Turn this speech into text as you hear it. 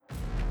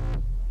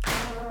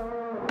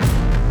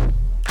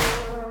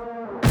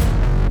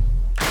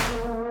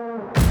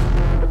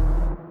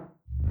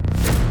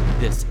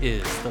This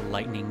is the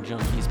Lightning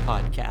Junkies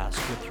podcast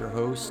with your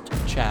host,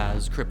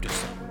 Chaz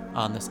Cryptoson.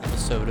 On this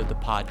episode of the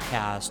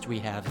podcast, we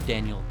have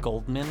Daniel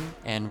Goldman,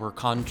 and we're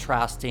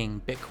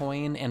contrasting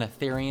Bitcoin and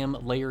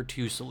Ethereum Layer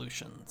 2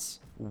 solutions.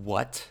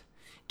 What?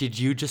 Did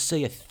you just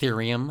say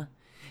Ethereum?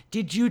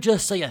 Did you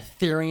just say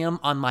Ethereum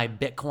on my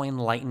Bitcoin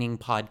Lightning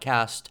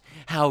podcast?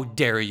 How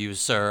dare you,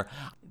 sir?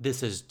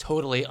 This is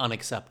totally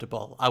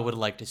unacceptable. I would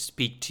like to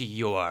speak to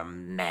your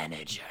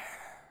manager.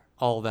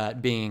 All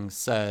that being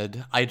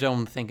said, I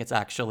don't think it's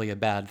actually a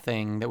bad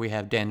thing that we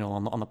have Daniel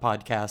on the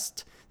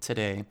podcast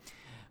today.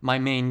 My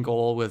main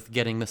goal with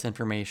getting this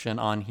information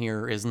on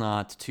here is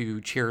not to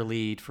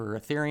cheerlead for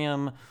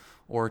Ethereum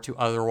or to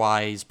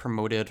otherwise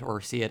promote it or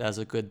see it as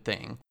a good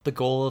thing. The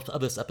goal of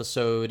this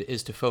episode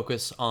is to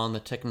focus on the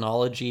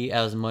technology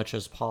as much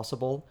as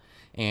possible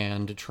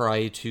and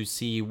try to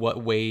see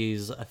what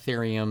ways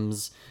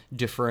Ethereum's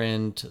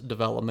different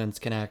developments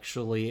can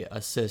actually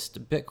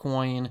assist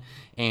Bitcoin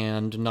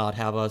and not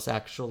have us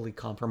actually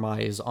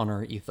compromise on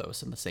our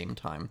ethos at the same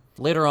time.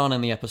 Later on in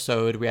the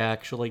episode, we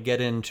actually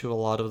get into a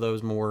lot of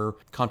those more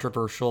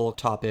controversial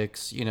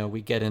topics.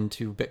 We get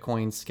into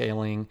Bitcoin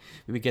scaling,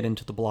 we get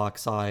into the block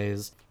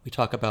size, we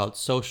talk about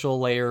social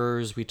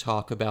layers, we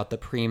talk about the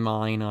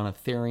pre-mine on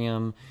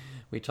Ethereum,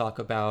 we talk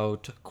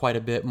about quite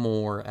a bit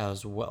more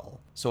as well.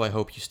 So I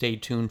hope you stay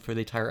tuned for the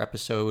entire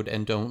episode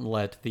and don't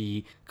let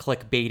the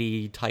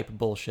clickbaity type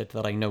bullshit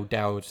that I no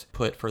doubt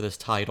put for this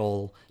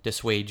title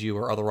dissuade you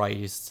or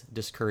otherwise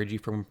discourage you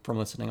from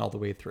listening all the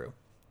way through.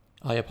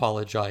 I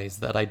apologize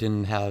that I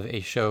didn't have a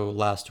show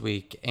last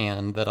week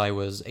and that I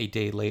was a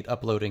day late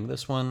uploading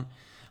this one.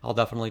 I'll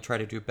definitely try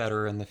to do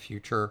better in the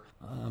future.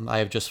 I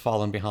have just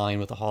fallen behind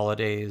with the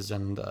holidays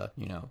and, to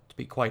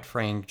be quite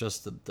frank,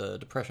 just the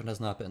depression has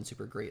not been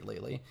super great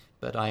lately,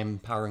 but I'm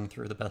powering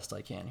through the best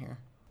I can here.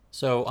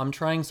 So I'm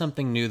trying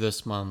something new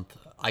this month.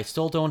 I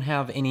still don't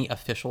have any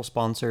official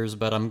sponsors,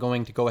 but I'm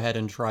going to go ahead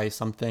and try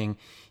something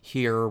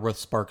here with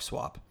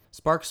SparkSwap.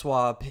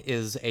 SparkSwap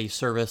is a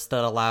service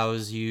that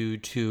allows you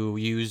to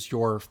use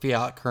your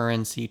fiat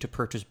currency to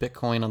purchase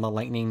Bitcoin on the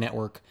Lightning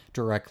Network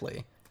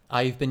directly.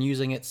 I've been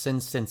using it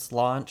since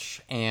launch,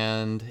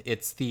 and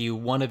it's the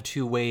one of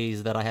two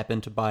ways that I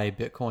happen to buy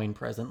Bitcoin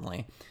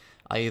presently.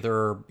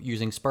 Either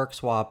using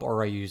SparkSwap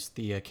or I use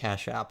the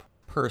Cash App.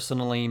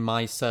 Personally,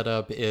 my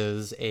setup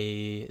is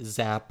a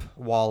Zap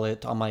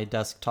wallet on my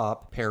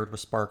desktop paired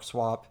with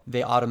SparkSwap.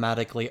 They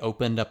automatically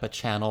opened up a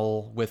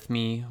channel with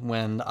me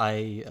when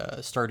I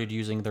started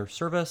using their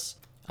service.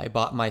 I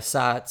bought my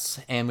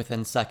sats, and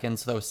within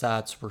seconds, those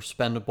sats were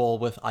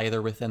spendable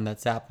either within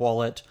that Zap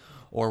wallet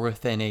or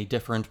within a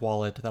different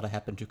wallet that I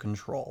happen to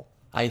control.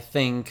 I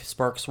think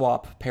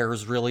SparkSwap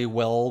pairs really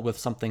well with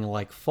something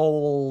like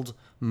Fold,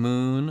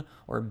 Moon,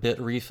 or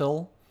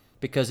Bitrefill,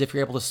 because if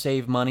you're able to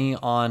save money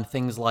on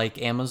things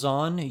like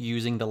Amazon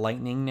using the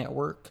Lightning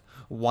Network,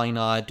 why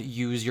not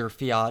use your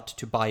fiat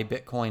to buy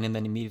Bitcoin and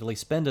then immediately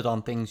spend it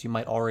on things you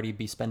might already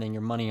be spending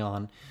your money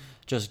on,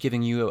 just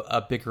giving you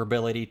a bigger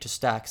ability to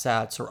stack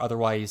sats or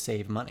otherwise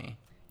save money.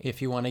 If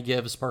you want to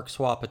give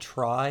SparkSwap a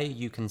try,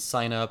 you can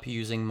sign up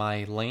using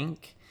my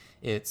link.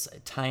 It's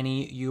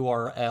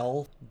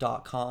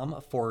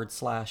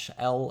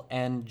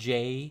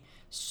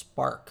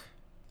tinyurl.com/LNJ-Spark.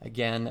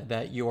 Again,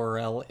 that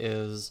URL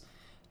is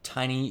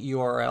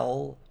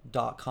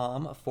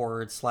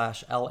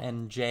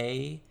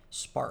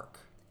tinyurl.com/LNJ-Spark.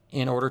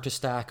 In order to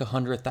stack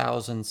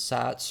 100,000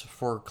 sats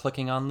for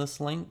clicking on this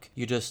link,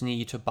 you just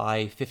need to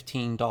buy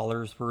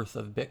 $15 worth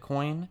of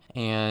Bitcoin,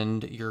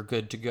 and you're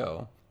good to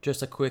go.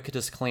 Just a quick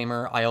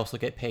disclaimer, I also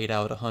get paid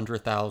out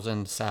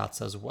 100,000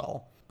 sats as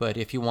well. But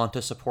if you want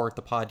to support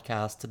the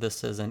podcast,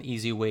 this is an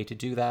easy way to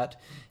do that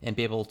and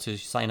be able to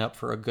sign up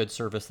for a good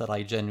service that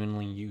I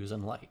genuinely use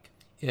and like.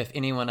 If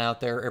anyone out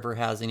there ever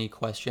has any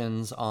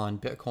questions on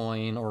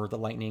Bitcoin or the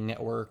Lightning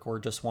Network or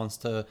just wants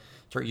to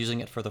start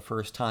using it for the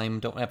first time,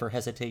 don't ever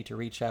hesitate to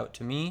reach out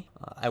to me.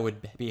 I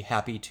would be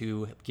happy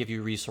to give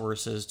you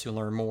resources to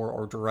learn more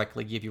or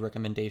directly give you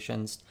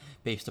recommendations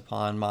based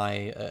upon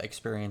my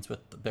experience with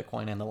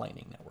Bitcoin and the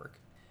Lightning Network.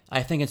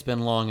 I think it's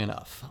been long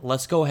enough.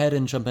 Let's go ahead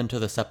and jump into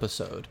this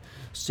episode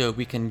so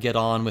we can get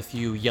on with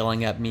you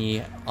yelling at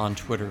me on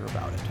Twitter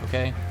about it,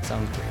 okay?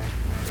 Sounds great.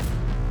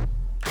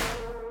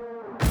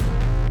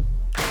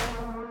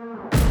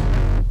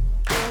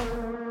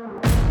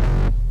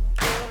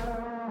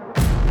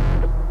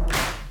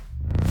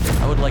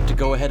 Like to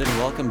go ahead and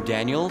welcome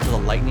Daniel to the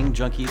Lightning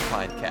Junkies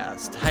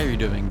podcast. How are you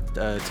doing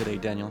today,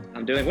 Daniel?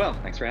 I'm doing well.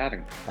 Thanks for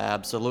having me.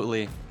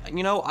 Absolutely.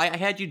 I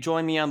had you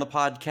join me on the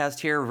podcast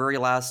here very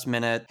last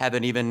minute.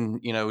 Haven't even,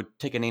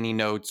 taken any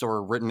notes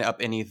or written up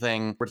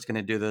anything. We're just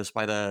going to do this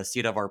by the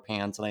seat of our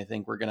pants, and I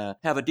think we're going to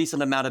have a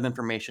decent amount of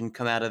information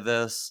come out of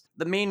this.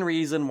 The main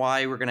reason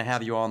why we're going to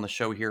have you on the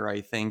show here,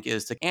 I think,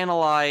 is to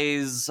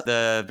analyze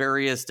the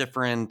various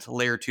different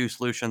layer 2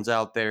 solutions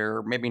out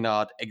there, maybe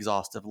not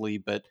exhaustively,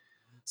 but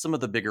some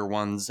of the bigger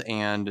ones,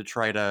 and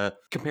try to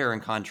compare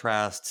and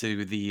contrast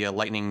to the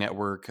Lightning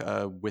Network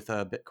with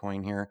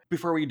Bitcoin here.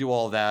 Before we do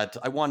all that,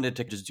 I wanted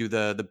to just do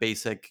the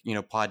basic,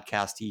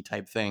 podcasty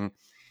type thing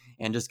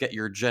and just get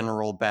your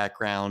general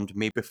background,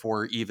 maybe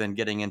before even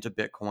getting into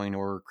Bitcoin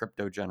or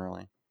crypto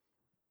generally.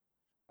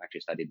 I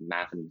actually studied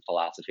math and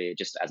philosophy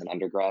just as an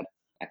undergrad.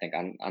 I think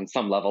on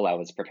some level I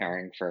was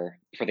preparing for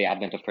the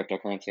advent of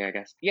cryptocurrency, I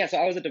guess. Yeah, so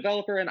I was a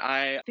developer, and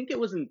I think it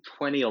was in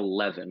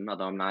 2011,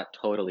 although I'm not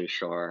totally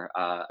sure.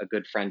 A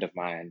good friend of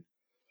mine,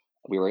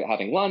 we were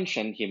having lunch,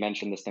 and he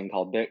mentioned this thing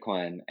called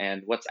Bitcoin.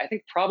 And what's I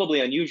think probably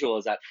unusual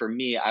is that for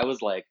me, I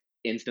was like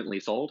instantly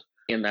sold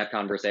in that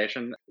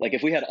conversation. Like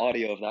if we had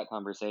audio of that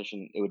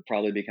conversation, it would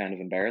probably be kind of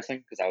embarrassing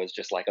because I was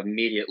just like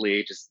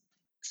immediately just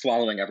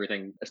swallowing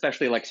everything,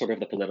 especially like sort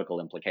of the political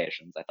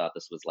implications. I thought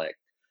this was like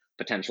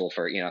potential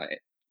for,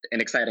 an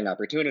exciting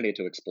opportunity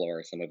to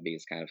explore some of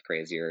these kind of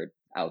crazier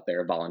out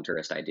there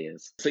voluntarist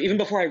ideas. So even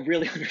before I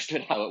really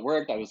understood how it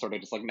worked, I was sort of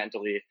just like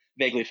mentally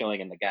vaguely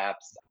filling in the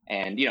gaps.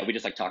 And, we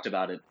just like talked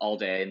about it all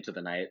day into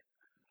the night.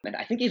 And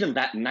I think even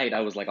that night I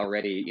was like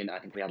already, I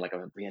think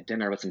we had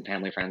dinner with some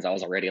family friends. I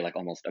was already like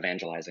almost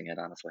evangelizing it,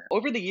 honestly.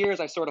 Over the years,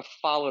 I sort of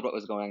followed what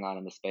was going on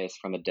in the space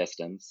from a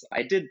distance.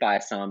 I did buy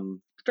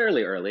some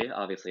fairly early,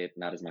 obviously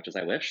not as much as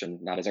I wish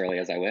and not as early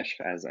as I wish,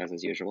 as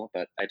is usual,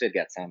 but I did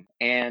get some.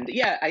 And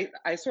yeah,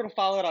 I sort of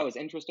followed, I was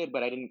interested,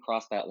 but I didn't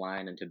cross that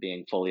line into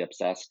being fully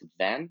obsessed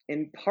then,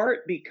 in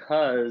part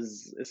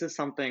because this is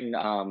something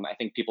I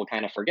think people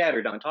kind of forget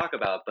or don't talk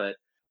about, but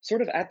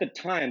sort of at the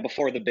time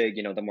before the big,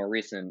 the more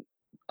recent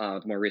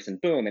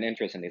boom and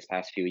interest in these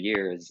past few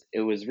years,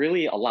 it was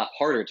really a lot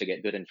harder to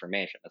get good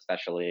information,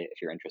 especially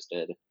if you're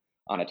interested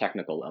on a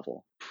technical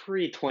level.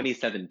 Pre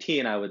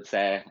 2017, I would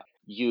say,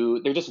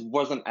 there just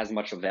wasn't as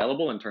much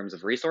available in terms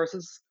of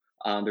resources.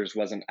 There just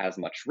wasn't as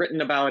much written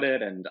about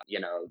it, and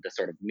the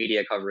sort of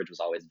media coverage was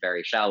always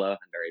very shallow and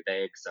very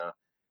vague. So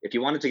if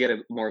you wanted to get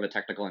more of a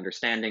technical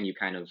understanding, you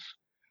kind of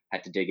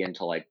had to dig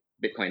into like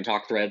Bitcoin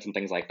talk threads and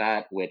things like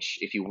that, which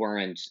if you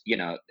weren't,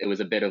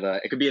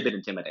 it could be a bit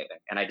intimidating.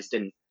 And I just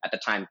didn't at the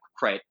time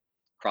quite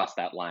cross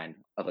that line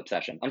of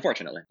obsession.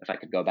 Unfortunately, if I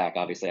could go back,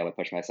 obviously I would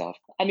push myself.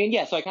 I mean,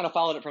 yeah, so I kind of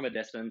followed it from a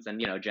distance and,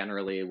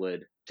 generally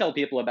would tell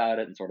people about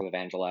it and sort of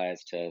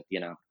evangelize to,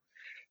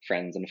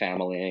 friends and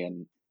family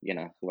and,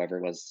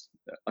 whoever was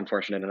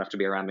unfortunate enough to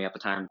be around me at the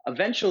time.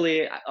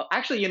 Eventually,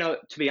 actually,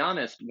 to be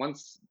honest,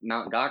 once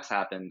Mt. Gox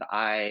happened,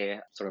 I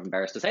sort of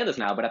embarrassed to say this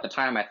now, but at the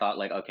time I thought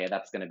like, okay,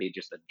 that's going to be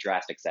just a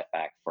drastic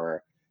setback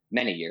for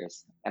many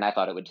years. And I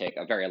thought it would take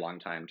a very long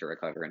time to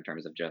recover in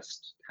terms of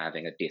just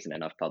having a decent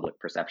enough public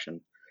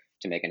perception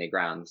to make any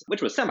grounds,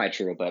 which was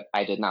semi-true, but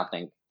I did not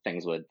think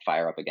things would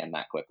fire up again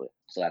that quickly.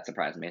 So that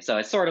surprised me. So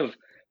I sort of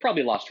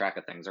probably lost track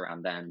of things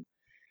around then.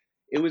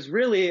 It was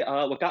really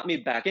what got me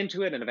back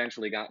into it and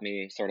eventually got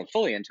me sort of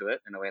fully into it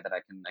in a way that I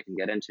can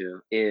get into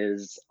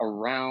is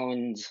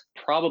around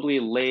probably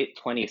late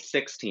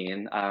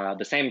 2016.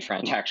 The same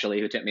friend actually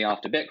who tipped me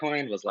off to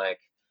Bitcoin was like,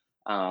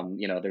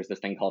 there's this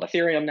thing called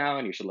Ethereum now,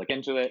 and you should look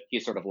into it.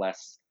 He's sort of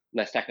less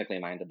technically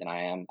minded than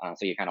I am, so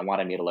he kind of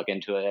wanted me to look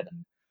into it.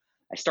 And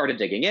I started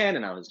digging in,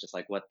 and I was just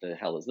like, what the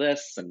hell is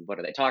this? And what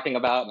are they talking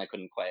about? And I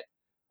couldn't quite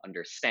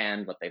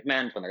understand what they've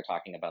meant when they're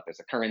talking about there's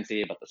a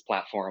currency, but this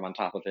platform on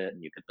top of it,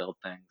 and you could build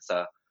things.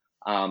 So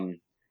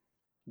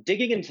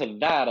digging into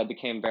that, I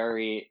became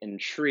very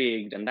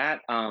intrigued, and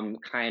that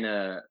kind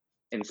of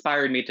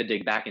inspired me to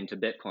dig back into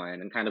Bitcoin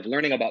and kind of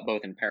learning about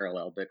both in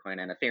parallel,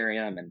 Bitcoin and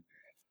Ethereum, and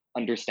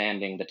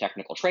understanding the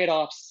technical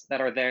trade-offs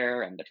that are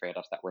there and the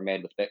trade-offs that were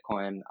made with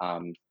Bitcoin.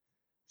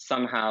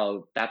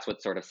 Somehow that's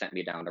what sort of sent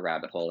me down the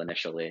rabbit hole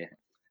initially.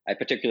 I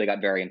particularly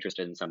got very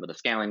interested in some of the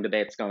scaling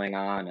debates going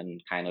on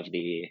and kind of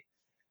the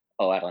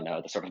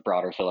sort of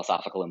broader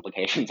philosophical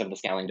implications of the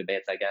scaling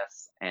debates, I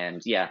guess.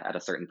 And yeah, at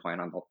a certain point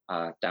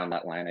on down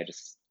that line, I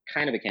just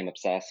kind of became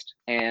obsessed.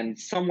 And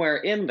somewhere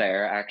in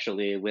there,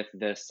 actually, with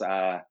this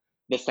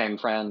same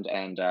friend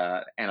and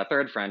a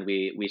third friend,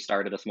 we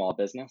started a small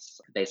business,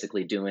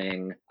 basically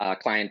doing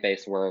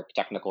client-based work,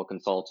 technical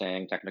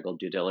consulting, technical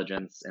due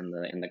diligence in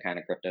the kind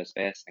of crypto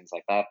space, things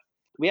like that.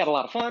 We had a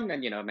lot of fun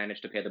and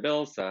managed to pay the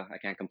bills, so I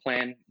can't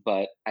complain.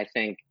 But I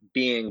think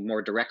being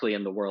more directly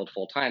in the world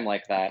full time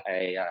like that,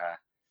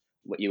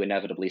 what you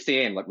inevitably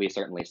see and what we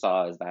certainly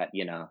saw is that,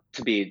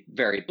 to be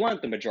very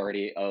blunt, the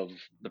majority of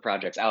the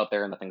projects out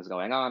there and the things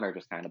going on are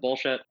just kind of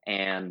bullshit.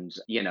 And,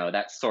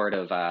 that sort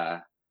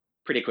of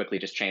pretty quickly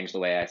just changed the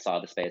way I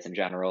saw the space in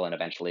general. And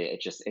eventually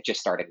it just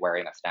started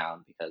wearing us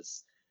down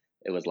because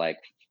it was like,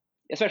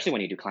 especially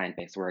when you do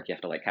client-based work, you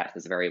have to like cast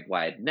this very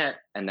wide net.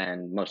 And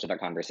then most of our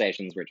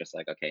conversations were just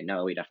like, okay,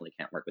 no, we definitely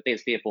can't work with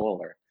these people.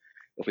 Or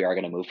if we are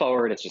going to move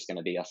forward, it's just going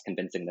to be us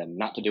convincing them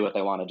not to do what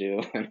they want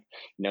to do.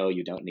 No,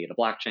 you don't need a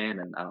blockchain.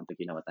 And I don't think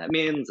you know what that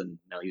means. And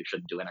no, you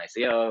should do an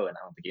ICO. And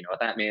I don't think you know what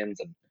that means.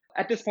 And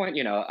at this point,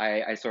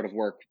 I sort of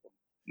work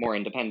more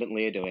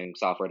independently, doing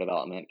software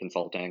development,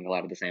 consulting, a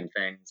lot of the same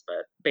things,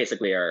 but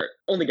basically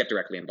only get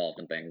directly involved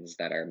in things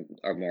that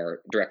are more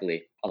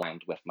directly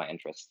aligned with my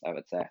interests, I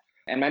would say.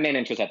 And my main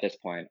interests at this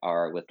point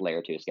are with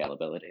layer 2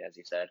 scalability, as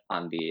you said,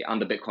 on the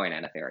Bitcoin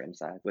and Ethereum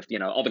side. With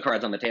all the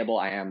cards on the table,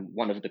 I am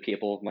one of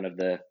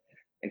the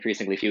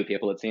increasingly few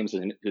people, it seems,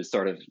 who's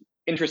sort of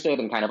interested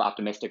and kind of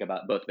optimistic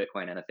about both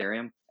Bitcoin and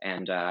Ethereum.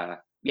 And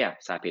yeah,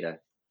 it's happy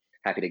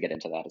to get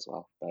into that as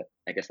well. But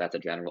I guess that's a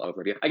general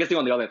overview. I guess the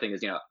only other thing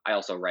is, I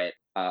also write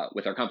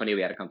with our company.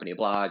 We had a company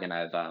blog, and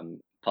I've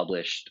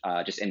published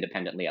just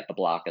independently at the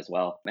block as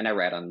well. And I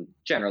write on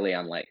generally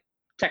on like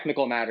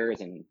technical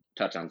matters and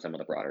touch on some of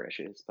the broader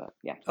issues. But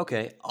yeah.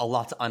 Okay, a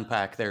lot to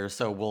unpack there,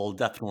 so we'll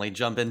definitely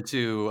jump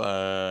into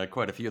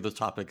quite a few of those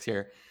topics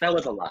here. That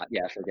was a lot.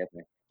 Yeah, forgive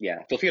me. Yeah,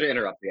 feel free to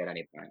interrupt me at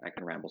any point. I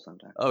can ramble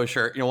sometimes. Oh,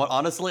 sure. You know what?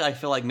 Honestly, I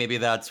feel like maybe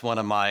that's one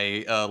of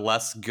my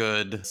less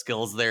good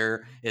skills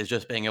there is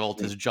just being able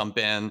to Mm. jump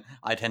in.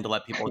 I tend to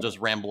let people just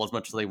ramble as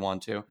much as they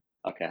want to.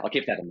 Okay, I'll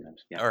keep that in mind.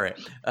 Yeah. All right.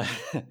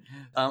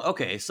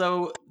 Okay,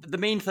 so the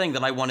main thing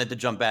that I wanted to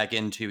jump back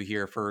into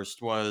here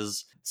first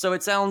was, so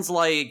it sounds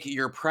like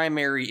your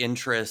primary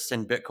interest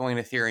in Bitcoin,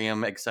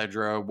 Ethereum,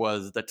 etc.,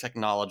 was the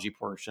technology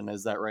portion.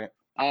 Is that right?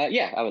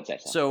 Yeah, I would say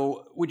so.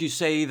 So would you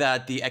say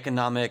that the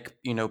economic,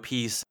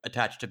 piece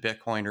attached to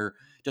Bitcoin are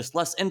just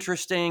less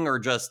interesting or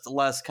just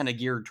less kind of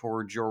geared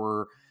towards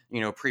your,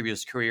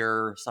 previous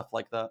career, stuff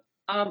like that?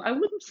 I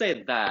wouldn't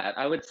say that.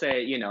 I would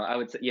say,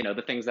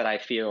 the things that I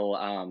feel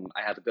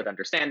I have a good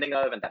understanding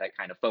of and that I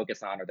kind of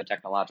focus on are the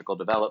technological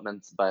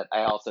developments. But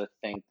I also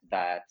think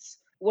that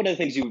one of the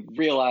things you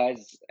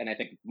realize, and I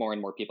think more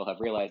and more people have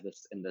realized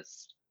this in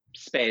this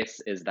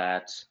space, is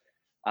that,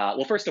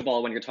 well, first of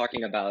all, when you're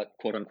talking about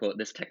quote unquote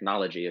this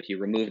technology, if you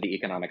remove the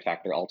economic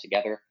factor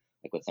altogether,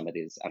 like with some of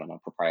these, I don't know,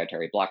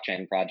 proprietary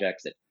blockchain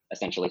projects, it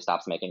essentially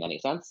stops making any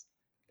sense.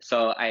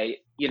 So I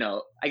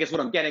guess what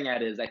I'm getting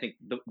at is I think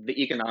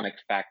the economic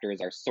factors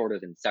are sort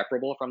of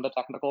inseparable from the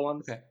technical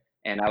ones. Okay.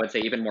 And I would say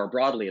even more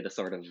broadly, the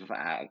sort of,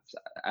 I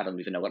don't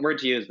even know what word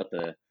to use, but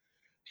the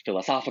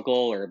philosophical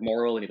or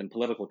moral and even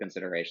political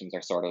considerations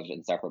are sort of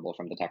inseparable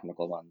from the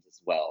technical ones as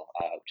well,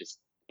 which is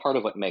part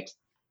of what makes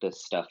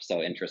this stuff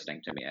so interesting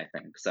to me, I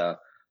think. So,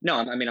 no,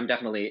 I'm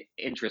definitely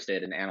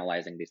interested in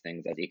analyzing these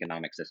things as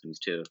economic systems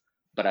too.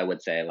 But I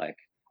would say, like,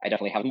 I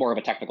definitely have more of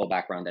a technical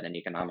background than an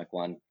economic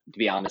one. To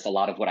be honest, a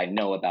lot of what I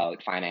know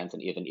about finance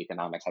and even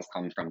economics has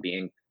come from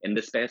being in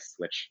this space,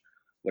 which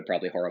would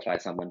probably horrify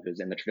someone who's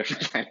in the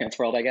traditional finance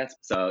world, I guess.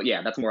 So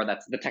yeah, that's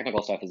the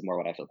technical stuff is more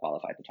what I feel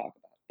qualified to talk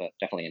about, but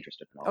definitely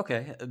interested in all of it.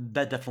 Okay,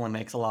 that definitely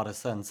makes a lot of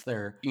sense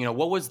there.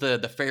 What was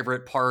the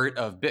favorite part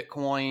of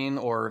Bitcoin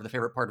or the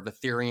favorite part of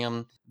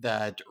Ethereum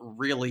that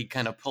really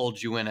kind of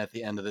pulled you in at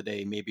the end of the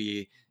day?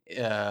 Maybe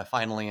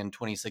finally in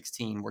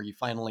 2016, where you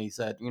finally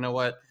said, you know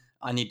what,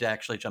 I need to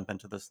actually jump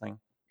into this thing.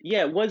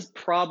 Yeah, it was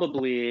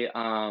probably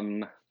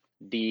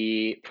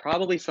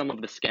probably some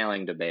of the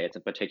scaling debates,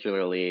 and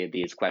particularly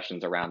these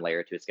questions around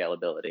layer two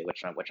scalability,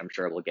 which I'm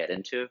sure we'll get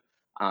into.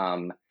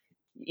 Um,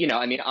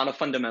 on a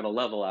fundamental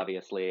level,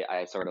 obviously,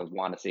 I sort of I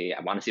want to see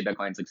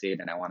Bitcoin succeed,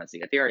 and I want to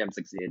see Ethereum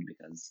succeed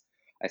because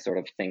I sort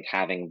of think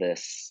having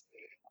this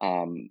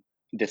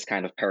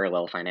kind of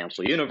parallel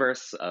financial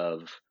universe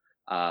of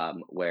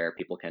where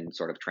people can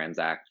sort of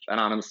transact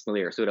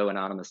anonymously or pseudo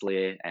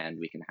anonymously, and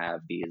we can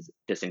have these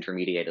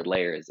disintermediated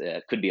layers.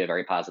 It could be a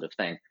very positive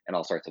thing in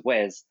all sorts of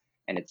ways.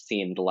 And it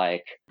seemed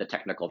like the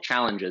technical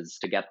challenges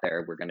to get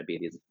there were going to be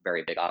these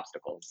very big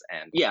obstacles.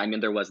 And yeah,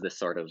 there was this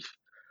sort of,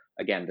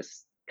 again,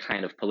 this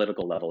kind of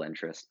political level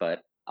interest,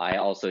 but I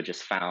also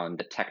just found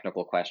the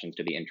technical questions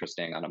to be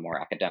interesting on a more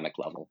academic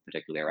level,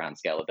 particularly around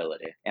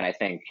scalability. And I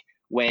think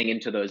weighing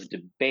into those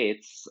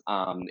debates,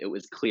 it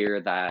was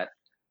clear that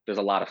there's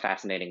a lot of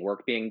fascinating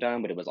work being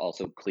done, but it was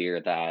also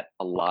clear that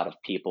a lot of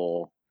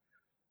people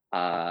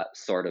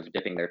sort of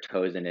dipping their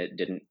toes in it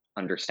didn't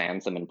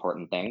understand some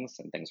important things,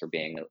 and things were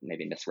being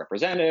maybe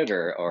misrepresented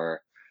or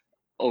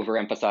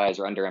overemphasized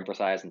or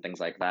underemphasized and things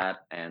like that.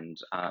 And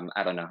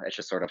I don't know, it's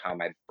just sort of how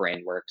my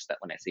brain works that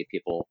when I see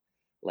people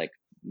like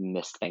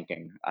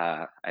misthinking,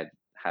 I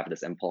have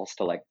this impulse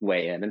to like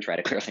weigh in and try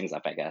to clear things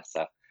up, I guess.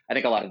 So I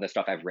think a lot of the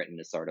stuff I've written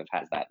is sort of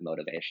has that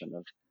motivation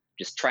of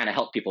just trying to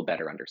help people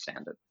better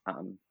understand it.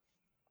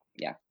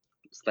 Yeah,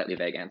 slightly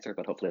vague answer,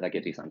 but hopefully that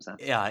gives you some sense.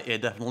 Yeah,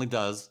 it definitely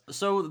does.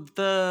 So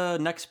the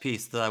next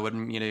piece that I would,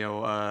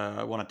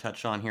 want to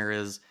touch on here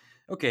is,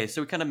 okay,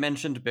 so we kind of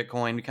mentioned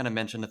Bitcoin, we kind of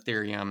mentioned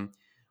Ethereum.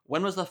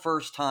 When was the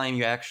first time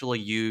you actually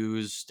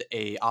used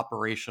a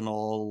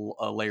operational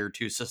layer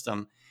 2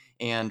 system?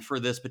 And for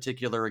this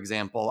particular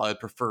example, I would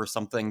prefer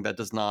something that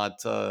does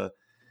not,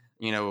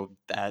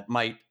 that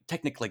might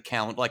technically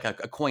count, like a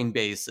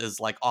Coinbase is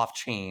like off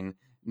chain,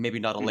 maybe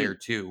not a layer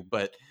 2,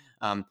 but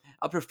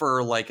I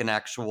prefer like an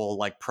actual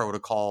like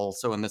protocol.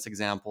 So in this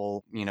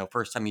example,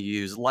 first time you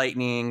use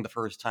Lightning, the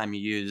first time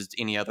you used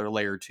any other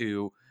layer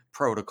 2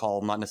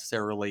 protocol, not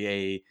necessarily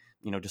a,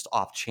 just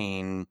off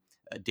chain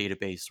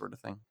database sort of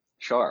thing.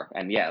 Sure.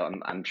 And yeah,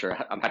 I'm sure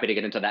I'm happy to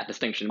get into that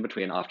distinction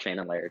between off chain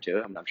and layer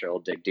two. I'm sure we'll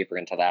dig deeper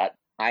into that.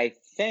 I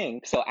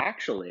think so.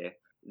 Actually,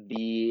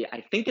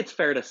 I think it's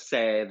fair to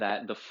say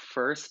that the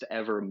first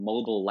ever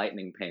mobile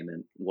Lightning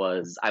payment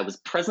I was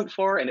present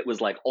for, and it was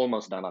like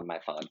almost done on my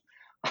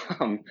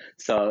phone.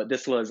 So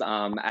this was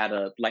at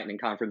a Lightning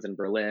conference in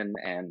Berlin,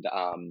 and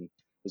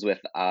was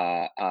with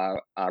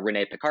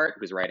Rene Picard,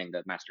 who's writing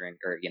the mastering,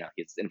 or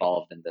he's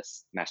involved in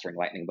this mastering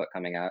Lightning book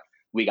coming out.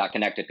 We got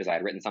connected because I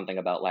had written something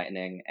about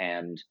Lightning,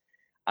 and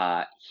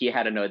He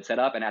had a node set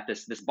up, and at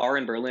this bar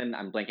in Berlin,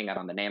 I'm blanking out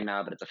on the name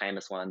now, but it's a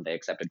famous one. They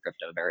accepted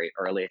crypto very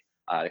early.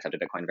 They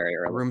accepted Bitcoin very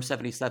early. Room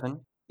 77.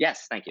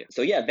 Yes, thank you.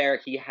 So yeah, there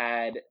he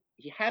had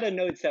a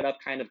node set up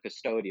kind of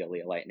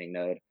custodially, a Lightning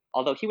node.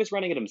 Although he was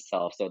running it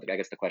himself, so I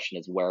guess the question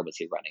is where was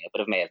he running it?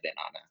 But it may have been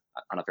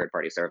on a third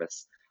party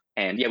service.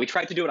 And yeah, we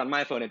tried to do it on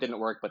my phone. It didn't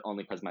work, but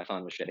only because my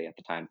phone was shitty at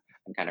the time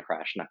and kind of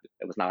crashed.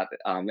 It was not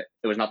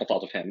the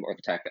fault of him or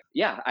the tech.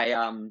 Yeah,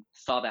 I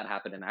saw that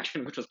happen in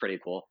action, which was pretty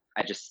cool.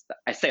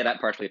 I say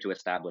that partially to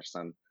establish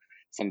some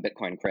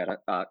Bitcoin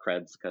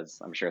creds, because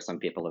I'm sure some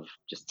people have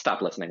just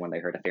stopped listening when they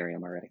heard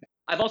Ethereum already.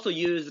 I've also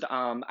used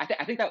I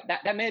think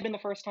that may have been the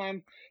first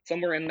time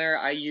somewhere in there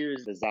I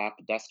used the Zap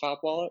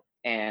desktop wallet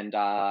and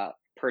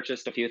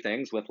purchased a few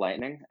things with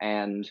Lightning,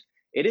 and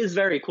it is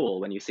very cool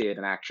when you see it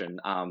in action.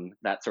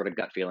 That sort of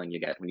gut feeling you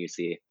get when you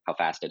see how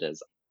fast it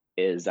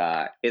is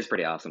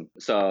pretty awesome.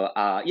 So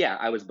yeah,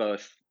 I was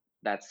both.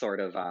 That's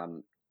sort of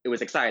it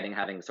was exciting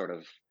having sort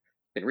of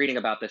been reading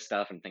about this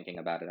stuff and thinking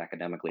about it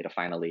academically to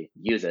finally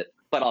use it.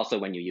 But also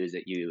when you use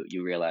it,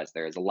 you realize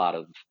there's a lot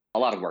of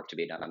work to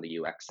be done on the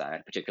UX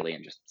side, particularly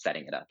in just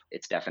setting it up.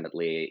 It's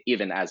definitely,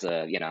 even as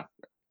a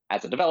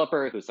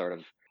developer who sort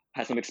of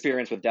has some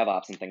experience with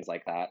DevOps and things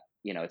like that,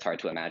 it's hard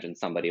to imagine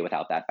somebody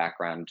without that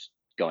background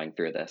going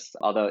through this,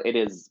 although it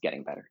is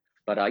getting better.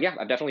 But yeah,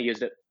 I've definitely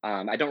used it.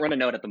 I don't run a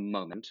node at the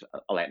moment,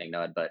 a Lightning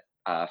node, but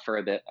for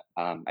a bit,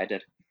 I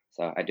did.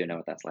 So I do know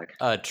what that's like.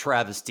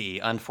 Travesty.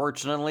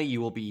 Unfortunately,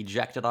 you will be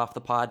ejected off the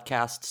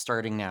podcast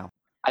starting now.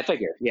 I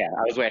figured. Yeah,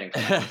 I was waiting for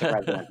that. I'm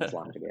surprised it went this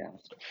long, to be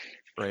honest.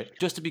 Right.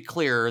 Just to be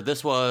clear,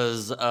 this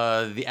was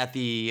at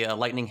the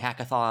Lightning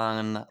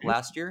Hackathon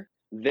last year?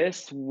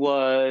 This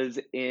was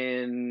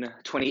in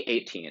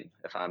 2018,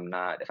 if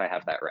I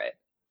have that right.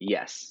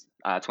 Yes.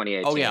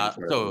 2018. Oh yeah,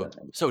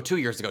 so 2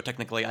 years ago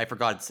technically. I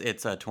forgot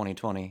it's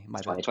 2020. My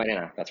 2020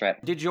 now. That's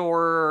right. Did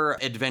your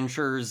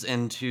adventures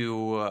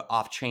into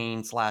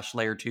off-chain /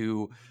 layer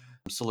 2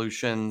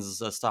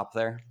 solutions stop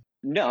there?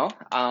 No.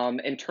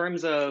 In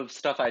terms of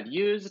stuff I've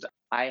used,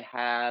 I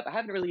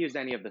haven't really used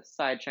any of the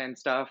sidechain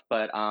stuff,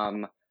 but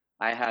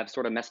I have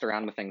sort of messed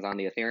around with things on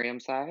the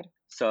Ethereum side.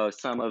 So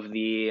some of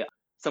the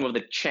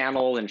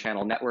channel and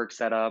channel network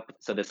setup.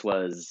 So this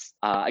was,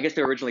 I guess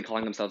they were originally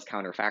calling themselves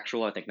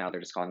counterfactual. I think now they're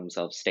just calling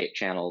themselves state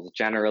channels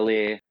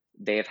generally.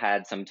 They've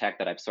had some tech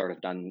that I've sort of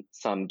done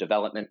some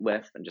development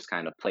with and just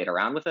kind of played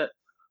around with it.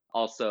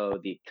 Also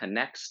the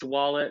Connext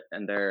wallet,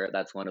 and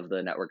that's one of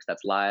the networks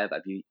that's live.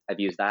 I've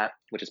used that,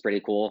 which is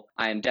pretty cool.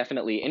 I am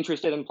definitely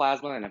interested in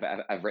Plasma, and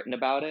I've written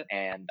about it,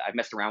 and I've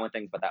messed around with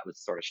things, but that was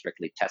sort of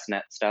strictly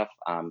testnet stuff.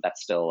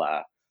 That's still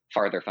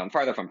farther from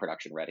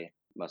production ready,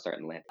 most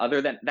certainly. Other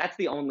than that's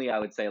the only, I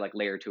would say, like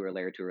layer 2 or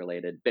layer 2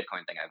 related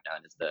Bitcoin thing I've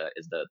done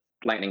is the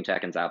Lightning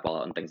Tech and Zap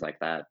wallet and things like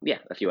that. Yeah,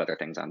 a few other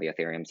things on the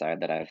Ethereum side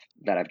that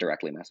I've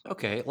directly messed with.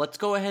 Okay, let's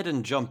go ahead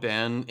and jump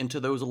into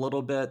those a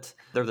little bit.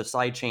 They're the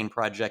sidechain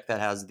project that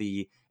has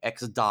the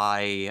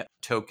XDAI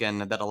token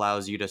that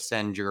allows you to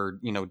send your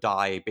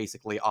DAI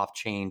basically off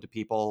chain to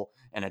people,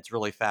 and it's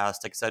really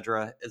fast,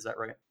 etc. Is that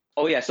right?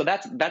 Oh yeah, so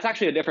that's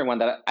actually a different one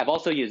that I've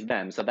also used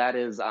them. So that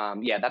is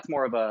that's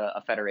more of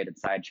a federated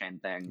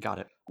sidechain thing. Got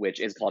it. Which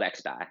is called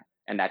XDAI.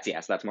 And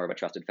that's more of a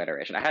trusted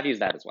federation. I have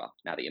used that as well,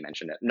 now that you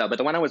mentioned it. No, but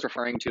the one I was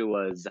referring to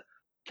was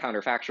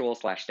counterfactual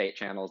 / state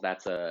channels.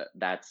 That's a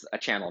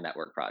channel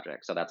network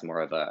project. So that's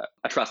more of a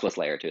trustless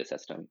layer 2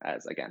 system,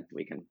 as again,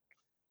 we can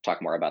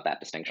talk more about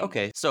that distinction.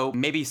 Okay, so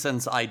maybe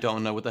since I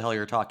don't know what the hell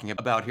you're talking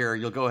about here,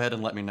 you'll go ahead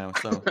and let me know.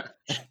 So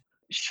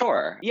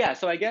Sure. Yeah.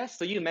 So I guess,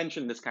 so you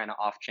mentioned this kind of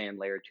off-chain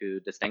layer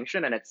 2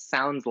 distinction, and it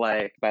sounds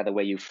like by the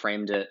way you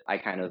framed it, I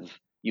kind of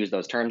use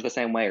those terms the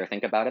same way or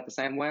think about it the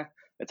same way.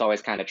 It's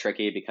always kind of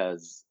tricky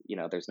because,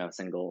 there's no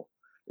single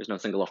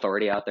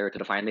authority out there to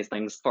define these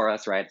things for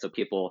us, right? So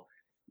people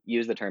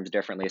use the terms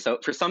differently. So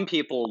for some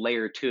people,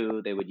 layer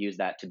 2, they would use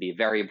that to be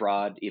very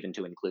broad, even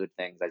to include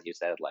things, as you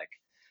said, like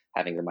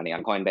having your money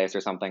on Coinbase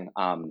or something.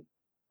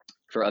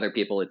 For other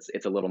people,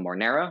 it's a little more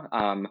narrow.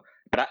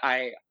 But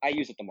I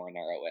use it the more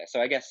narrow way.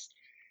 So I guess,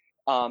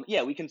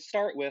 we can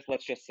start with,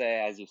 let's just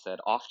say, as you said,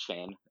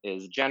 off-chain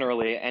is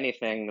generally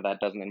anything that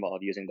doesn't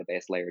involve using the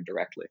base layer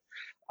directly.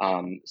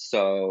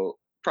 So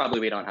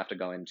probably we don't have to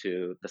go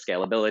into the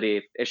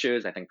scalability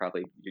issues. I think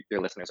probably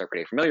your listeners are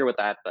pretty familiar with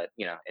that. But,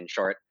 in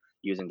short,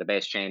 using the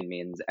base chain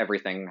means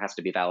everything has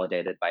to be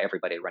validated by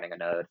everybody running a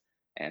node,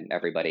 and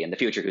everybody in the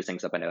future who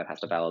syncs up a node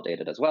has to validate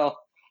it as well.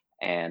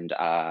 And,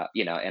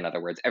 in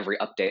other words, every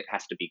update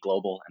has to be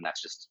global, and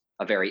that's just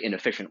a very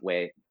inefficient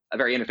way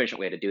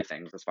to do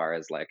things as far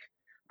as like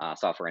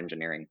software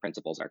engineering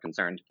principles are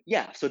concerned.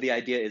 Yeah, so the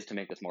idea is to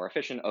make this more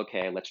efficient.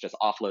 Okay, let's just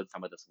offload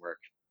some of this work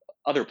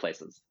other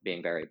places,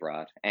 being very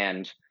broad.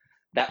 And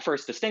that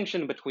first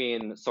distinction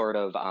between sort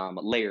of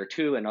layer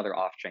 2 and other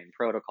off-chain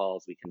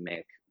protocols we can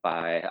make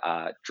by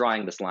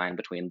drawing this line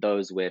between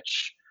those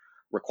which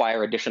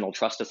require additional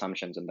trust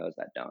assumptions and those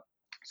that don't.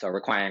 So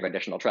requiring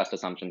additional trust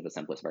assumptions, the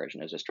simplest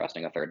version is just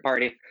trusting a third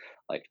party,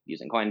 like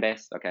using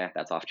Coinbase. Okay,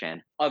 that's off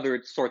chain.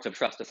 Other sorts of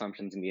trust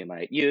assumptions we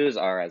might use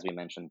are, as we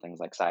mentioned, things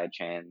like side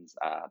chains,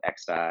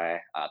 XDAI,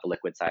 the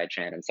liquid side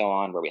chain, and so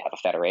on, where we have a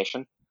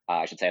federation.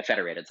 I should say a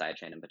federated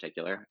sidechain in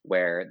particular,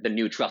 where the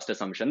new trust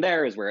assumption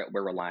there is where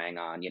we're relying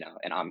on,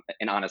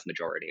 an honest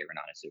majority or an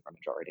honest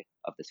supermajority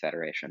of this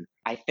federation.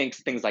 I think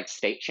things like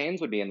state chains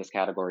would be in this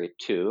category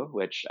too,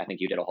 which I think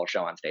you did a whole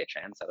show on state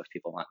chains. So if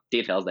people want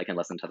details, they can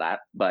listen to that.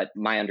 But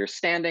my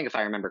understanding, if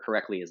I remember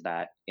correctly, is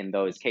that in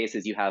those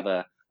cases, you have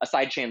a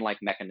sidechain-like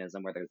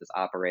mechanism where there's this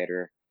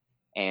operator,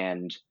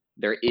 and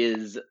there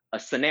is a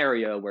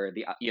scenario where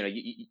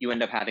you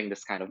end up having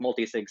this kind of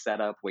multi-sig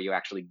setup where you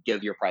actually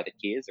give your private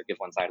keys or give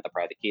one side of the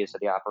private keys to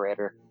the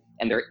operator.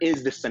 And there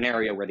is this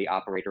scenario where the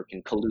operator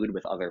can collude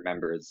with other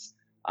members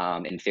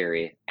in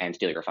theory and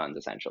steal your funds,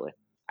 essentially.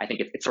 I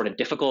think it's sort of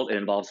difficult. It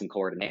involves some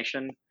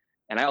coordination.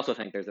 And I also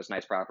think there's this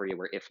nice property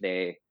where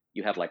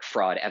you have like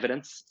fraud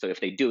evidence. So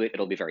if they do it,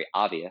 it'll be very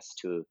obvious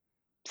to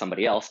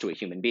somebody else, to a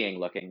human being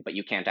looking, but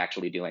you can't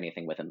actually do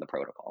anything within the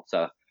protocol.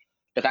 So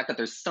the fact that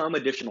there's some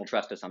additional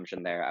trust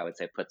assumption there, I would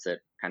say, puts it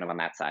kind of on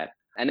that side.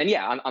 And then,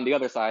 on the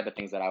other side, the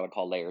things that I would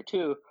call layer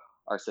two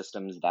are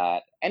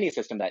any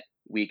system that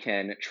we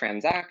can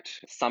transact,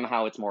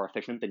 somehow it's more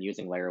efficient than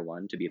using layer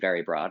one, to be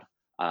very broad.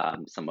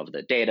 Some of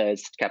the data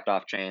is kept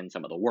off chain,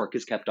 some of the work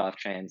is kept off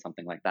chain,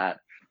 something like that.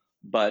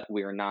 But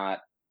we're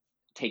not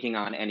taking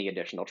on any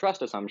additional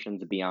trust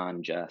assumptions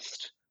beyond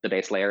just the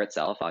base layer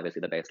itself. Obviously,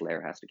 the base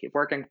layer has to keep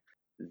working.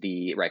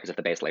 Because if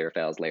the base layer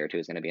fails, layer two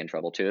is going to be in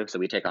trouble too. So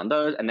we take on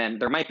those, and then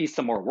there might be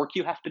some more work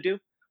you have to do.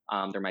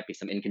 There might be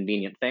some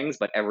inconvenient things,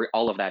 but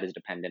all of that is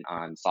dependent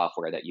on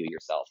software that you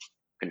yourself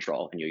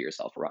control and you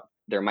yourself run.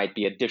 There might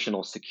be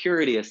additional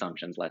security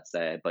assumptions, let's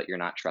say, but you're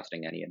not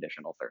trusting any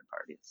additional third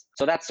parties.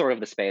 So that's sort of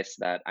the space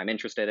that I'm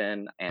interested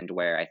in, and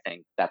where I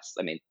think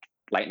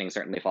Lightning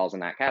certainly falls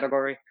in that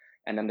category.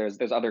 And then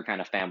there's other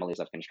kind of families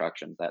of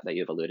constructions that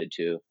you've alluded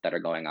to that are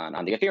going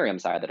on the Ethereum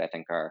side that I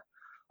think are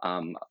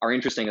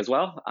interesting as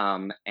well.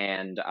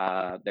 And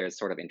there's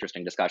sort of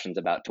interesting discussions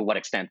about to what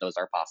extent those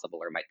are possible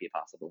or might be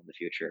possible in the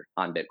future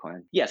on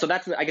Bitcoin. Yeah, so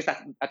that's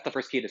the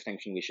first key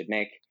distinction we should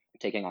make,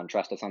 taking on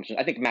trust assumptions.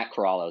 I think Matt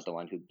Corallo is the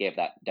one who gave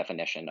that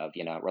definition of,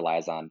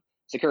 relies on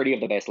security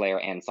of the base layer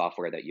and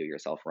software that you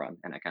yourself run.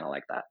 And I kind of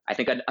like that. I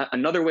think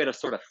another way to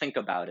sort of think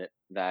about it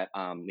that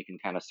we can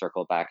kind of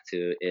circle back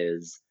to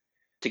is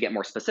to get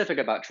more specific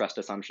about trust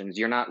assumptions.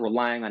 You're not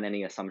relying on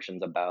any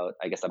assumptions about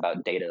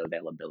data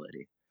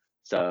availability.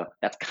 So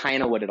that's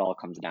kind of what it all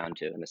comes down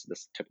to. And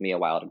this took me a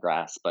while to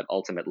grasp, but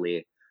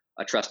ultimately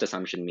a trust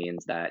assumption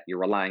means that you're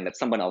relying that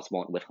someone else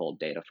won't withhold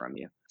data from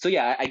you. So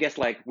yeah, I guess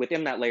like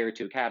within that layer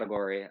two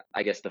category,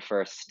 I guess the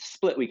first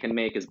split we can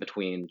make is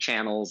between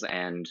channels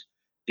and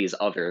these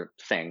other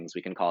things.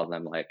 We can call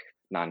them like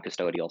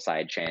non-custodial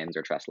side chains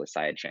or trustless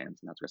side chains,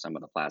 and that's where some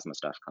of the Plasma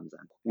stuff comes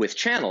in. With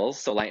channels,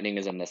 so Lightning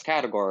is in this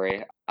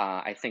category,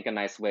 I think a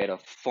nice way to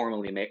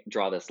formally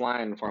draw this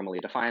line, formally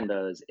define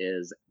those,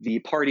 is the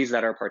parties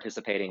that are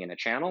participating in a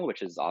channel,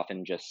 which is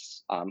often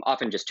just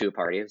two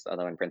parties,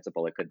 although in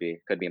principle it could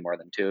be more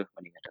than two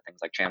when you get to things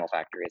like channel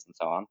factories and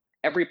so on.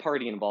 Every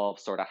party involved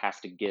sort of has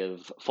to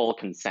give full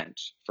consent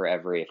for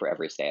every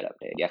state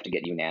update. You have to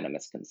get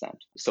unanimous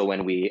consent. So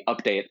when we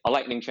update a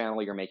Lightning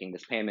channel, you're making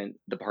this payment,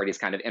 the parties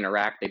kind of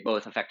interact, they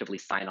both effectively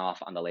sign off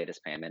on the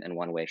latest payment in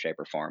one way, shape,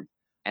 or form.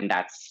 And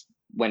that's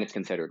when it's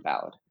considered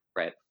valid,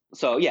 right?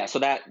 So yeah, so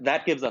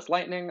that gives us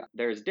Lightning.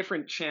 There's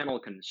different channel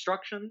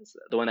constructions.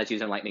 The one that's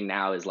used in Lightning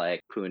now is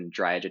like Poon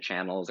Dryja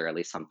channels, or at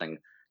least something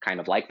kind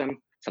of like them,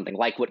 something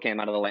like what came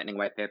out of the Lightning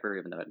white paper,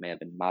 even though it may have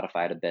been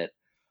modified a bit,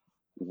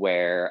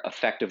 where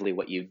effectively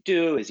what you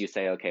do is you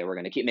say, okay, we're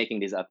going to keep making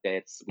these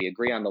updates. We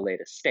agree on the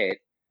latest state.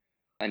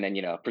 And then,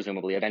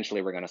 presumably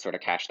eventually we're going to sort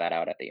of cash that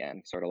out at the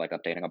end, sort of like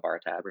updating a bar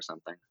tab or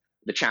something.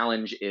 The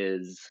challenge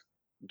is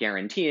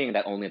guaranteeing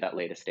that only that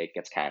latest state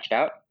gets cashed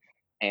out.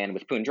 And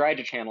with Poon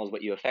Dryja channels,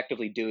 what you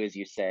effectively do is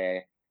you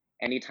say,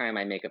 anytime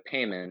I make a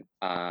payment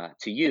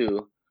to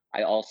you,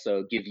 I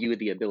also give you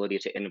the ability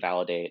to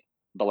invalidate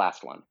the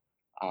last one.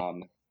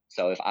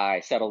 So if I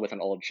settle with an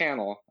old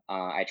channel,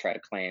 I try to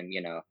claim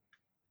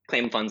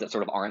funds that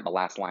sort of aren't the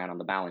last line on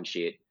the balance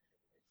sheet.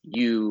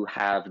 You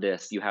have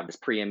this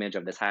pre-image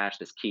of this hash,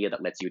 this key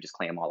that lets you just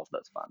claim all of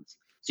those funds.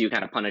 So you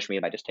kind of punish me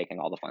by just taking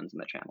all the funds in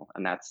the channel.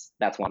 And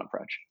that's one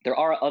approach. There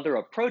are other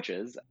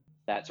approaches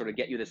that sort of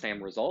get you the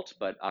same result,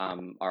 but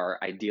are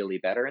ideally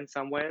better in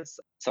some ways.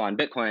 So on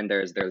Bitcoin,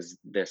 there's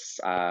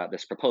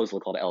this proposal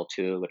called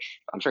L2, which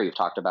I'm sure you've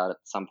talked about at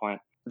some point.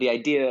 The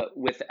idea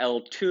with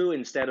L2,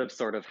 instead of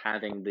sort of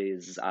having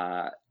these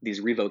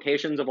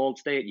revocations of old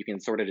state, you can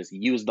sort of just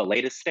use the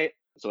latest state.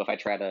 So if I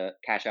try to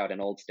cash out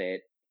an old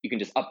state, you can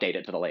just update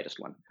it to the latest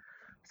one.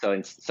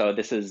 So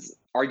this is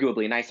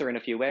arguably nicer in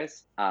a few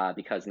ways,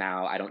 because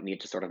now I don't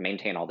need to sort of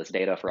maintain all this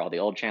data for all the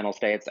old channel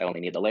states. I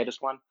only need the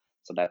latest one.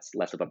 So that's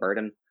less of a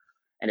burden.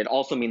 And it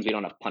also means we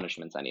don't have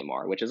punishments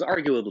anymore, which is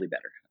arguably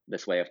better.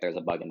 This way, if there's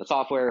a bug in the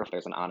software, if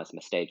there's an honest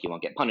mistake, you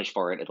won't get punished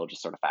for it. It'll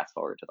just sort of fast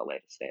forward to the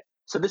latest state.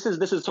 So this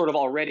is sort of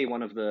already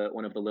one of the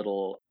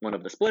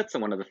splits,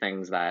 and one of the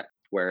things that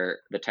where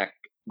the tech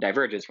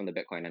diverges from the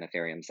Bitcoin and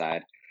Ethereum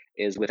side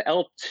is with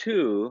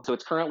L2. So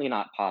it's currently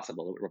not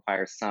possible. It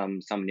requires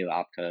some new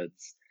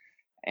opcodes,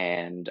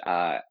 and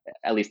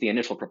at least the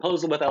initial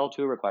proposal with L2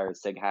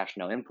 requires sig hash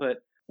no input,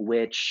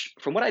 which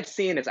from what I've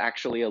seen is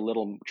actually a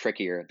little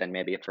trickier than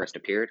maybe it first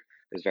appeared.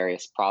 There's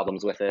various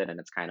problems with it, and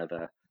it's kind of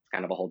a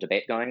whole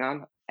debate going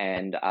on.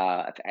 And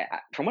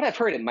from what I've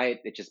heard,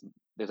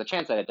 there's a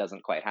chance that it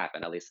doesn't quite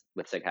happen, at least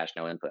with sig hash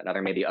no input. Now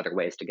there may be other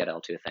ways to get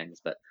L2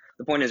 things, but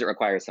the point is it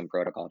requires some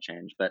protocol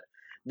change. But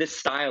this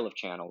style of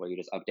channel where you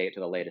just update to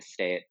the latest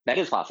state, that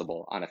is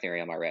possible on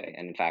Ethereum already.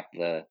 And in fact,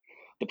 the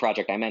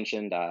project I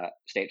mentioned,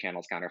 State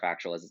Channels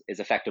Counterfactual, is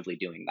effectively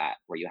doing that,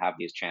 where you have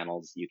these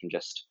channels, you can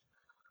just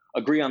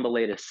agree on the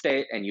latest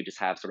state, and you just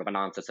have sort of a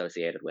nonce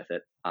associated with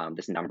it,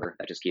 this number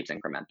that just keeps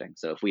incrementing.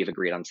 So if we've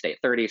agreed on state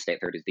 30 is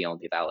the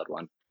only valid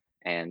one.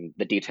 And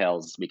the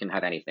details, we can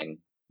have anything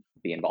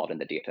be involved in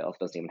the details.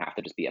 It doesn't even have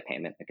to just be a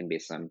payment. It can be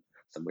some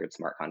weird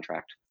smart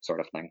contract sort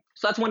of thing.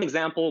 So that's one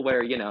example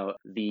where,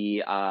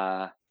 the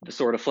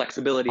sort of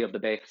flexibility of the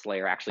base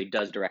layer actually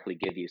does directly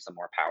give you some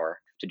more power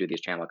to do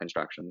these channel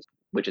constructions,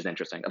 which is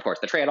interesting. Of course,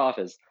 the trade-off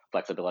is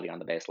flexibility on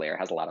the base layer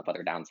has a lot of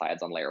other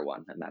downsides on layer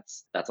one, and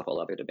that's a whole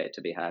other debate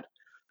to be had.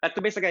 That's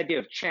the basic idea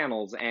of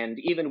channels. And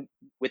even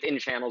within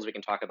channels, we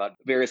can talk about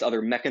various other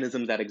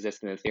mechanisms that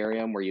exist in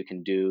Ethereum where you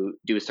can do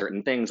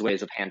certain things,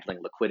 ways of handling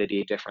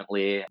liquidity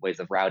differently, ways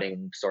of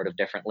routing sort of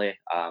differently,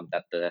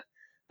 that the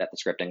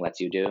scripting lets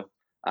you do.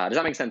 Does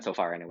that make sense so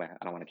far? Anyway,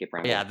 I don't want to keep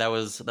rambling. Yeah, that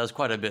was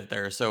quite a bit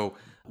there. So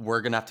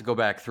we're gonna have to go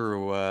back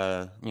through,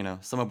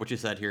 some of what you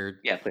said here.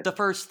 Yeah, please. The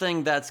first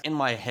thing that's in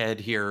my head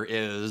here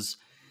is,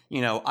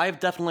 I've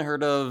definitely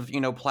heard of,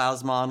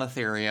 Plasma on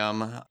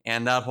Ethereum,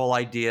 and that whole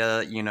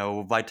idea,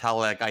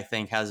 Vitalik, I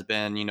think, has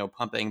been,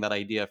 pumping that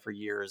idea for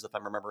years, if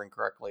I'm remembering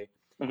correctly.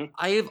 Mm-hmm.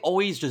 I've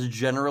always just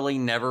generally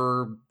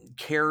never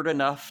cared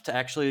enough to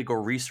actually go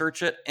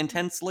research it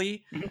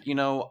intensely.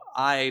 Mm-hmm.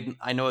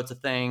 I know it's a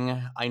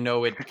thing. I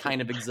know it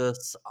kind of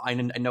exists. I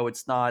know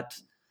it's not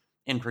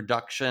in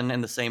production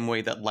in the same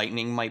way that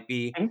Lightning might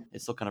be. Mm-hmm.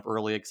 It's still kind of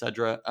early,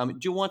 etc. Do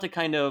you want to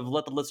kind of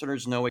let the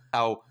listeners know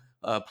how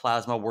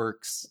Plasma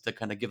works, to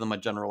kind of give them a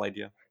general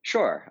idea?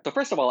 Sure. So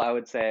first of all, I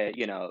would say,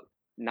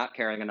 not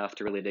caring enough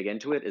to really dig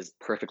into it is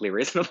perfectly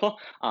reasonable.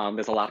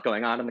 There's a lot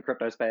going on in the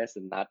crypto space,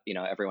 and not,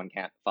 everyone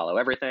can't follow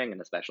everything,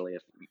 and especially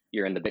if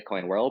you're in the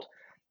Bitcoin world,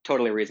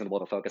 totally reasonable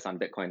to focus on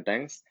Bitcoin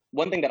things.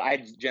 One thing that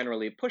I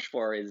generally push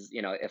for is,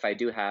 if I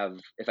do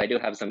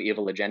have some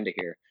evil agenda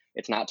here,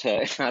 it's not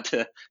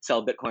to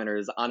sell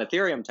Bitcoiners on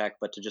Ethereum tech,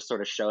 but to just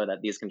sort of show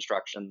that these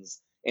constructions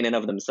in and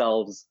of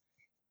themselves,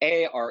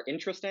 are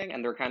interesting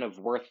and they're kind of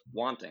worth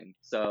wanting.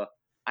 So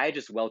I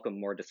just welcome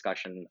more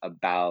discussion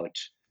about,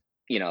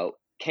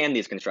 can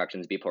these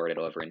constructions be ported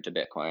over into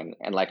Bitcoin?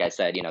 And like I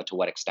said, to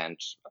what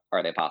extent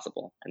are they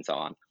possible, and so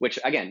on, which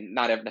again,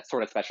 that's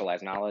sort of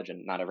specialized knowledge,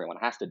 and not everyone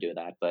has to do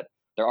that, but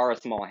there are a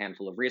small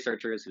handful of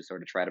researchers who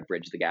sort of try to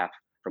bridge the gap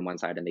from one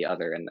side and the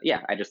other. And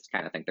yeah, I just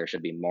kind of think there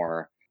should be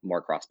more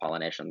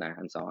cross-pollination there,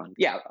 and so on.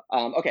 Yeah.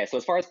 Okay. So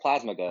as far as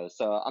Plasma goes,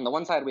 so on the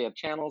one side we have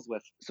channels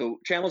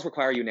channels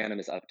require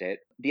unanimous update.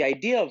 The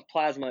idea of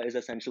Plasma is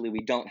essentially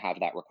we don't have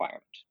that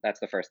requirement.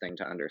 That's the first thing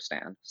to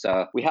understand.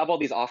 So we have all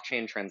these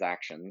off-chain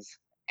transactions,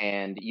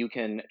 and you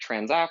can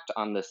transact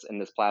in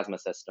this Plasma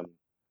system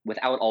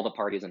without all the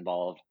parties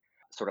involved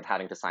sort of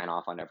having to sign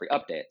off on every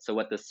update. So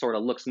what this sort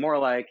of looks more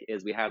like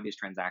is we have these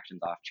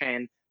transactions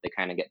off-chain. They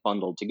kind of get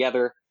bundled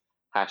together,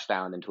 hashed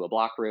down into a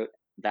block root.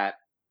 That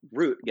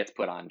root gets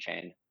put on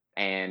chain,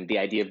 and the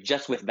idea of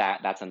just with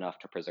that's enough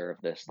to preserve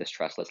this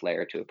trustless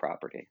layer 2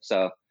 property.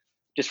 So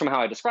just from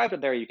how I described it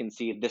there, you can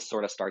see this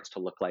sort of starts to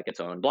look like its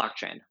own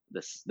blockchain,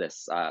 this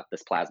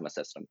Plasma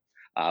system.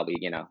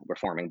 We're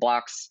forming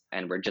blocks,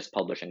 and we're just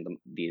publishing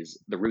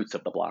the roots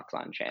of the blocks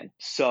on chain.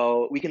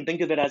 So we can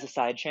think of it as a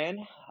side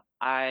chain.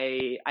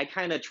 I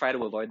kind of try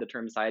to avoid the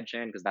term side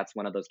chain because that's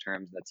one of those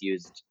terms that's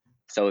used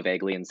so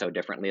vaguely and so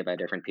differently by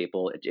different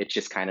people. It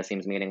just kind of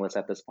seems meaningless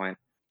at this point.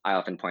 I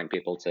often point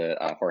people to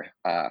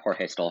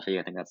Jorge Stolfi,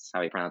 I think that's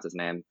how he pronounced his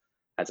name,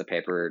 has a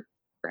paper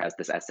or has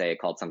this essay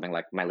called something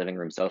like "My Living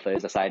Room Sofa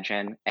is a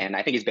Sidechain," and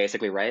I think he's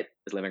basically right.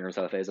 His living room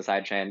sofa is a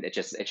sidechain.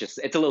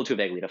 It's a little too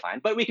vaguely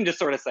defined, but we can just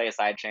sort of say a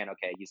sidechain.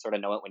 Okay, you sort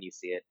of know it when you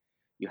see it.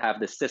 You have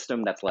this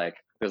system that's like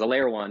there's a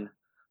layer 1,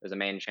 there's a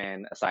main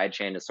chain, a side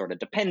chain is sort of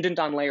dependent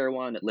on layer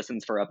 1. It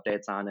listens for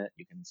updates on it.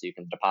 You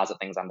can deposit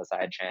things on the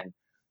side chain.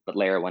 But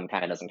layer 1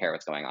 kind of doesn't care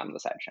what's going on in the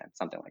side chain,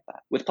 something like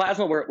that. With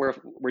Plasma,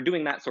 we're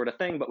doing that sort of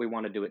thing, but we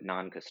want to do it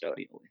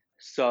non-custodially.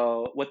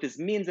 So what this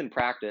means in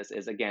practice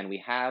is, again,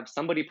 we have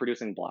somebody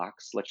producing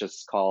blocks. Let's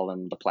just call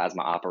them the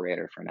Plasma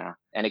operator for now,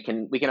 and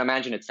we can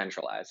imagine it's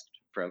centralized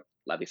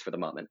at least for the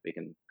moment. We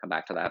can come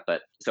back to that, but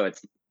so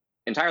it's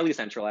entirely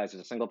centralized.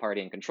 There's a single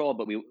party in control,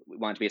 but we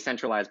want it to be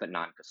centralized but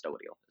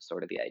non-custodial is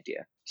sort of the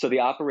idea. So the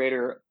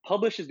operator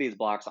publishes these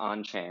blocks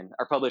on chain,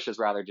 or publishes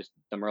rather just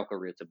the Merkle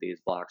roots of these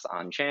blocks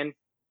on chain,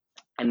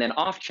 and then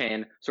off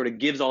chain sort of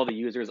gives all the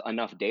users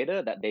enough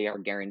data that they are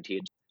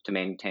guaranteed to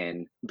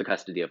maintain the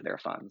custody of their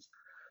funds.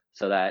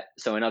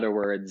 So in other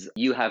words,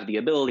 you have the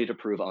ability to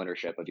prove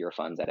ownership of your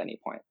funds at any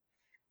point.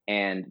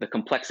 And the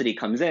complexity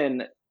comes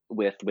in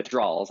with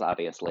withdrawals,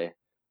 obviously.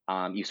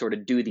 You sort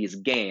of do these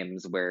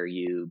games where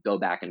you go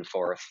back and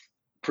forth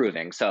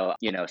proving. So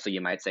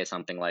you might say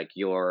something like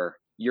you're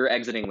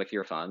exiting with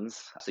your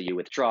funds. So you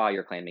withdraw,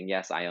 you're claiming,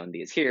 yes, I own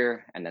these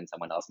here. And then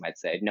someone else might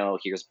say, no,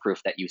 here's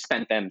proof that you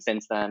spent them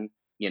since then.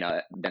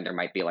 Then there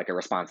might be like a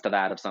response to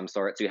that of some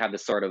sort. So you have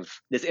this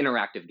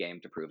interactive game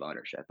to prove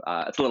ownership.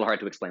 It's a little hard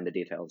to explain the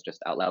details just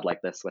out loud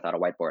like this without a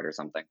whiteboard or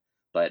something.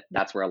 But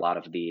that's where a lot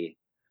of the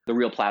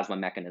real Plasma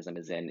mechanism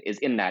is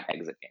in that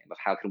exit game of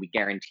how can we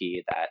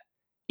guarantee that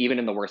even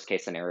in the worst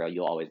case scenario,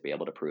 you'll always be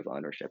able to prove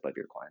ownership of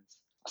your coins.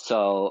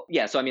 So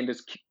I mean,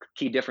 there's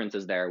key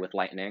differences there with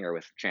Lightning or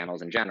with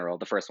channels in general.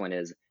 The first one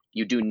is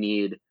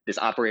this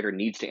operator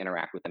needs to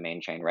interact with the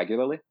main chain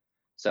regularly.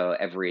 So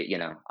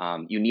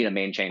you need a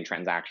main chain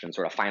transaction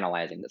sort of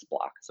finalizing this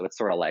block. So it's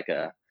sort of like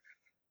a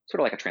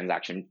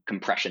transaction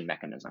compression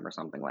mechanism or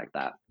something like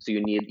that. So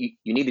you need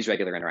these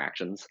regular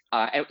interactions.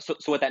 So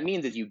what that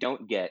means is you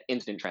don't get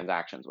instant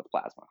transactions with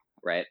Plasma,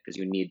 right? Because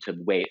you need to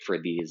wait for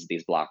these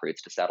block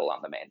roots to settle on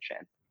the main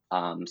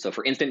chain. So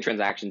for instant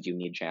transactions, you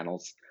need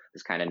channels.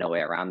 There's kind of no way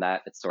around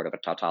that. It's sort of a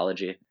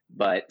tautology.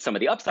 But some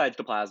of the upsides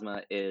to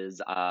Plasma is,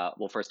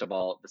 first of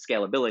all, the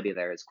scalability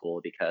there is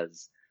cool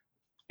because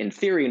in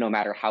theory, no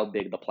matter how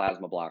big the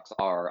Plasma blocks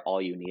are,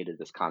 all you need is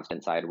this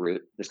constant sized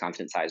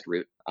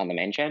root on the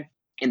main chain.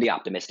 In the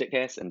optimistic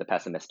case. In the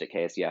pessimistic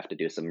case, you have to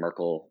do some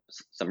Merkle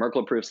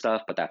proof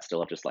stuff, but that's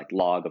still just like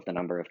log of the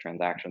number of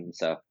transactions.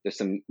 So there's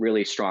some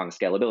really strong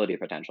scalability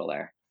potential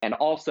there. And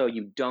also,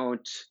 you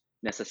don't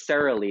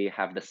necessarily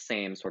have the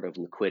same sort of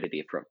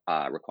liquidity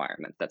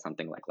requirements that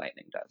something like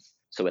Lightning does.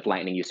 So with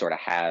Lightning, you sort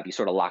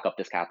of lock up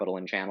this capital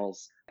in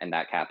channels, and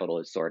that capital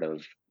is sort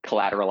of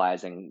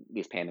collateralizing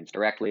these payments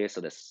directly.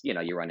 So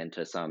you run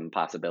into some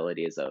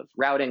possibilities of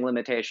routing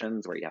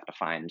limitations where you have to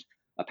find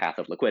a path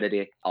of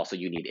liquidity. Also,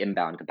 you need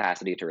inbound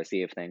capacity to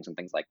receive things and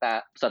things like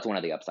that. So that's one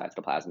of the upsides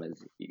to Plasma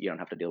is you don't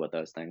have to deal with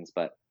those things.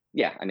 But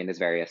yeah, I mean, there's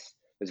various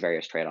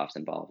trade-offs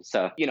involved.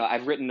 So, I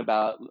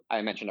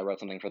wrote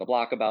something for the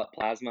block about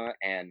Plasma,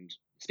 and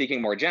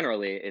speaking more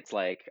generally, it's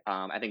like,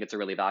 I think it's a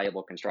really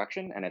valuable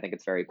construction and I think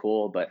it's very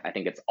cool, but I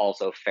think it's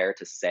also fair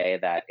to say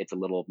that it's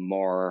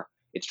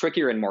it's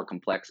trickier and more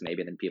complex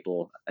maybe than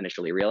people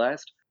initially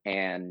realized.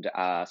 And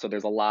so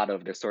there's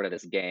sort of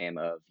this game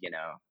of,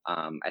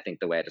 I think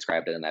the way I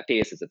described it in that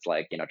piece is it's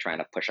like, trying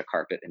to push a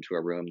carpet into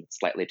a room that's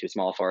slightly too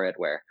small for it,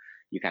 where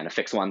you kind of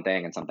fix one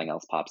thing and something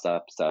else pops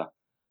up. So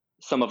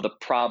some of the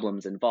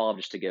problems involved,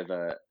 just to give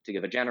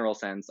a general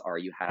sense, are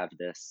you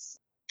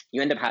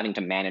end up having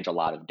to manage a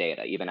lot of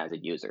data, even as a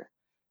user,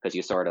 because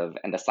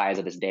and the size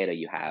of this data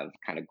you have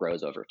kind of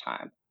grows over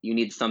time. You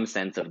need some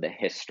sense of the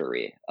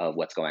history of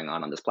what's going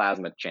on this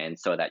Plasma chain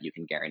so that you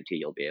can guarantee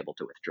you'll be able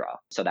to withdraw.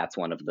 So that's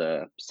some of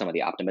the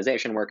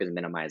optimization work is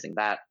minimizing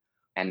that.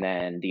 And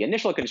then the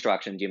initial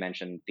constructions, you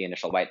mentioned the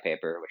initial white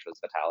paper, which was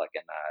Vitalik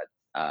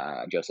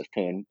and Joseph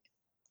Poon,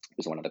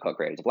 who's one of the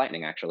co-creators of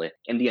Lightning, actually.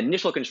 In the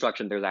initial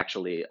construction, there's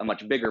actually a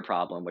much bigger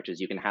problem, which is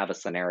you can have a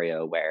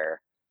scenario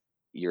where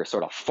you're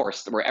sort of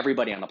where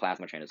everybody on the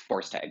Plasma chain is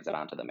forced to exit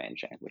onto the main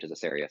chain, which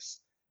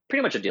is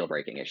pretty much a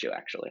deal-breaking issue,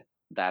 actually.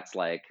 That's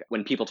like,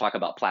 when people talk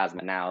about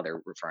Plasma now,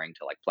 they're referring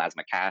to like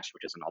Plasma Cash,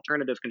 which is an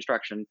alternative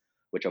construction,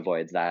 which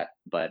avoids that.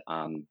 But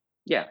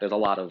there's a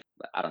lot of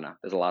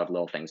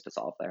little things to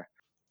solve there.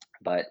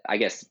 But I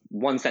guess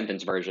one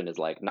sentence version is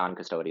like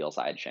non-custodial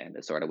sidechain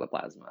is sort of what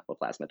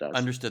Plasma does.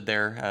 Understood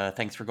there.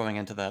 Thanks for going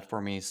into that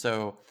for me.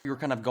 So you were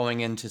kind of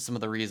going into some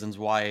of the reasons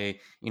why,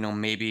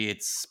 maybe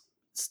it's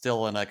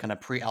still in a kind of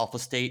pre-alpha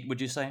state,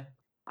 would you say?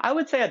 I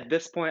would say at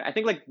this point, I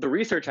think like the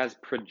research has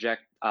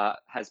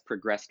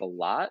progressed a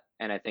lot.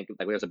 And I think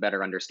like there's a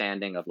better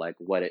understanding of like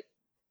what it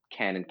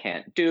can and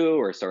can't do,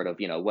 or sort of,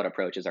 what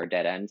approaches are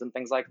dead ends and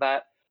things like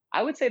that.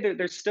 I would say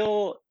there's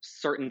still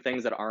certain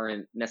things that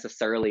aren't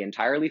necessarily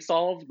entirely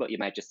solved, but you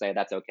might just say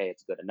that's okay,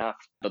 it's good enough.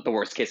 But the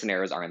worst case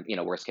scenarios aren't,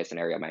 worst case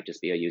scenario might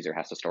just be a user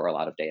has to store a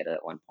lot of data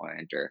at one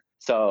point, or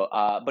so.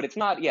 But it's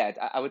not,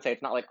 I would say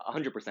it's not like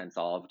 100%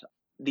 solved.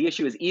 The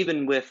issue is,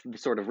 even with the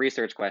sort of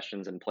research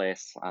questions in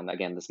place on,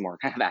 again, this more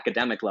kind of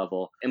academic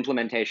level,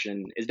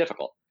 implementation is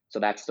difficult. So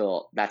that's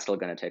still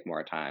going to take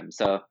more time.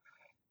 So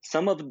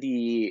some of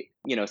the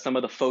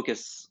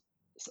focus,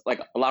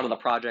 like a lot of the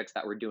projects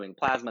that were doing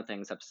Plasma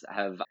things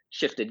have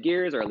shifted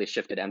gears, or at least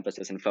shifted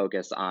emphasis and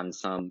focus on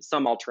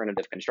some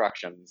alternative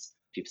constructions.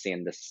 If you've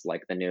seen this,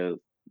 like the new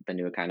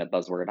kind of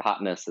buzzword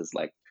hotness is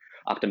like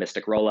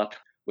optimistic rollup,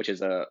 which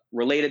is a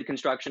related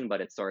construction, but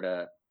it's sort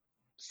of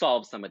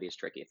solve some of these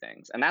tricky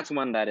things. And that's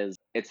one that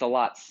it's a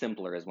lot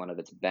simpler as one of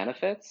its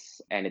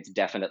benefits. And it's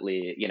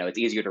definitely, it's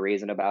easier to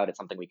reason about. It's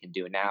something we can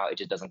do now. It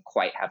just doesn't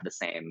quite have the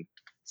same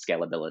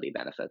scalability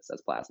benefits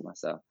as Plasma.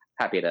 So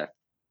happy to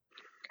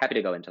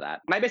go into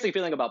that. My basic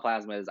feeling about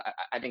Plasma is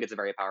I think it's a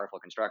very powerful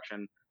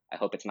construction. I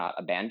hope it's not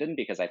abandoned,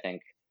 because I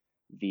think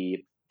the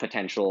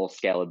potential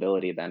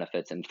scalability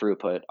benefits and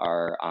throughput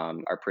are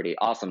pretty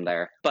awesome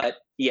there. But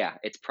yeah,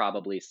 it's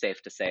probably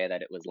safe to say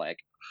that it was like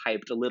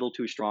hyped a little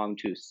too strong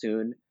too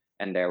soon,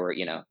 and there were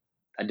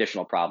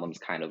additional problems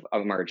kind of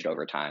emerged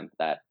over time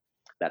that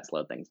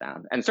slowed things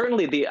down. And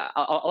certainly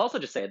I'll also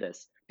just say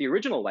this: the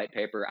original white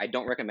paper, I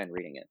don't recommend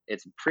reading it.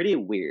 It's pretty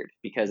weird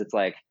because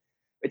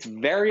it's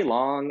very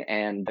long,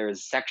 and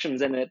there's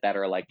sections in it that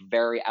are like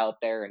very out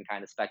there and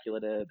kind of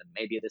speculative,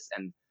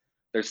 and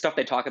there's stuff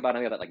they talk about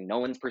in there that like no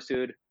one's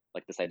pursued,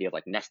 like this idea of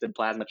like nested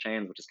plasma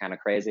chains, which is kind of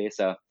crazy.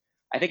 So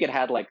I think it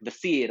had like the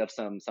seed of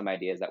some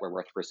ideas that were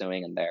worth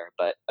pursuing in there.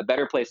 But a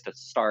better place to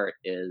start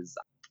is,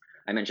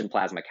 I mentioned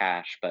Plasma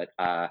Cache, but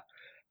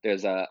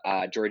there's a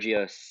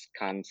Georgios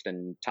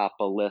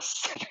Konstantopoulos,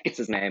 I think it's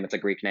his name. It's a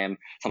Greek name,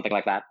 something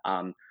like that.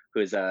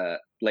 Who's a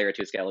layer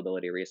 2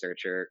 scalability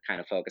researcher,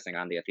 kind of focusing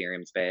on the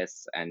Ethereum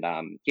space, and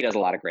he does a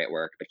lot of great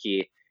work. But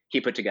he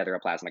put together a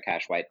Plasma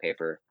Cache white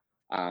paper.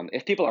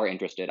 If people are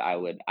interested, I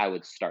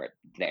would start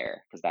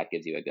there, because that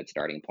gives you a good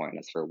starting point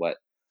as for what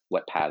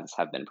paths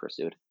have been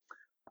pursued.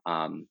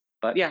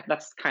 But yeah,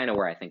 that's kind of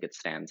where I think it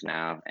stands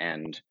now,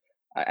 and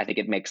I think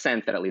it makes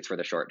sense that at least for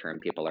the short term,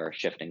 people are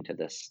shifting to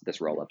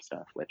this roll up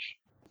stuff, which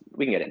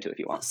we can get into if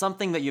you want.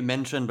 Something that you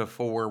mentioned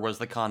before was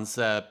the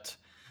concept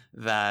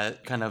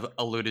that kind of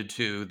alluded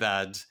to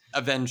that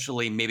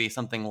eventually maybe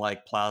something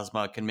like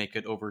Plasma can make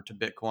it over to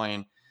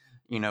Bitcoin.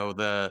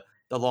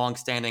 The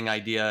long-standing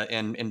idea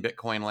in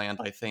Bitcoin land,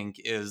 I think,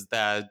 is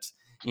that,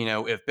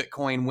 if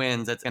Bitcoin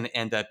wins, it's going to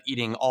end up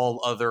eating all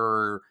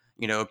other,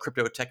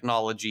 crypto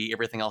technology.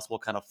 Everything else will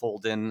kind of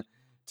fold in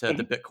to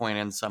the Bitcoin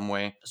in some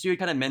way. So you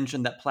kind of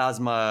mentioned that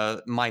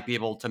Plasma might be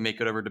able to make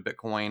it over to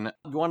Bitcoin.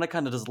 You want to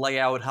kind of just lay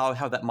out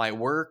how that might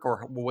work,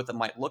 or what that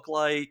might look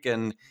like,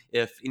 and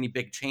if any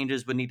big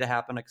changes would need to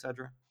happen,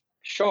 etc.?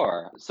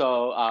 Sure.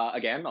 So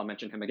again, I'll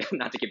mention him again,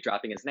 not to keep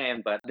dropping his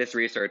name, but this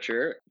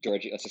researcher,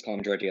 let's just call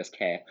him Georgios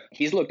K.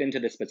 He's looked into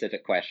this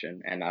specific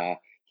question, and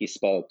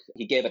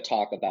he gave a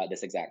talk about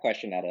this exact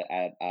question at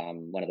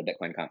one of the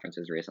Bitcoin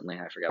conferences recently.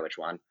 I forget which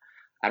one.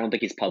 I don't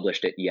think he's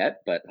published it yet,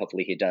 but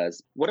hopefully he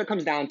does. What it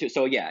comes down to,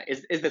 so yeah,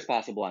 is this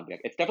possible on Bitcoin?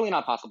 It's definitely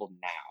not possible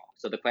now.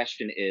 So the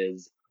question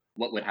is,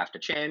 what would have to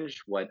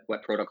change? What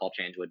protocol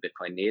change would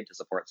Bitcoin need to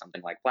support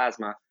something like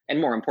Plasma? And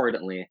more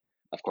importantly,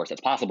 of course,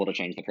 it's possible to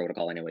change the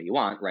protocol any way you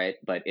want, right?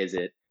 But is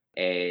it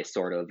a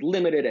sort of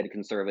limited and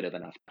conservative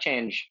enough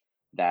change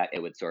that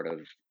it would sort of,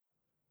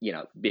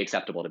 be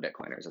acceptable to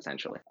Bitcoiners,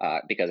 essentially?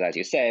 Because as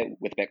you say,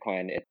 with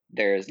Bitcoin,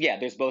 there's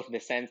both the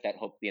sense that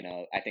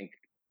I think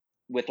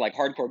with like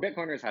hardcore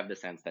Bitcoiners have the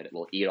sense that it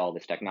will eat all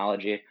this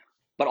technology,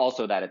 but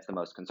also that it's the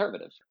most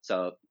conservative.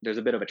 So there's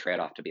a bit of a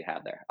trade-off to be had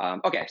there.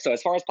 Okay, so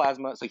as far as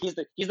Plasma, so he's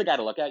the guy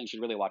to look at. You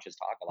should really watch his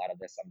talk. A lot of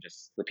this, I'm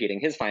just repeating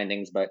his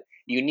findings, but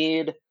you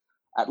need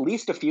at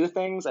least a few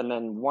things, and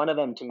then one of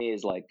them to me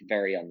is like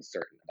very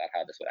uncertain about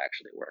how this would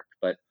actually work.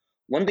 But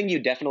one thing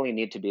you definitely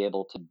need to be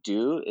able to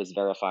do is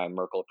verify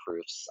Merkle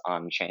proofs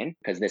on chain,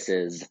 because this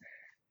is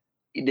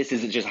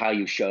just how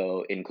you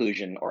show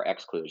inclusion or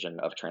exclusion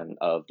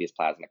of these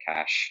Plasma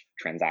Cache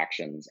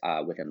transactions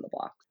within the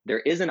block. There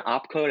is an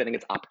opcode, I think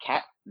it's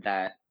opcat,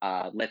 that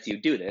lets you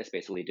do this,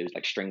 basically do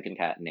like string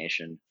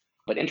concatenation.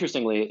 But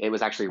interestingly, it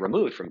was actually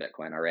removed from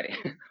Bitcoin already.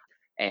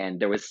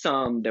 And it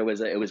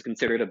was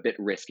considered a bit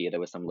risky. There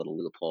was some little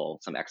loophole,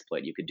 some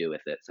exploit you could do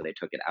with it, so they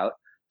took it out.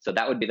 So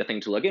that would be the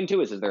thing to look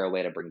into: is there a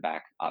way to bring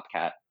back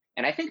opcat?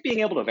 And I think being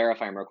able to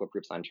verify Merkle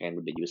proofs on chain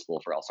would be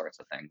useful for all sorts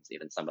of things,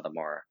 even some of the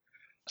more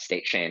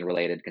state chain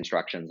related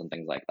constructions and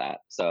things like that.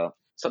 So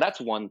that's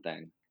one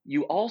thing.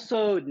 You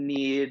also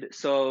need,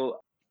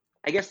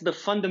 I guess the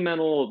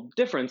fundamental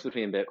difference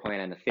between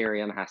Bitcoin and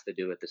Ethereum has to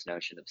do with this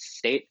notion of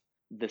state.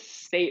 The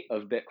state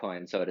of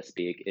Bitcoin, so to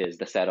speak, is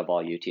the set of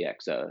all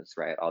UTXOs,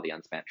 right? All the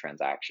unspent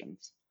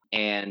transactions.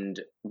 And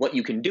what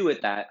you can do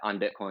with that on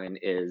Bitcoin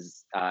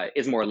is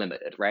more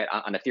limited, right?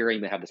 On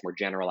Ethereum, we have this more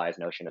generalized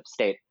notion of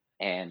state,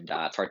 and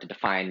it's hard to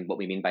define what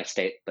we mean by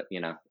state, but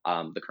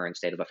the current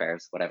state of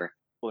affairs, whatever.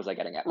 What was I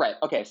getting at? Right.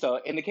 Okay. So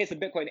in the case of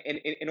Bitcoin,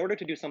 in order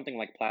to do something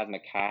like Plasma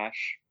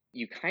Cache,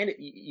 you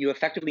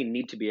effectively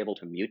need to be able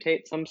to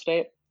mutate some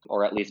state,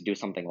 or at least do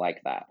something like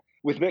that.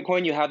 With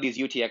Bitcoin, you have these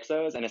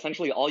UTXOs, and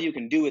essentially all you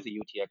can do with a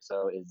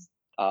UTXO is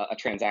a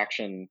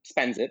transaction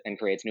spends it and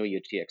creates new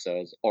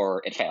UTXOs,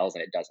 or it fails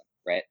and it doesn't,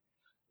 right?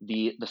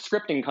 The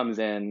scripting comes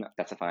in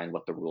specifying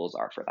what the rules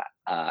are for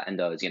that. And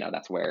those,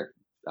 that's where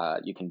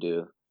you can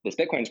do this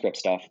Bitcoin script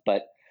stuff,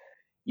 but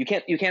you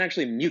can't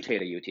actually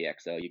mutate a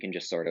UTXO. You can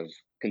just sort of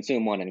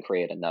consume one and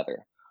create another.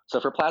 So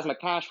for Plasma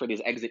Cache, for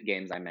these exit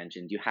games I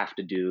mentioned, you have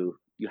to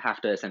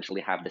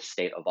essentially have the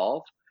state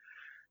evolve.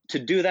 To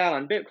do that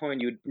on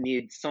Bitcoin, you'd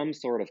need some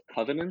sort of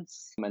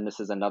covenants. And this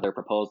is another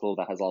proposal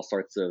that has all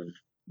sorts of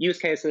use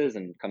cases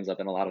and comes up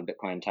in a lot of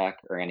Bitcoin tech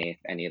or any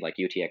like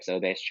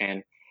UTXO based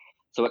chain.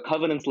 So what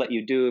covenants let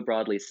you do,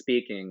 broadly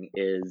speaking,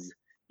 is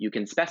you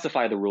can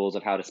specify the rules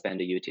of how to spend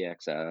a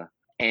UTXO.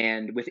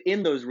 And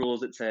within those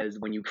rules, it says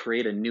when you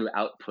create a new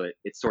output,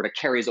 it sort of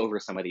carries over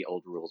some of the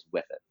old rules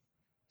with it.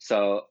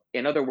 So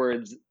in other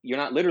words, you're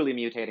not literally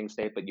mutating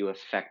state, but you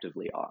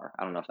effectively are.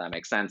 I don't know if that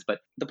makes sense, but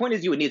the point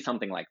is you would need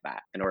something like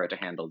that in order to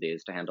handle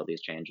these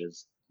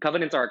changes.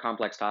 Covenants are a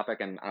complex topic,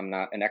 and I'm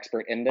not an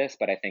expert in this,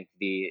 but I think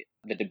the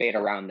debate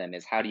around them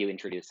is how do you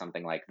introduce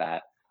something like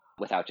that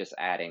without just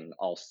adding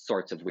all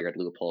sorts of weird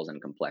loopholes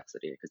and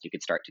complexity, because you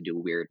could start to do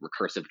weird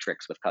recursive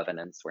tricks with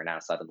covenants where now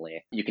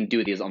suddenly you can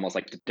do these almost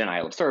like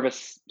denial of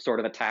service sort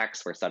of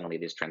attacks where suddenly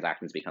these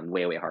transactions become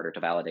way, way harder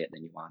to validate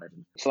than you wanted.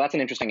 So that's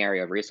an interesting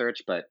area of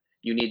research, but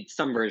you need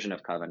some version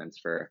of covenants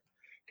for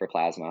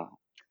Plasma.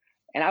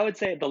 And I would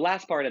say the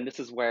last part, and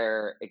this is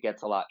where it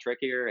gets a lot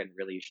trickier, and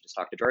really you should just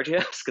talk to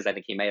Georgios, because I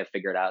think he may have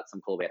figured out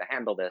some cool way to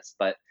handle this,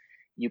 but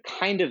you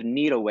kind of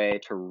need a way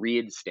to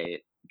read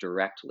state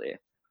directly,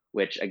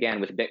 which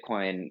again, with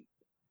Bitcoin,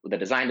 the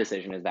design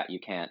decision is that you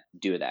can't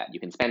do that. You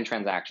can spend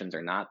transactions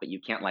or not, but you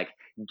can't like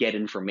get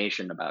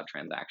information about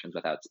transactions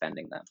without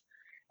spending them.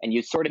 And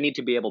you sort of need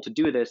to be able to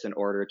do this in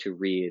order to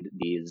read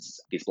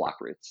these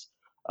block roots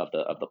of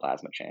the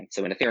Plasma chain.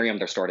 So in Ethereum,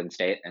 they're stored in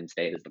state, and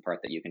state is the part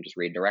that you can just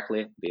read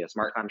directly via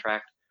smart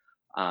contract.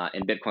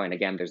 In Bitcoin,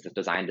 again, there's this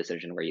design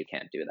decision where you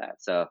can't do that.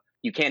 So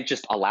you can't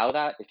just allow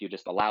that. If you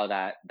just allow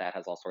that, that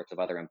has all sorts of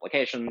other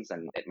implications,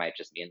 and it might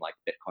just mean like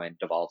Bitcoin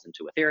devolves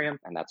into Ethereum,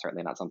 and that's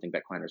certainly not something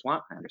Bitcoiners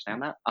want. I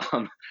understand that.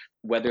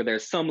 Whether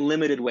there's some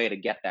limited way to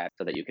get that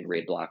so that you can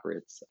read block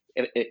roots,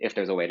 if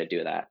there's a way to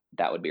do that,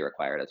 that would be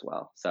required as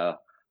well. So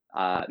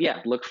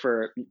look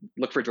for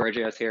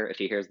Georgios here. If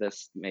he hears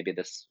this, maybe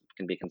this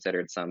can be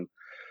considered some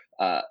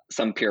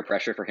peer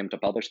pressure for him to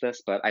publish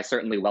this, but I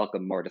certainly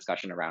welcome more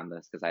discussion around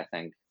this, because I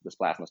think this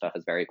Plasma stuff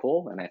is very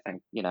cool, and I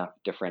think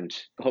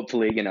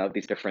hopefully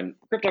these different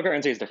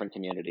cryptocurrencies, different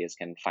communities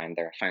can find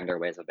their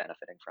ways of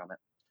benefiting from it.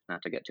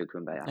 Not to get too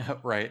kumbaya.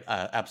 Right,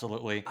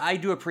 absolutely. I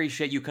do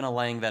appreciate you kind of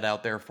laying that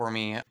out there for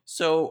me.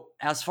 So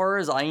as far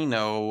as I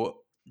know,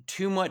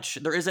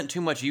 there isn't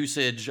too much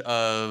usage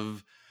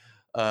of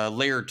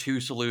layer 2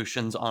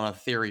 solutions on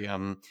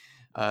Ethereum.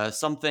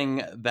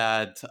 Something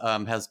that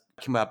has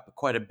come up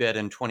quite a bit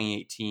in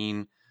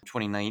 2018,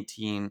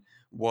 2019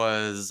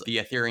 was the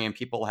Ethereum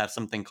people have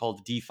something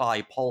called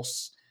DeFi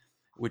Pulse,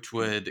 which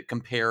would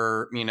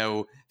compare,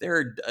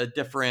 their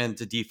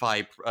different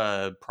DeFi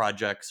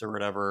projects or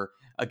whatever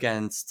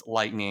against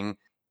Lightning.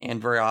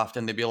 And very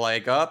often they'd be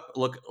like,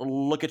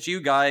 look at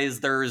you guys.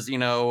 There's,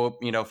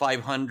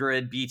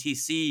 500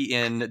 BTC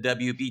in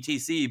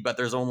WBTC, but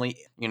there's only,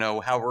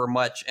 however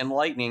much in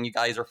Lightning. You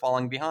guys are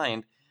falling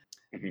behind.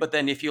 Mm-hmm. But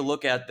then if you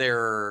look at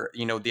their,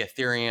 the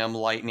Ethereum,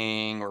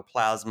 Lightning, or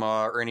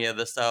Plasma, or any of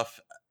this stuff,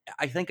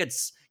 I think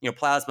it's,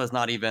 Plasma is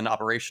not even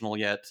operational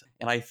yet.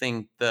 And I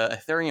think the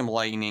Ethereum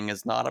Lightning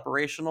is not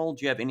operational.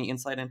 Do you have any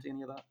insight into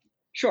any of that?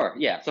 Sure.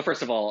 Yeah. So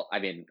first of all, I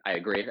mean, I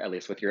agree, at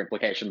least with your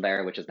implication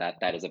there, which is that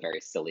is a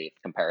very silly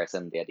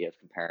comparison. The idea of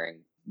comparing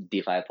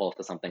DeFi Pulse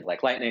to something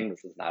like Lightning.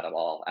 This is not at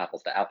all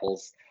apples to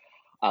apples.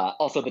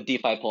 Also, the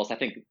DeFi Pulse, I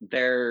think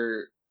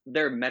their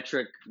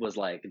metric was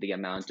like the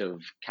amount of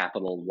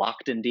capital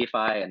locked in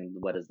DeFi, and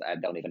I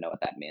don't even know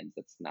what that means.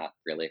 It's not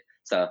really.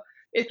 So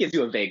it gives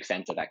you a vague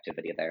sense of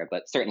activity there,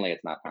 but certainly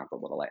it's not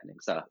comparable to Lightning.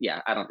 So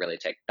yeah, I don't really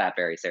take that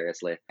very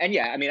seriously. And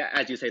yeah, I mean,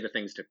 as you say, the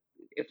things to,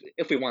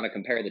 if we want to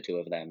compare the two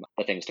of them,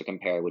 the things to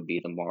compare would be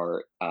the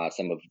more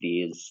some of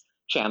these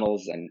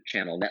channels and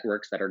channel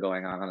networks that are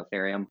going on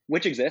Ethereum,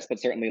 which exist, but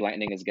certainly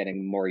Lightning is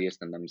getting more use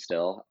than them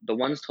still. The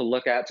ones to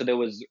look at, so there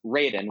was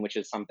Raiden, which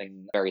is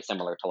something very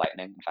similar to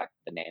Lightning. In fact,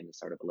 the name is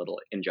sort of a little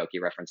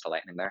in-jokey reference to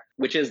Lightning there,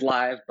 which is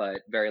live,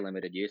 but very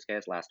limited use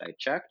case last I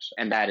checked.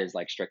 And that is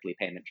like strictly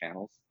payment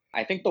channels.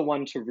 I think the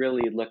one to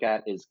really look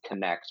at is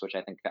Connext, which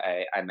I think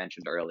I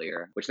mentioned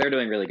earlier, which they're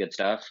doing really good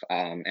stuff.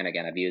 And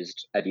again, I've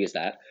used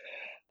that.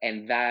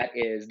 And that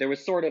is, there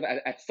was sort of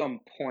at some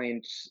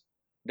point,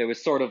 there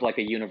was sort of like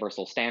a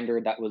universal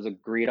standard that was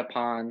agreed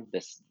upon,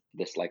 this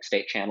like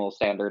state channel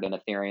standard in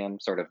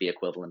Ethereum, sort of the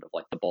equivalent of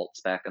like the Bolt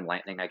spec and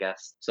Lightning, I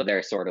guess. So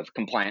they're sort of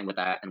compliant with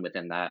that and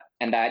within that.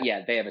 And that,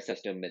 yeah, they have a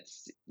system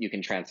that's, you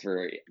can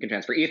transfer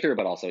Ether,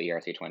 but also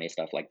ERC20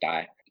 stuff like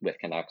DAI with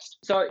Connext.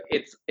 So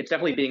it's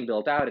definitely being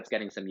built out. It's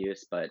getting some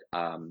use, but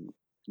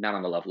not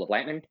on the level of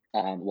Lightning.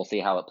 We'll see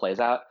how it plays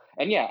out.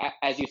 And yeah,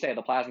 as you say,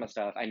 the Plasma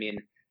stuff, I mean,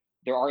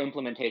 there are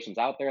implementations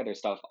out there. There's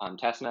stuff on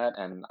testnet,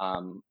 and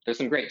there's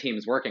some great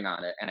teams working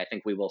on it. And I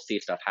think we will see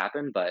stuff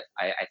happen. But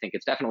I think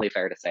it's definitely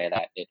fair to say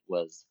that it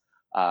was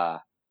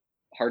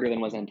harder than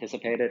was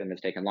anticipated, and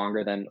it's taken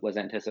longer than was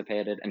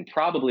anticipated. And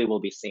probably we'll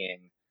be seeing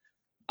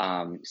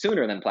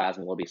sooner than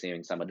Plasma. We'll be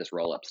seeing some of this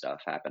roll-up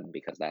stuff happen,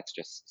 because that's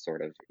just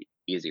sort of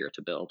easier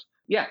to build.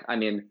 Yeah, I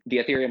mean, the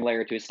Ethereum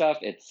layer 2 stuff,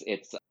 it's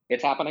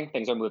happening.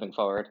 Things are moving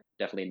forward.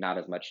 Definitely not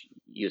as much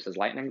use as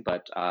Lightning,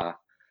 but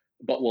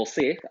we'll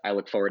see. I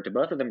look forward to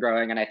both of them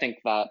growing. And I think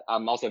that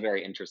I'm also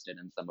very interested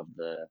in some of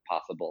the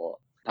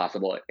possible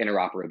possible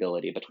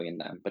interoperability between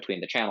them,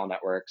 between the channel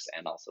networks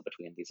and also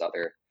between these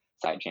other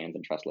side chains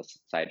and trustless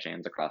side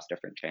chains across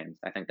different chains.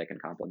 I think they can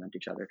complement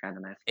each other kind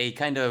of nicely. A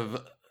kind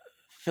of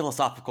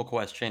philosophical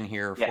question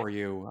here Yeah. for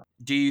you.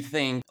 Do you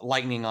think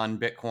Lightning on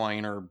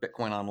Bitcoin or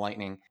Bitcoin on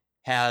Lightning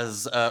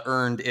has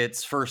earned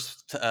its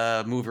first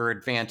mover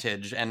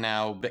advantage, and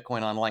now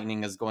Bitcoin on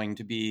Lightning is going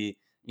to be,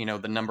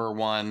 the number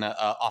one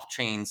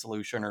off-chain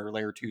solution or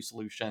layer two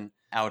solution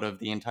out of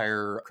the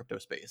entire crypto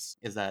space?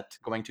 Is that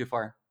going too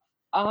far?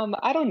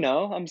 I don't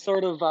know. I'm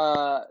sort of,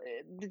 I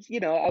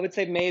would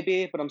say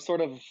maybe, but I'm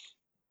sort of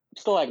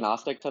still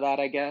agnostic to that,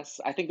 I guess.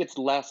 I think it's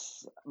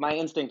less, my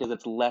instinct is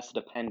it's less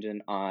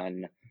dependent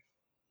on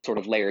sort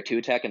of layer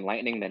two tech and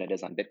Lightning than it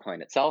is on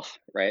Bitcoin itself,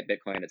 right?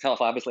 Bitcoin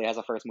itself obviously has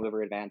a first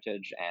mover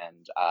advantage,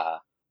 and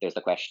there's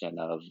the question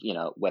of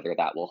whether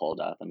that will hold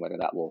up and whether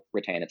that will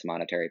retain its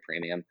monetary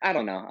premium. I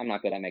don't know. I'm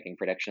not good at making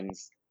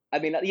predictions. I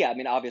mean, yeah. I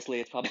mean, obviously,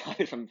 it's probably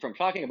obvious from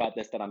talking about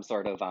this that I'm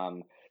sort of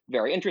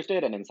very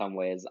interested and in some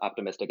ways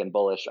optimistic and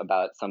bullish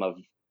about some of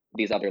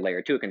these other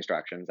layer two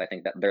constructions. I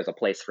think that there's a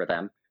place for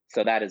them.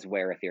 So that is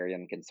where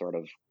Ethereum can sort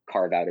of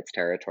carve out its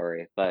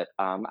territory. But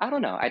I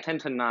don't know. I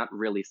tend to not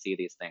really see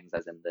these things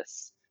as in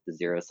this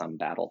zero sum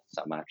battle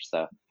so much.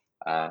 So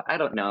I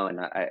don't know. And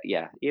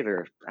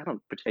either I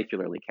don't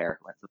particularly care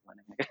who ends up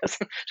winning, I guess,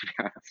 to be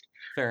honest.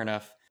 Fair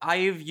enough.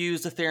 I've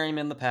used Ethereum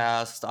in the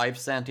past. I've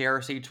sent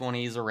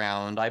ERC20s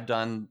around. I've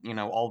done,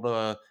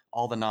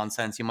 all the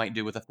nonsense you might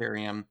do with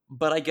Ethereum.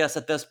 But I guess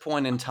at this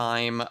point in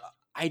time,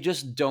 I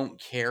just don't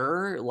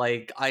care.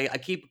 Like I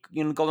keep,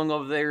 going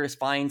over there to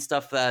find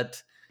stuff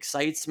that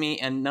excites me,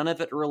 and none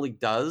of it really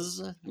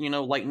does.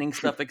 Lightning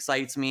stuff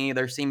excites me.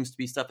 There seems to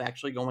be stuff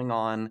actually going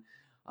on.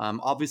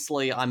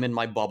 Obviously, I'm in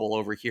my bubble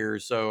over here,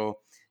 so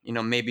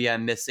maybe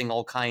I'm missing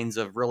all kinds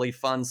of really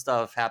fun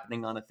stuff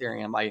happening on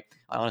Ethereum. I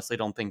honestly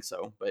don't think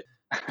so. But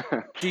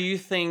do you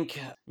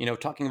think,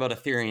 talking about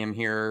Ethereum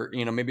here,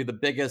 maybe the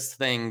biggest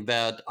thing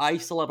that I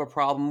still have a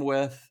problem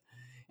with,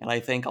 and I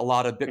think a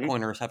lot of Mhm,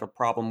 Bitcoiners have a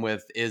problem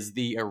with, is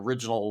the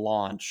original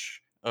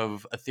launch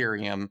of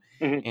Ethereum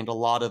mhm, and a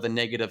lot of the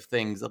negative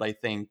things that I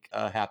think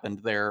happened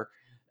there.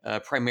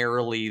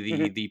 Primarily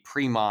mhm. the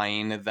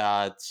pre-mine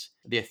that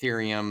the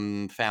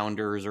Ethereum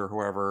founders or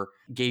whoever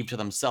gave to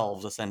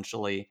themselves,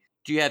 essentially.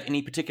 Do you have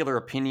any particular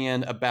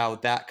opinion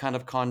about that kind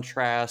of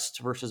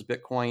contrast versus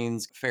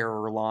Bitcoin's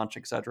fairer launch,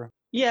 etc.?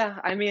 Yeah,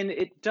 I mean,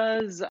 it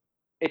does.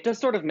 It does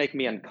sort of make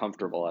me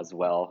uncomfortable as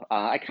well.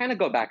 I kind of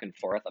go back and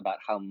forth about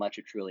how much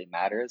it truly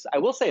matters. I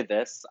will say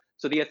this: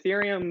 so the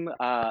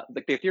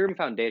Ethereum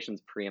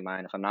Foundation's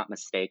pre-mine, if I'm not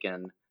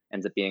mistaken,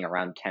 ends up being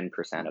around 10%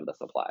 of the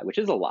supply, which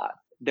is a lot.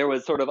 There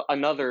was sort of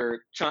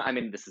another chunk. I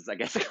mean, this is, I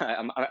guess,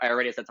 I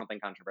already said something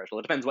controversial.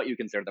 It depends what you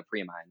consider the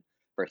pre-mine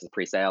versus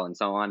pre-sale and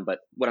so on. But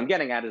what I'm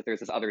getting at is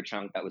there's this other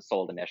chunk that was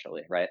sold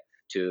initially, right,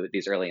 to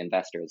these early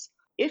investors.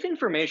 If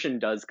information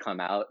does come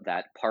out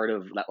that part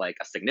of that, like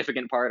a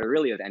significant part or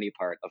really of any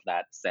part of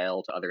that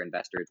sale to other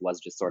investors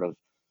was just sort of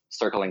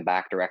circling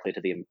back directly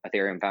to the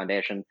Ethereum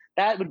Foundation,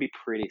 that would be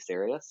pretty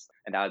serious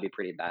and that would be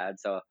pretty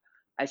bad. So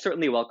I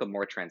certainly welcome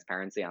more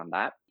transparency on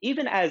that.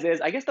 Even as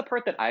is, I guess the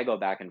part that I go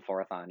back and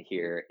forth on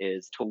here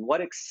is to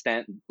what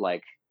extent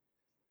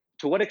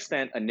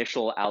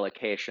initial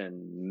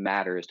allocation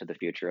matters to the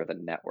future of a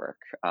network,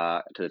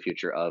 to the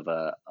future of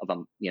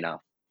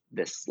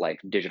this like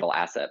digital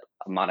asset,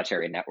 a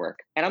monetary network.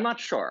 And I'm not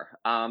sure.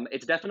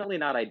 It's definitely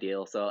not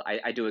ideal. So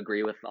I do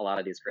agree with a lot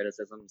of these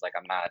criticisms. Like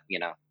I'm not,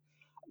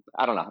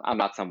 I don't know. I'm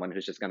not someone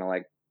who's just going to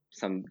like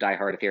some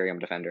diehard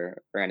Ethereum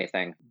defender or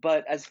anything.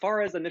 But as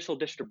far as initial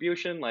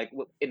distribution, like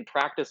in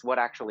practice, what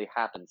actually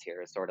happens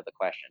here is sort of the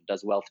question.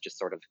 Does wealth just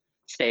sort of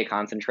stay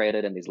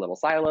concentrated in these little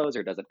silos,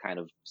 or does it kind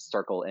of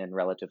circle in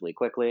relatively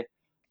quickly?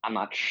 I'm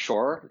not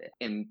sure.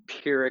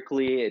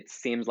 Empirically, it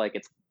seems like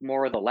it's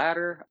more the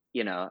latter.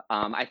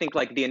 I think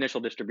like the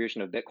initial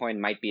distribution of Bitcoin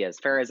might be as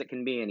fair as it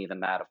can be, and even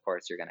that, of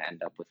course, you're going to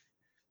end up with.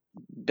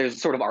 There's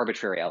sort of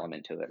arbitrary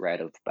element to it, right?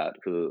 About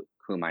who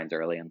mines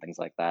early and things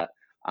like that.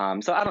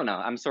 So I don't know.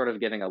 I'm sort of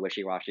giving a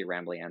wishy-washy,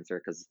 rambly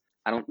answer because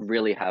I don't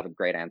really have a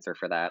great answer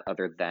for that,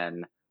 other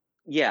than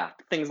yeah,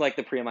 things like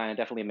the pre-mine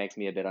definitely makes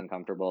me a bit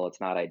uncomfortable. It's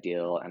not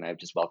ideal, and I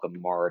just welcome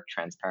more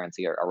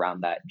transparency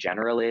around that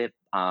generally.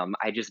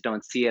 I just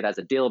don't see it as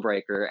a deal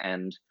breaker,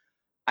 and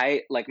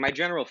I like my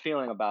general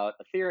feeling about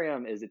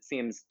Ethereum is it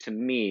seems to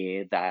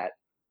me that,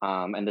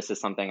 and this is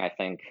something I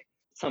think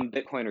some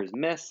Bitcoiners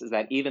miss, is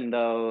that even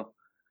though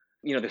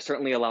there's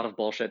certainly a lot of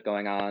bullshit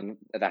going on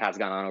that has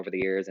gone on over the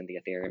years in the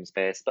Ethereum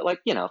space, but like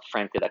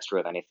frankly, that's true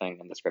of anything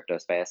in this crypto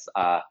space.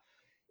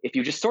 If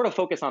you just sort of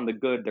focus on the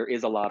good, there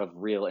is a lot of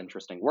real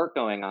interesting work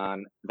going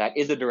on that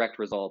is a direct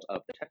result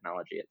of the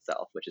technology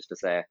itself, which is to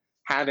say,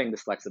 having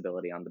this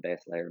flexibility on the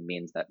base layer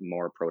means that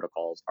more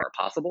protocols are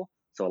possible.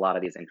 So a lot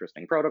of these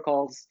interesting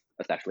protocols,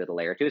 especially the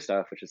layer two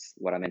stuff, which is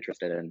what I'm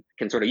interested in,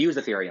 can sort of use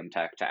Ethereum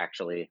tech to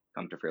actually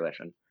come to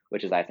fruition,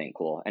 which is, I think,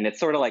 cool. And it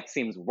sort of like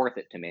seems worth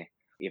it to me,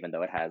 even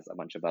though it has a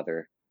bunch of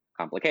other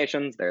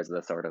complications. There's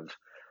the sort of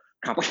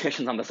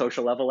complications on the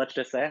social level, let's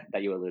just say,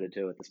 that you alluded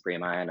to with this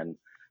pre-mine and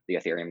the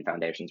Ethereum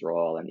Foundation's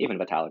role and even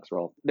Vitalik's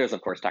role. There's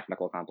of course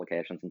technical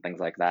complications and things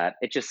like that.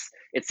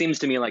 It seems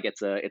to me like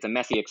it's a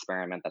messy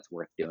experiment that's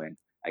worth doing,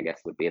 I guess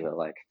would be the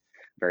like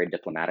very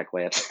diplomatic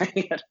way of saying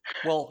it.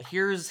 Well,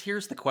 here's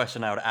the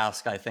question I would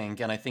ask, I think,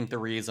 and I think the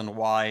reason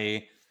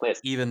why Please.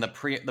 even the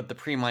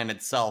pre-mine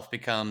itself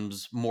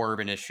becomes more of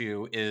an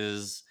issue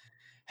is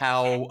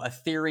how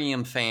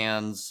Ethereum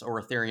fans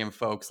or Ethereum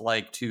folks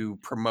like to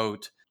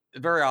promote.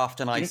 Very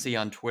often I see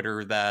on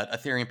Twitter that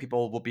Ethereum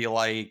people will be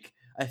like,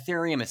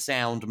 Ethereum is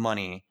sound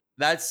money.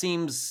 That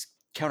seems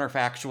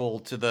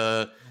counterfactual to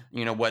the,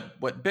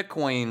 what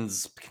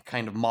Bitcoin's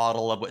kind of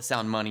model of what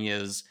sound money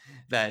is,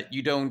 that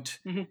you don't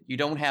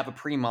have a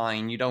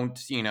pre-mine, you don't,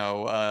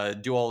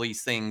 do all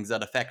these things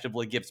that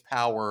effectively gives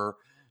power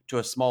to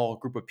a small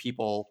group of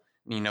people.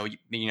 They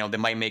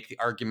might make the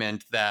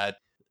argument that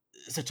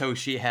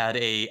Satoshi had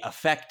a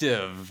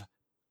effective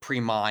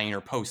pre-mine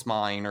or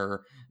post-mine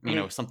or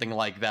something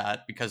like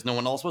that because no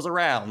one else was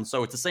around,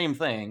 so it's the same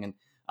thing. And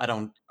I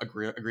don't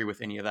agree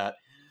with any of that.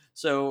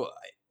 So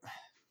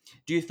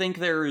do you think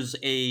there's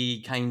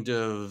a kind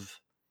of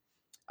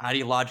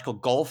ideological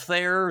gulf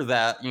there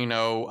that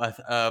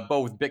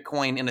both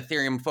Bitcoin and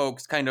Ethereum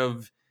folks kind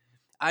of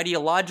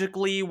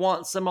ideologically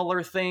want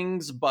similar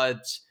things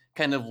but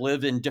kind of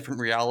live in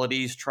different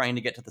realities trying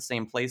to get to the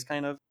same place,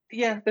 kind of?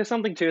 Yeah, there's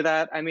something to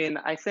that. I mean,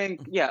 I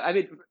think,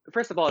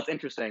 first of all, it's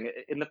interesting.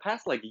 In the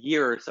past like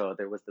year or so,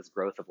 there was this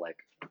growth of like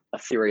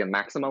Ethereum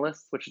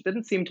maximalists, which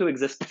didn't seem to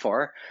exist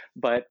before.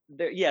 But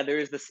there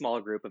is this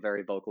small group of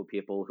very vocal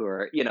people who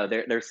are,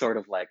 they're sort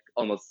of like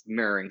almost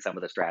mirroring some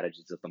of the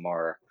strategies of the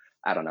more,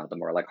 I don't know, the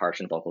more like harsh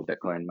and vocal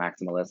Bitcoin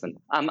maximalists. And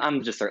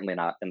I'm just certainly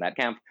not in that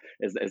camp.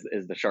 Is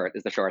the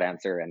short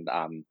answer. And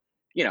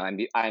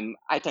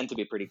I tend to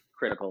be pretty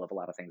critical of a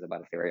lot of things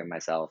about Ethereum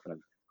myself, and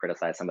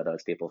criticize some of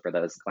those people for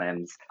those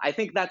claims. I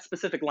think that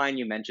specific line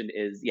you mentioned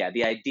is,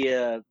 the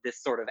idea,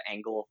 this sort of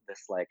angle,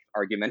 this like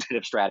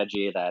argumentative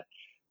strategy that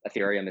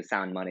Ethereum is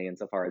sound money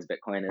insofar as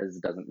Bitcoin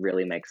is, doesn't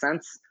really make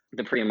sense.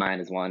 The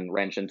pre-mine is one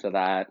wrench into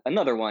that.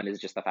 Another one is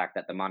just the fact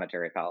that the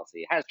monetary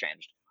policy has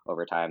changed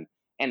over time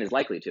and is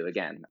likely to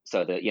again.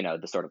 So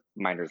the sort of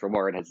miner's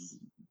reward has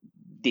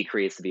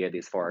decrease via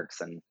these forks,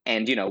 and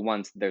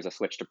once there's a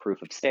switch to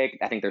proof of stake,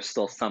 I think there's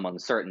still some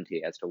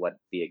uncertainty as to what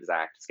the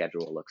exact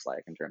schedule looks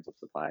like in terms of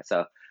supply.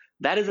 So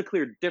that is a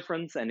clear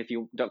difference. And if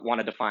you don't want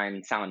to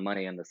define sound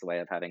money in this way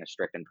of having a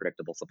strict and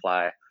predictable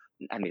supply,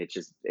 I mean,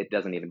 it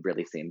doesn't even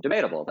really seem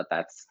debatable that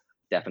that's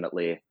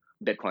definitely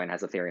Bitcoin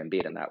has Ethereum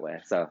beat in that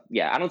way. So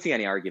I don't see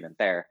any argument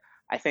there.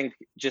 I think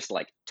just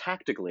like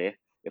tactically,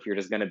 if you're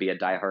just going to be a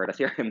diehard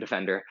Ethereum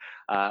defender,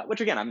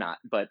 which again I'm not,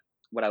 but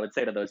what I would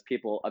say to those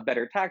people, a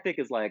better tactic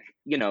is like,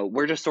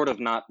 we're just sort of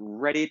not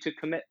ready to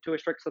commit to a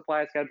strict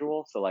supply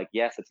schedule. So like,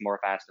 yes, it's more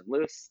fast and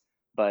loose,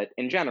 but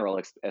in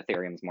general,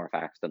 Ethereum's more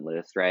fast and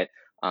loose, right?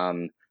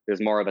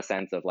 There's more of a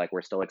sense of like,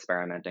 we're still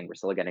experimenting, we're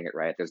still getting it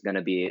right. There's going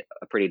to be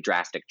a pretty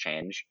drastic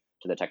change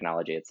to the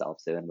technology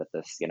itself soon with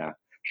this,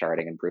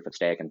 sharding and proof of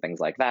stake and things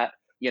like that.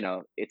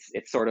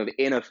 It's sort of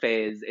in a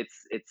phase,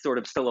 it's sort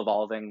of still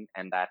evolving.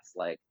 And that's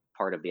like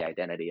part of the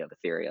identity of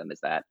Ethereum, is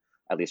that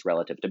at least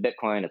relative to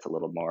Bitcoin, it's a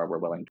little more, we're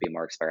willing to be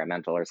more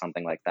experimental or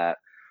something like that.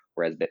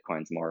 Whereas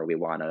Bitcoin's more, we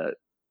want to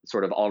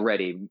sort of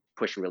already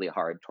push really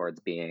hard towards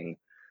being,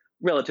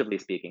 relatively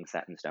speaking,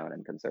 set in stone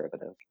and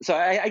conservative. So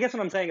I guess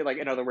what I'm saying is, like,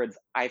 in other words,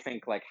 I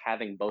think like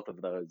having both of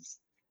those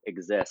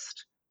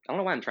exist, I don't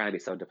know why I'm trying to be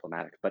so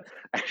diplomatic, but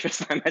I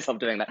just find myself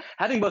doing that.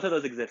 Having both of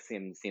those exist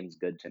seems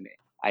good to me.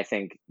 I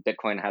think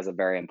Bitcoin has a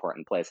very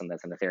important place in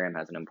this, and Ethereum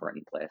has an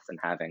important place in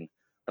having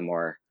the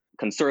more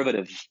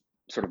conservative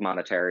sort of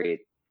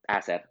monetary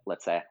asset,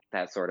 let's say,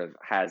 that sort of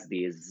has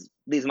these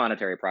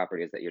monetary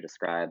properties that you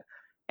describe,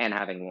 and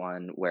having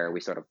one where we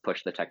sort of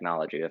push the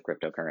technology of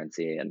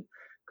cryptocurrency and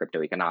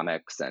crypto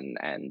economics and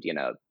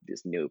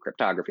this new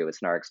cryptography with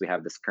snarks. We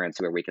have this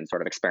currency where we can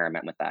sort of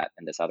experiment with that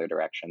in this other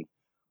direction,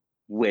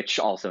 which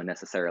also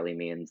necessarily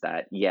means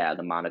that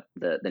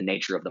the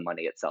nature of the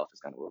money itself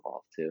is going to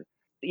evolve too.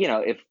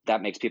 If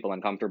that makes people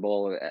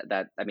uncomfortable,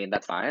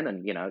 that's fine,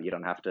 and you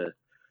don't have to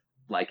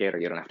like it, or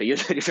you don't have to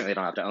use it. You certainly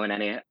don't have to own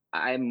any.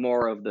 I'm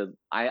more of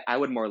I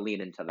would more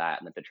lean into that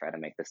than to try to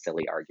make the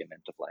silly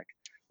argument of like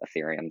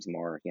Ethereum's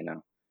more,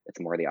 it's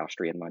more the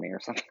Austrian money or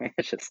something.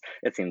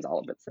 It seems all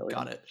a bit silly.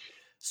 Got it.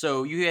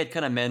 So you had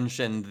kind of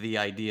mentioned the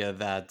idea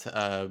that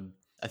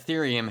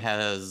Ethereum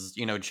has,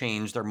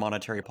 changed their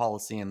monetary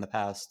policy in the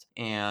past.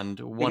 And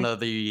one of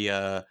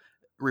the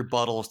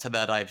rebuttals to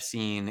that I've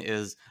seen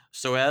is,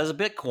 so as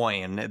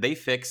Bitcoin, they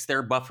fixed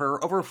their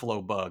buffer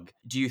overflow bug.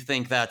 Do you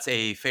think that's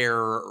a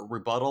fair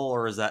rebuttal,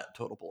 or is that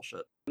total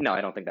bullshit? No,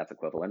 I don't think that's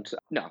equivalent.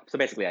 No. So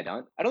basically, I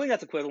don't think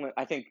that's equivalent.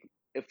 I think,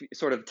 if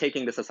sort of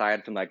taking this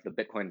aside from like the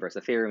Bitcoin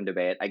versus Ethereum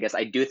debate, I guess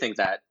I do think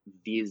that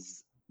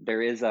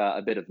there is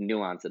a bit of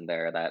nuance in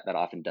there that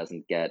often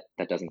doesn't get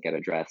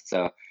addressed.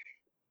 So,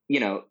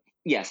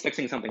 yes,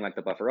 fixing something like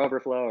the buffer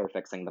overflow, or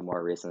fixing the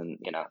more recent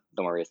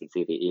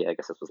CVE, I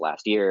guess this was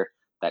last year,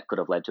 that could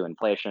have led to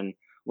inflation.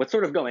 What's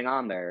sort of going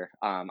on there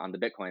on the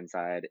Bitcoin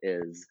side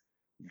is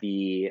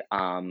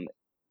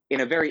in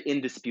a very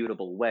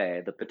indisputable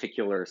way, the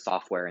particular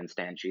software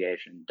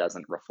instantiation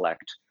doesn't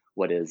reflect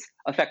what is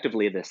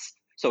effectively this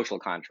social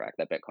contract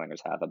that Bitcoiners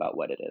have about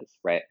what it is,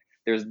 right?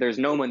 There's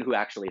no one who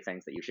actually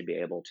thinks that you should be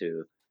able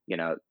to,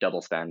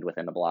 double spend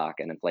within a block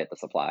and inflate the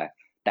supply.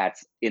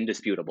 That's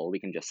indisputable. We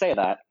can just say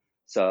that.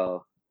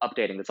 So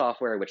updating the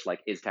software, which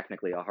like is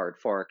technically a hard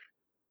fork,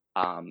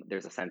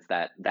 there's a sense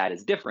that that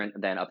is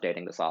different than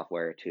updating the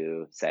software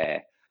to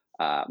say,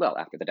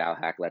 after the DAO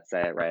hack, let's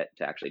say, right,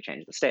 to actually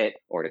change the state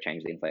or to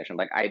change the inflation.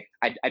 Like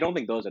I don't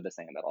think those are the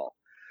same at all.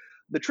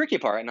 The tricky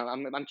part, and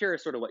I'm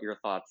curious sort of what your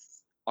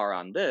thoughts are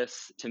on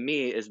this, to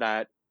me, is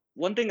that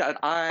one thing that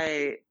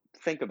I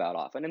think about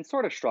often and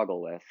sort of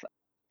struggle with,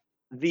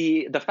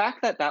 the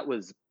fact that that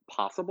was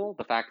possible,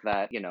 the fact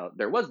that,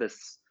 there was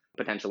this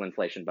potential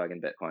inflation bug in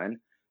Bitcoin,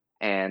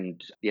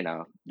 and,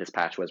 this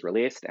patch was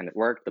released and it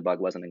worked, the bug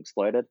wasn't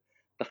exploited.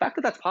 The fact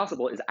that that's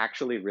possible is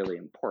actually really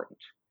important.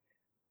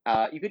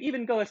 You could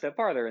even go a step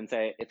farther and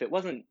say, if it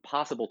wasn't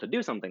possible to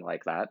do something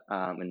like that,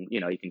 and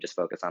you can just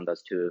focus on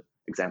those two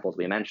examples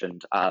we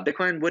mentioned,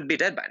 Bitcoin would be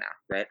dead by now,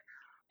 right?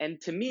 And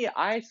to me,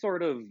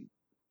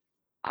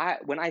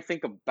 when I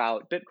think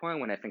about Bitcoin,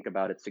 when I think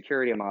about its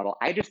security model,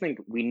 I just think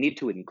we need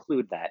to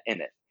include that in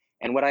it.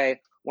 And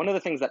one of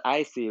the things that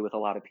I see with a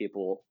lot of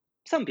people,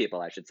 some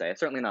people I should say,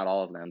 certainly not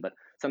all of them, but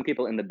some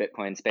people in the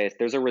Bitcoin space,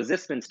 there's a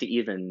resistance to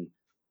even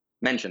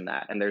mention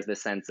that. And there's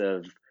this sense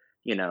of,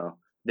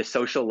 the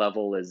social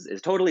level is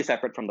totally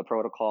separate from the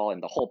protocol,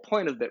 and the whole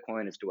point of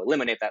Bitcoin is to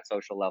eliminate that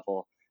social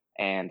level.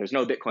 And there's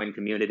no Bitcoin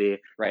community,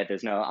 right?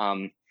 There's no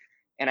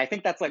and I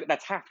think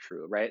that's half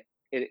true, right?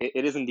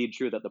 It is indeed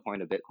true that the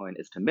point of Bitcoin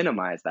is to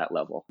minimize that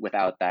level.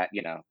 Without that,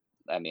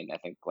 I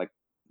think like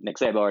Nick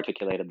Szabo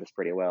articulated this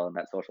pretty well in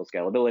that social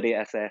scalability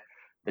essay.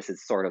 This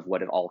is sort of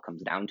what it all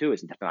comes down to,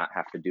 is to not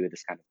have to do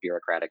this kind of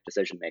bureaucratic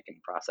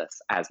decision-making process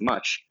as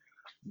much.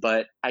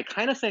 But I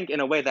kind of think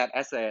in a way that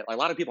essay, a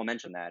lot of people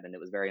mentioned that, and it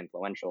was very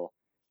influential.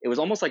 It was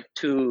almost like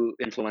too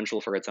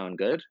influential for its own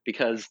good,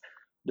 because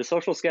the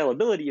social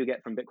scalability you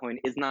get from Bitcoin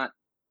is not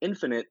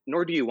infinite,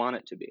 nor do you want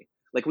it to be.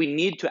 Like, we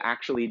need to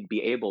actually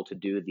be able to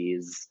do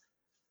these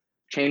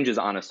changes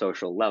on a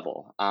social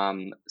level.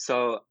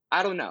 So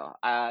I don't know.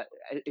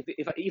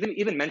 If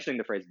even mentioning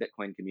the phrase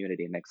Bitcoin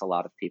community makes a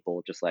lot of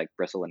people just like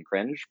bristle and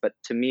cringe. But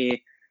to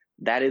me,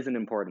 that is an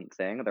important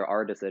thing. There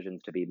are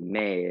decisions to be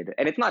made,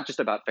 and it's not just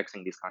about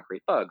fixing these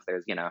concrete bugs.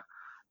 There's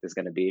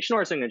going to be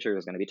Schnorr signature,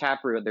 there's going to be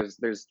Taproot,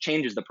 there's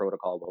changes the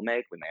protocol will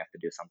make. We may have to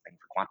do something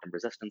for quantum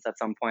resistance at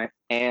some point.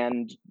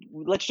 And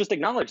let's just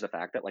acknowledge the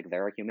fact that like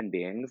there are human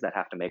beings that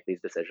have to make these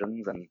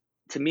decisions. And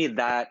to me,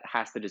 that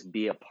has to just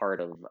be a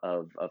part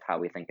of how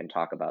we think and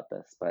talk about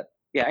this. But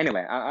yeah,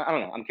 anyway, I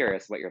don't know. I'm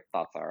curious what your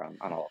thoughts are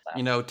on all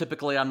of that.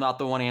 Typically I'm not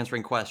the one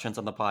answering questions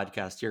on the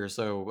podcast here,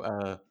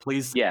 so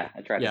please. Yeah,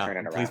 I tried to turn it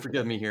around. Please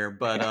forgive me here,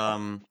 but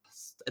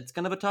it's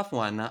kind of a tough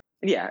one.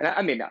 Yeah,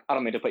 I mean, I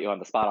don't mean to put you on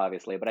the spot,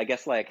 obviously, but I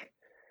guess like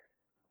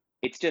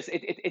it's just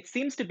it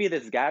seems to be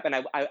this gap, and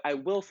I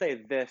will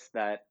say this,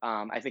 that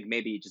I think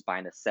maybe just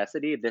by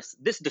necessity,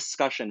 this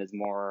discussion is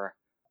more,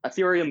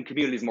 Ethereum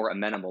community is more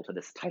amenable to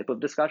this type of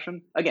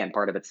discussion. Again,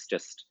 part of it's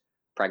just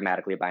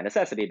pragmatically by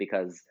necessity,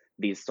 because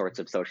these sorts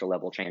of social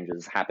level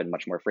changes happen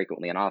much more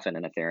frequently and often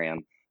in Ethereum.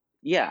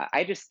 Yeah,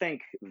 I just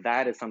think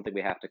that is something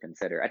we have to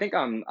consider. I think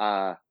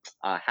Hasu,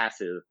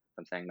 if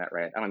I'm saying that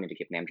right, I don't mean to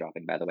keep name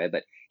dropping, by the way,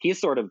 but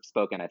he's sort of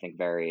spoken, I think,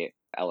 very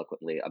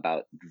eloquently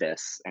about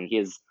this, and he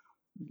is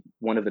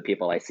one of the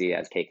people I see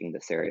as taking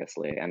this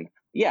seriously. And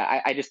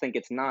yeah, I just think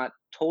it's not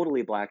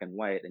totally black and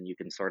white, and you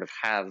can sort of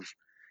have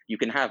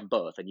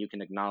both, and you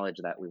can acknowledge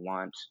that we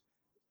want,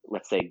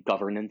 let's say,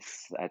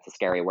 governance, that's a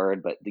scary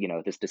word, but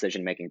this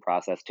decision-making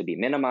process to be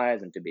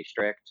minimized and to be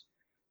strict.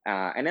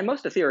 And then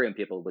most Ethereum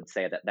people would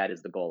say that that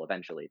is the goal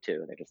eventually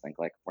too. They just think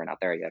like, we're not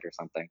there yet or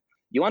something.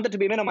 You want it to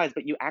be minimized,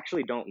 but you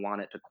actually don't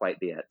want it to quite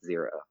be at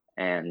zero.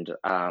 And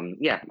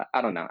yeah,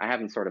 I don't know. I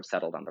haven't sort of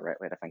settled on the right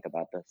way to think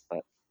about this,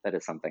 but that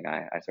is something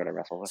I sort of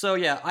wrestle with. So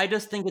yeah, I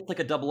just think it's like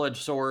a double-edged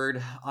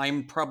sword.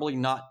 I'm probably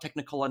not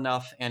technical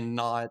enough, and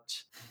I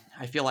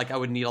feel like I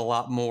would need a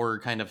lot more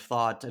kind of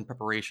thought and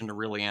preparation to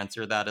really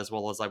answer that as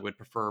well as I would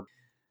prefer.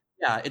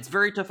 Yeah, it's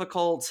very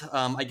difficult.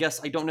 I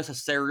guess I don't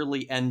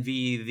necessarily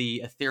envy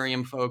the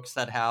Ethereum folks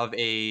that have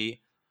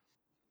a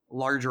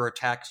larger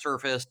attack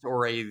surface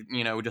or a,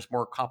 just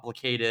more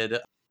complicated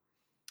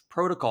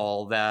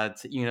protocol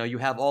that, you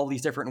have all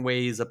these different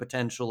ways of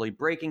potentially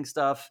breaking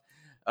stuff,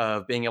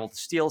 of being able to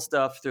steal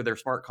stuff through their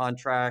smart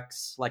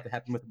contracts, like it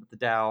happened with the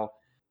DAO.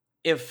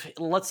 If,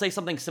 let's say,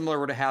 something similar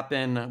were to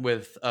happen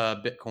with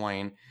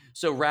Bitcoin,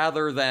 so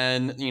rather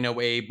than,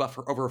 a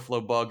buffer overflow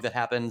bug that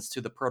happens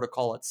to the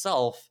protocol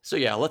itself. So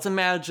yeah, let's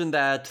imagine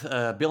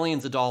that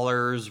billions of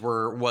dollars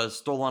was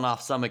stolen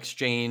off some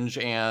exchange,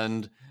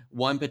 and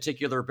one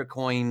particular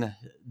Bitcoin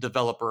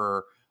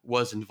developer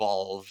was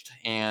involved,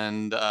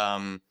 and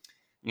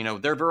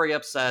they're very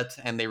upset,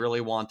 and they really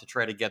want to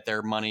try to get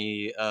their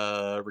money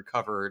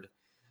recovered.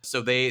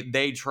 So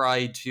they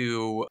try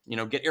to,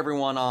 get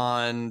everyone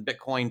on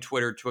Bitcoin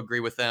Twitter to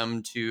agree with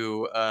them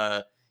to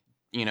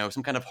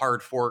some kind of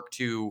hard fork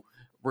to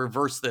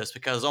reverse this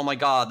because, oh my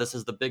God, this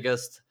is the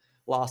biggest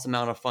lost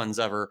amount of funds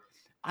ever.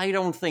 I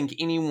don't think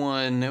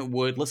anyone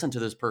would listen to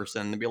this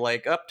person and be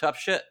like, oh, tough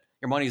shit,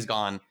 your money's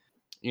gone.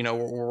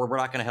 We're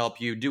not going to help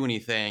you do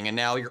anything. And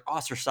now you're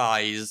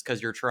ostracized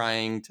because you're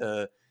trying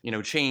to,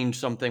 change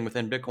something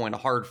within Bitcoin. A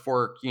hard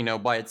fork,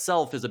 by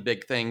itself is a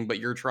big thing, but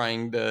you're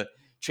trying to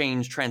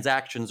change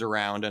transactions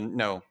around, and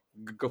no,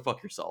 go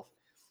fuck yourself.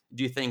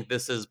 Do you think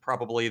this is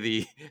probably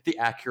the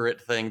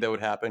accurate thing that would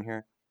happen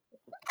here?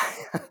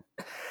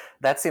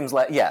 That seems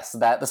like, yes,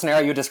 that the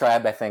scenario you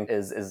described, I think,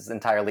 is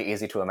entirely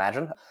easy to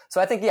imagine.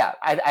 So I think, yeah,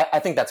 I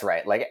think that's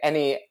right. Like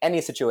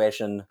any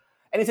situation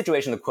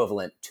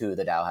equivalent to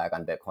the DAO hack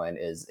on Bitcoin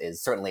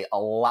is certainly a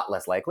lot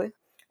less likely.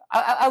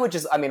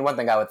 One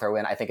thing I would throw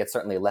in, I think it's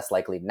certainly less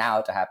likely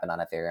now to happen on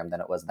Ethereum than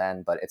it was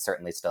then, but it's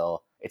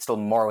still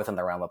more within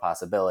the realm of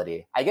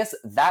possibility. I guess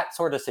that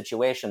sort of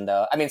situation,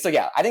 though, I think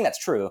that's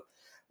true.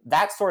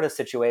 That sort of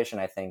situation,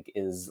 I think,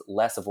 is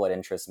less of what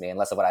interests me and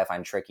less of what I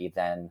find tricky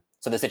than,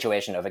 so the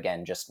situation of,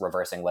 again, just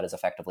reversing what is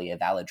effectively a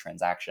valid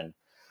transaction.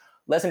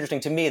 Less interesting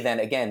to me than,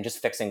 again, just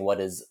fixing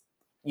what is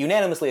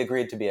unanimously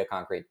agreed to be a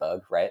concrete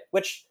bug, right?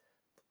 Which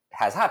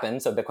has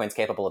happened, so Bitcoin's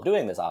capable of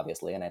doing this,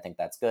 obviously, and I think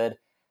that's good.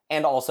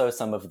 And also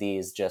some of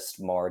these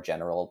just more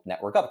general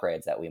network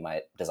upgrades that we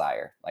might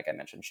desire. Like I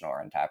mentioned,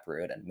 Schnorr and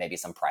Taproot, and maybe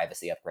some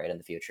privacy upgrade in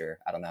the future.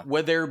 I don't know.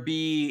 Would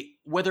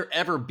there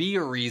ever be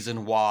a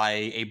reason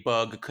why a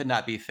bug could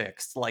not be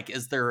fixed? Like,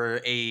 is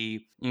there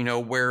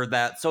where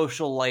that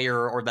social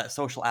layer or that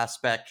social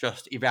aspect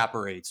just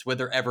evaporates? Would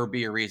there ever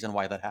be a reason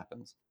why that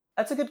happens?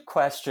 That's a good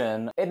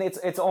question. And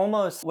it's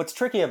almost, what's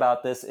tricky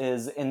about this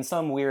is, in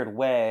some weird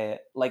way,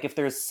 like if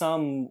there's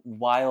some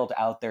wild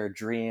out there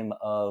dream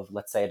of,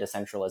 let's say,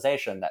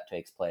 decentralization that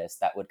takes place,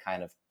 that would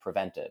kind of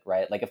prevent it,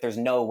 right? Like if there's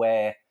no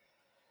way,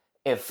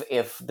 if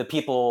the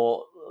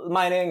people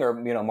mining or,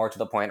 more to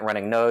the point,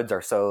 running nodes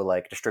are so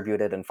like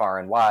distributed and far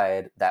and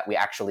wide that we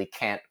actually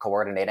can't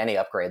coordinate any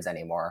upgrades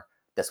anymore,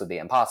 this would be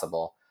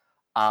impossible.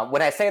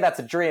 When I say that's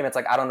a dream, it's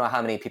like, I don't know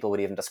how many people would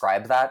even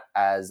describe that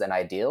as an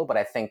ideal, but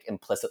I think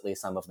implicitly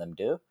some of them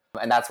do.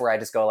 And that's where I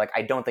just go, like,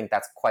 I don't think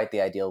that's quite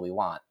the ideal we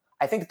want.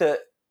 I think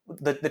the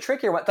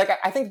trickier one, like,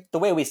 I think the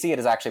way we see it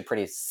is actually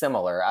pretty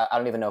similar. I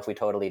don't even know if we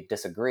totally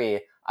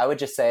disagree. I would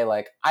just say,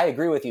 like, I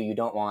agree with you. You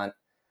don't want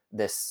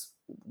this,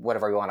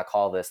 whatever you want to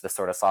call this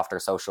sort of softer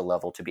social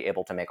level to be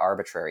able to make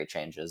arbitrary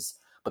changes.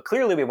 But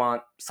clearly we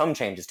want some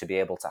changes to be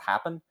able to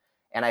happen.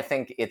 And I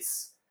think it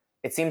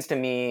seems to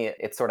me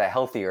it's sort of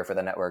healthier for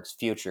the network's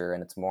future,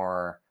 and it's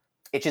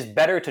just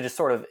better to just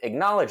sort of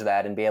acknowledge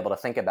that and be able to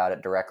think about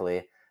it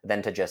directly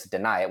than to just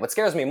deny it. What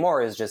scares me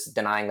more is just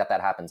denying that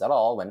happens at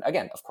all, when,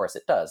 again, of course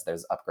it does.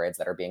 There's upgrades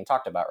that are being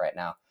talked about right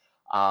now.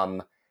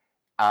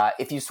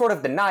 If you sort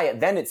of deny it,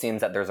 then it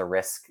seems that there's a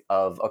risk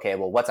of, okay,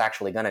 well, what's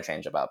actually going to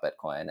change about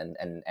Bitcoin,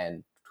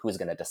 and who's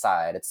going to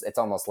decide? It's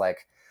almost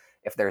like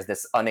if there's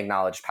this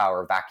unacknowledged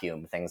power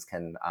vacuum, things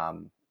can...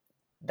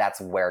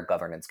 that's where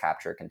governance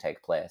capture can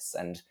take place.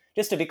 And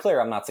just to be clear,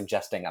 I'm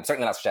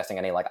certainly not suggesting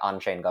any like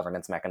on-chain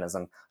governance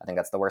mechanism. I think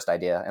that's the worst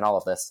idea in all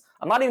of this.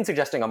 I'm not even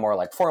suggesting a more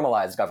like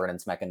formalized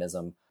governance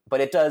mechanism, but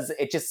it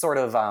just sort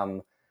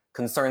of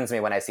concerns me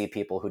when I see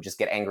people who just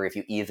get angry if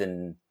you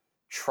even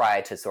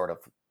try to sort of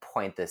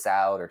point this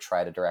out or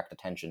try to direct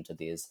attention to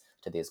these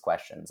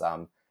questions.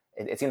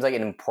 It seems like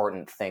an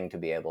important thing to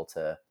be able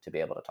to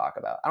talk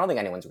about. I don't think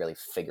anyone's really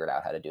figured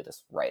out how to do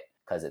this right,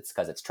 because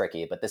it's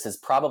tricky, but this is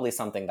probably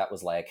something that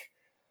was like,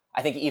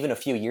 I think even a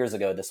few years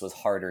ago, this was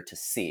harder to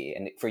see.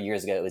 And for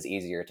years ago, it was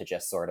easier to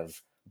just sort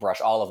of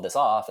brush all of this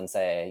off and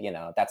say,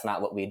 that's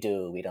not what we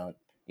do. We don't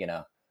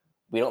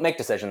make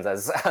decisions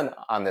as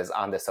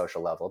on this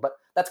social level, but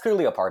that's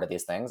clearly a part of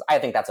these things. I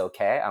think that's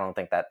okay. I don't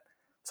think that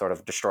sort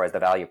of destroys the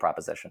value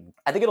proposition.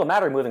 I think it'll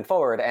matter moving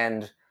forward.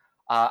 And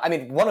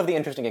one of the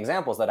interesting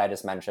examples that I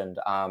just mentioned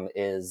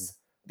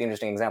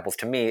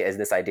to me is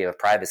this idea of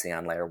privacy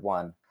on layer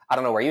one. I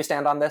don't know where you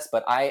stand on this,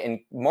 but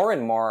more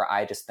and more,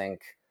 I just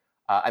think,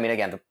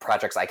 again, the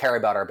projects I care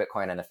about are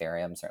Bitcoin and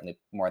Ethereum, certainly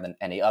more than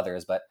any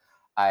others, but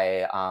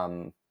I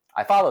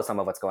follow some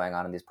of what's going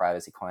on in these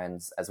privacy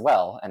coins as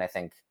well. And I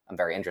think I'm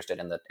very interested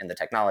in the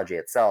technology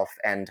itself.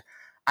 And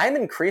I'm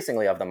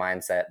increasingly of the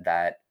mindset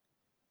that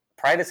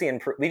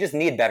we just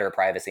need better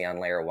privacy on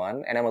layer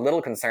one. And I'm a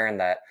little concerned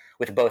that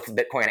with both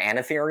Bitcoin and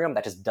Ethereum,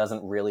 that just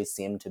doesn't really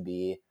seem to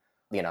be,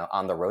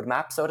 on the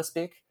roadmap, so to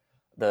speak.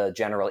 The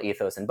general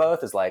ethos in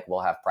both is like,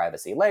 we'll have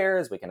privacy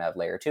layers, we can have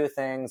layer two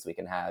things, we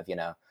can have,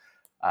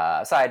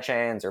 side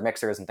chains or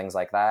mixers and things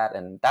like that.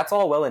 And that's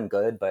all well and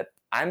good, but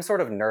I'm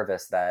sort of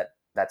nervous that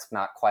that's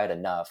not quite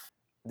enough.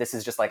 This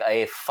is just like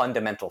a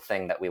fundamental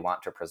thing that we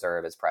want to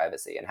preserve is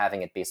privacy, and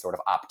having it be sort of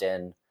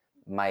opt-in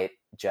might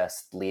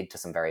just lead to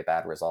some very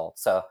bad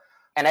results. So,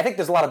 and I think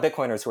there's a lot of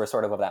Bitcoiners who are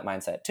sort of that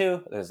mindset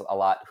too. There's a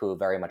lot who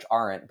very much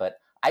aren't, but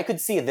I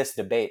could see this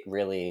being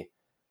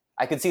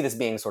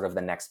sort of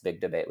the next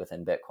big debate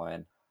within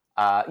Bitcoin.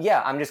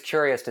 I'm just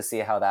curious to see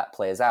how that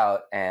plays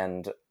out.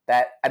 And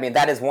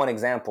that is one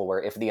example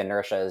where if the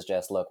inertia is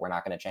just, look, we're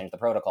not going to change the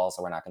protocol,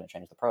 so we're not going to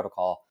change the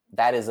protocol,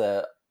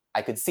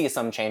 I could see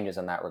some changes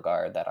in that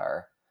regard that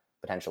are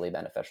potentially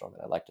beneficial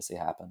that I'd like to see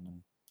happen.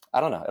 And I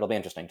don't know. It'll be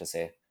interesting to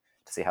see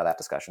how that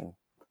discussion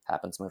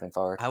happens moving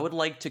forward. I would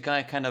like to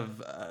kind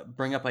of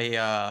bring up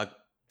a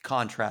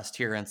contrast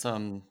here and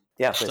some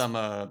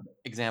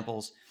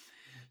examples.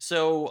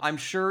 So I'm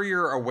sure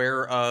you're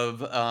aware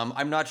of,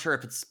 I'm not sure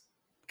if it's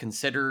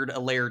considered a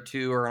layer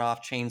 2 or an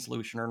off-chain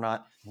solution or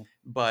not,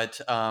 but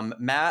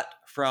Matt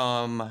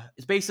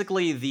it's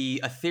basically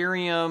the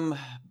Ethereum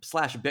 /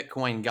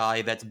 Bitcoin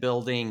guy that's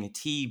building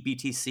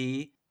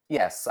TBTC.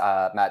 Yes,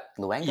 Matt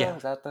Luengo, Yeah.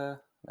 Is that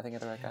I think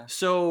you're the right guy?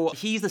 So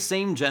he's the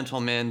same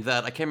gentleman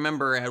that, I can't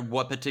remember at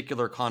what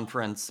particular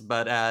conference,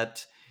 but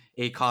at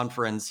a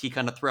conference, he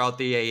kind of threw out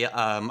the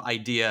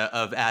idea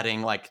of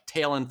adding like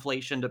tail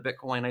inflation to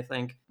Bitcoin, I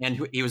think.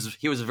 And he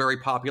was very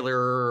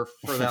popular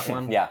for that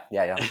one. Yeah.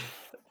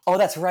 Oh,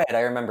 that's right.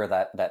 I remember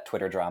that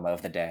Twitter drama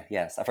of the day.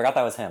 Yes, I forgot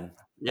that was him.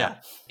 Yeah.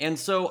 And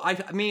so,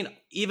 I mean,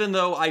 even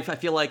though I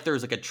feel like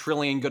there's like a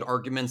trillion good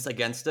arguments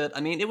against it,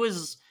 I mean, it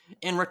was,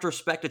 in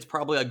retrospect, it's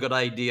probably a good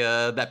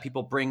idea that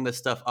people bring this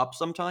stuff up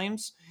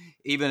sometimes,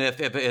 even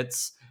if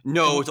it's,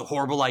 no, it's a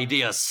horrible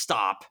idea,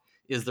 stop,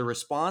 is the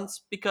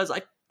response, because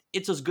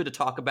it's just good to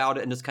talk about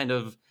it and just kind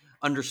of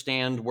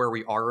understand where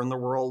we are in the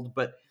world.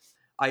 But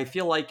I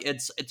feel like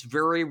it's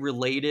very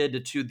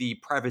related to the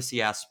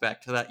privacy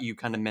aspect that you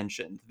kind of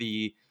mentioned.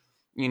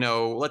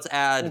 Let's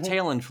add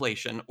tail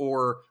inflation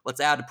or let's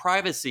add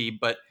privacy,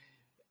 but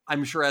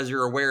I'm sure, as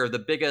you're aware, the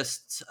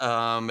biggest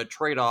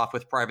trade-off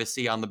with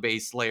privacy on the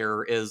base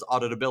layer is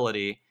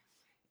auditability.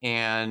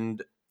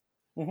 And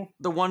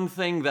the one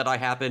thing that I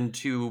happen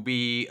to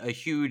be a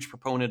huge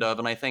proponent of,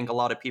 and I think a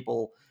lot of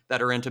people that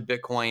are into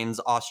Bitcoin's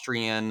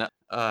Austrian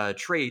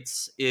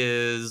traits,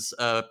 is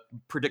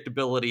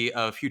predictability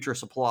of future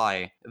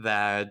supply,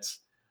 that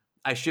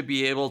I should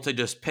be able to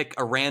just pick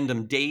a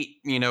random date,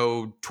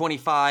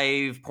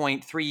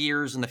 25.3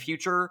 years in the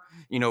future,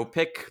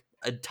 pick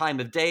a time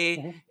of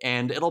day,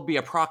 and it'll be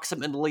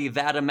approximately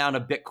that amount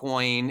of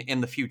Bitcoin in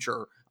the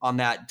future on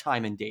that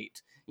time and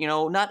date.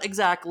 Not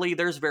exactly,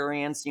 there's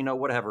variance,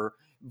 whatever,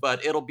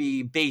 but it'll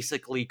be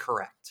basically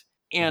correct.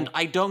 And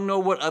I don't know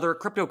what other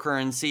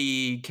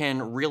cryptocurrency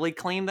can really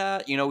claim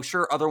that.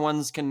 Sure, other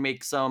ones can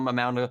make some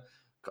amount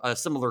of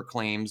similar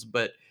claims,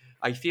 but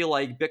I feel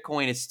like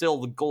Bitcoin is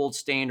still the gold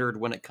standard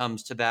when it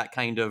comes to that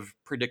kind of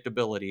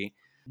predictability.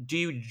 Do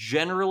you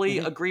generally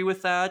agree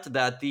with that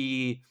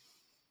the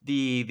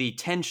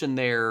tension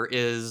there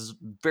is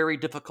very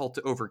difficult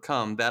to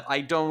overcome? That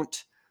I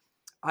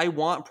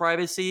want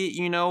privacy,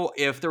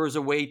 if there was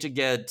a way to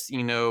get,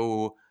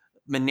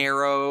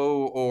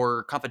 Monero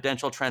or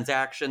confidential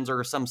transactions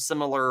or some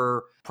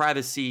similar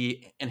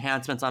privacy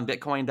enhancements on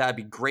Bitcoin, that'd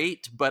be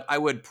great. But I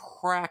would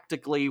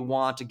practically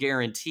want to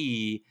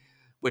guarantee,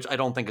 which I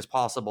don't think is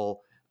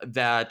possible,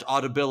 that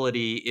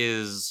auditability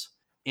is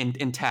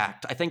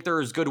intact. I think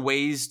there's good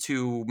ways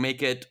to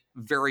make it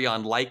very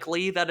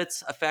unlikely that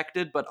it's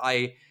affected, but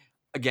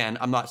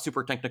I'm not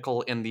super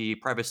technical in the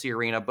privacy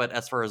arena, but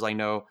as far as I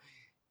know,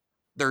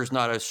 there's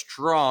not a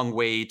strong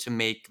way to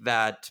make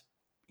that,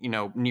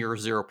 near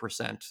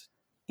 0%.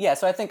 Yeah,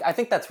 so I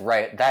think that's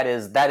right. That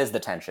is the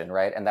tension,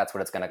 right? And that's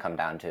what it's going to come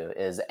down to,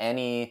 is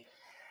any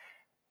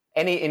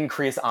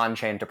increase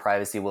on-chain to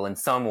privacy will in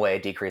some way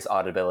decrease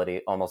auditability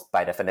almost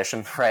by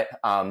definition, right?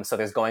 So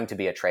there's going to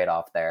be a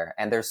trade-off there.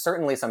 And there's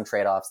certainly some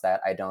trade-offs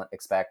that I don't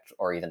expect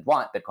or even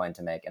want Bitcoin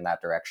to make in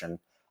that direction.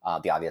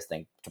 The obvious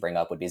thing to bring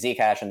up would be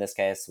Zcash in this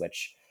case,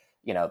 which,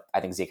 I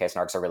think ZK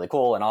snarks are really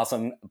cool and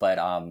awesome, but,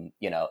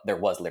 there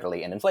was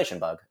literally an inflation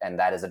bug. And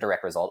that is a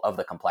direct result of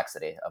the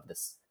complexity of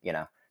this,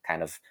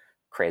 kind of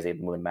crazy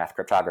moon math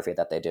cryptography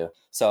that they do.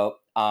 So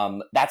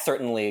that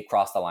certainly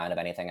crossed the line of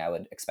anything I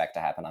would expect to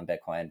happen on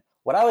Bitcoin.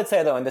 What I would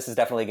say, though, and this is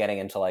definitely getting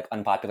into like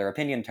unpopular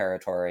opinion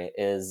territory,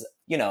 is,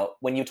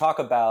 when you talk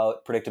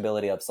about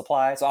predictability of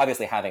supply, so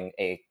obviously having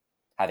a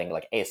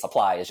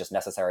supply is just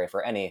necessary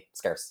for any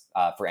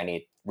for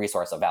any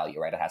resource of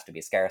value, right? It has to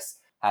be scarce.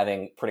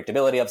 Having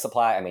predictability of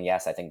supply, I mean,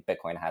 yes, I think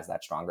Bitcoin has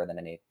that stronger than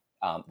any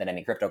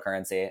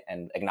cryptocurrency,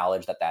 and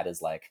acknowledge that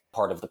is like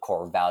part of the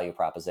core value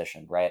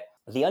proposition, right?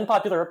 The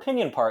unpopular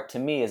opinion part to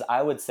me is,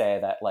 I would say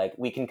that like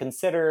we can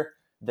consider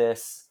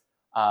this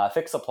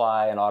fixed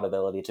supply and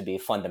auditability to be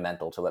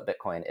fundamental to what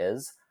Bitcoin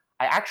is.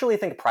 I actually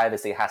think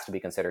privacy has to be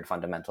considered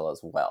fundamental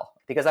as well,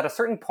 because at a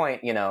certain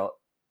point,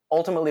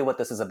 ultimately what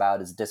this is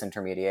about is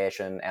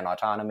disintermediation and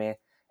autonomy.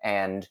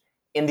 And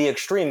in the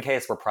extreme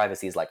case where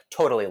privacy is like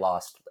totally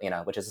lost,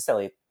 which is a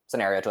silly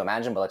scenario to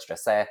imagine, but let's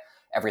just say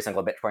every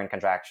single Bitcoin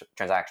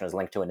transaction is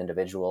linked to an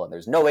individual and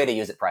there's no way to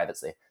use it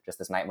privately, just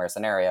this nightmare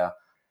scenario.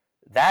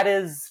 That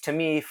is, to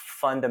me,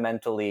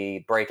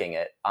 fundamentally breaking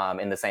it,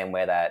 in the same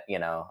way that,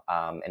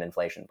 an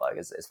inflation bug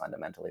is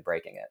fundamentally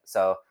breaking it.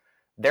 So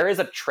there is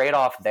a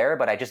trade-off there,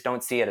 but I just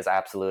don't see it as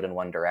absolute in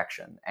one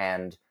direction.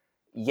 And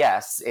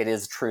yes, it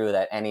is true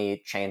that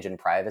any change in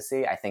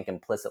privacy, I think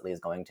implicitly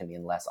is going to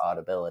mean less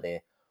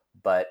auditability.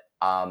 But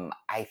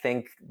I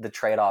think the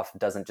trade-off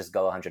doesn't just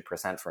go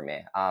 100% for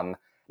me.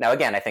 Now,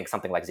 again, I think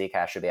something like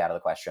Zcash should be out of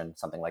the question,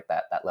 something like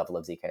that level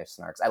of Zcash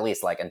snarks, at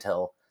least like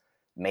until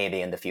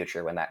maybe in the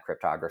future when that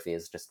cryptography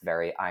is just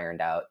very ironed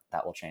out,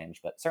 that will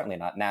change, but certainly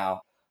not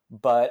now.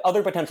 But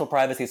other potential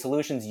privacy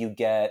solutions, you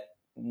get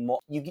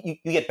you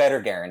get better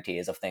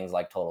guarantees of things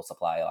like total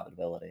supply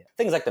auditability.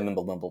 Things like the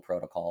Mimble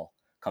protocol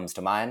comes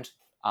to mind.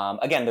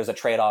 Again, there's a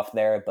trade-off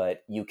there,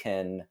 but you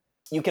can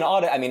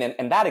audit. I mean,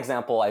 in that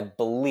example, I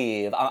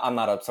believe, I'm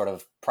not a sort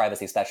of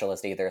privacy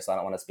specialist either, so I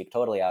don't want to speak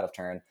totally out of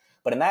turn.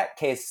 But in that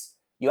case,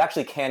 you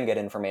actually can get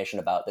information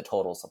about the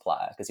total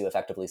supply because you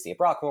effectively see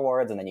block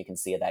rewards, and then you can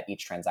see that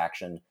each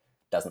transaction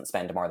doesn't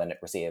spend more than it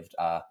received,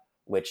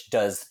 which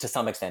does to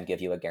some extent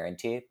give you a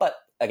guarantee. But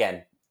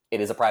again, it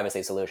is a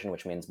privacy solution,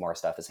 which means more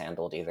stuff is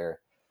handled either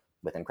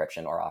with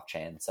encryption or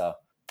off-chain. So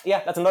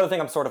yeah, that's another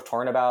thing I'm sort of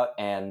torn about.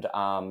 And,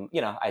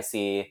 I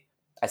see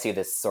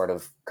this sort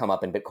of come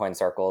up in Bitcoin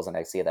circles, and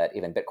I see that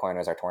even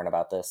Bitcoiners are torn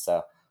about this.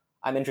 So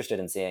I'm interested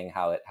in seeing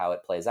how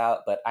it plays out.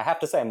 But I have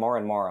to say more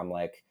and more, I'm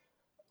like,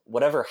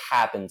 whatever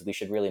happens, we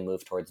should really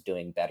move towards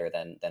doing better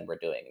than we're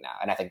doing now.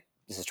 And I think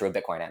this is true of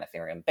Bitcoin and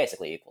Ethereum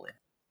basically equally.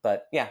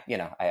 But yeah,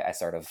 I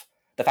sort of,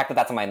 the fact that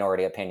that's a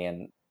minority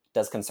opinion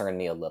does concern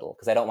me a little,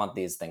 because I don't want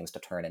these things to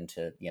turn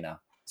into,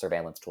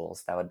 surveillance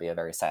tools. That would be a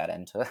very sad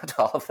end to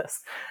all of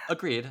this.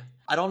 Agreed.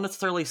 I don't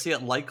necessarily see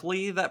it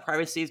likely that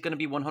privacy is going to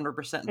be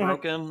 100%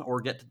 broken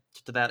or get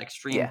to that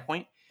extreme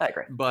point. I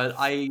agree. But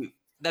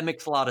that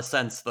makes a lot of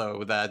sense,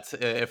 though, that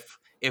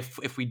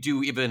if we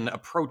do even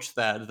approach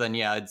that, then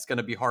yeah, it's going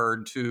to be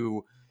hard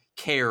to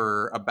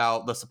care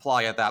about the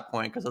supply at that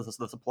point, because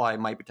the supply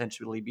might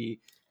potentially be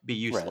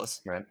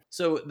useless. Right.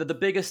 So the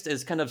biggest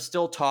is kind of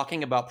still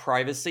talking about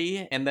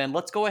privacy, and then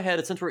let's go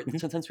ahead,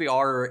 since we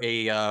are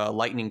a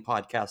Lightning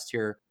podcast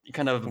here,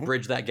 kind of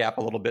bridge that gap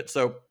a little bit.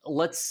 So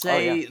let's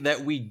say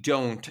that we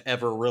don't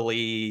ever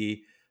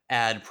really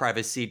add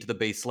privacy to the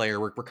base layer.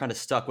 We're kind of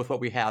stuck with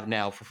what we have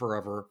now for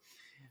forever.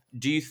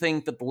 Do you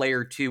think that the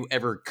layer 2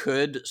 ever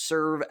could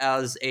serve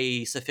as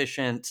a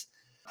sufficient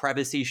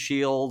privacy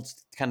shield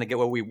to kind of get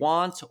what we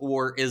want,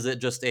 or is it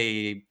just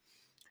a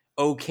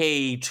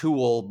okay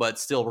tool, but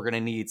still we're going to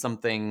need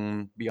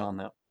something beyond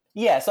that?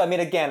 Yeah, so I mean,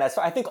 again,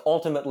 I think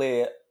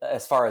ultimately,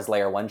 as far as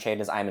layer 1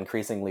 changes, I'm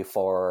increasingly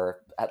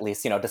for at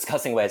least,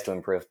 discussing ways to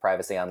improve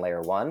privacy on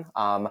layer 1.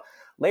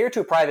 Layer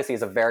 2 privacy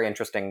is a very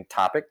interesting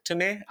topic to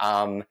me,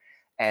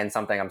 and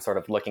something I'm sort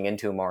of looking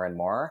into more and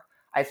more.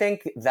 I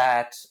think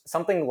that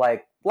something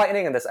like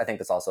Lightning, and I think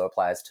this also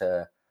applies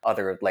to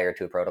other layer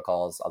 2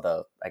 protocols,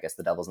 although I guess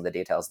the devil's in the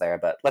details there,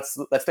 but let's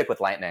stick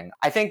with Lightning.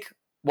 I think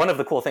one of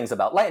the cool things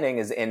about Lightning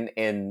is in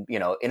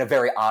a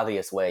very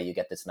obvious way, you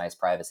get this nice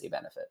privacy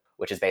benefit,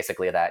 which is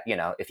basically that,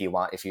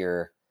 if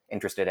you're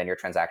interested in your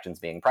transactions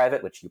being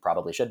private, which you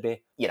probably should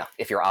be,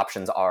 if your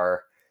options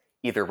are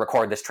either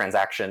record this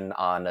transaction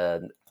on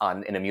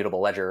an immutable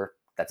ledger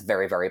that's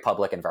very, very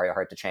public and very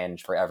hard to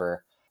change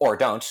forever, or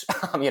don't,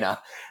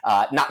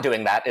 not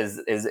doing that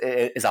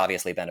is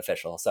obviously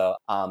beneficial. So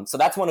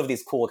that's one of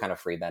these cool kind of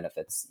free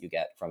benefits you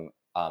get from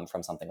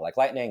something like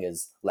Lightning,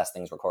 is less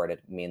things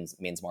recorded means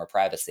more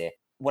privacy.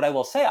 What I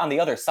will say on the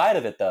other side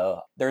of it,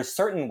 though, there's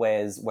certain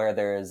ways where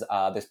there's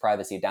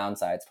privacy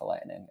downsides to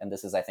Lightning. And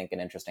this is, I think, an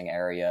interesting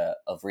area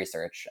of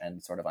research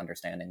and sort of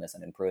understanding this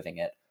and improving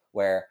it,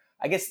 where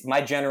I guess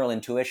my general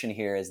intuition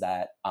here is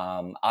that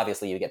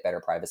obviously you get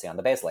better privacy on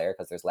the base layer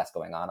because there's less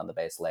going on the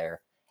base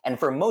layer. And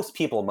for most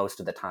people, most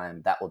of the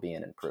time, that will be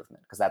an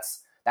improvement, because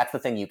that's the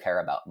thing you care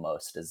about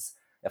most. Is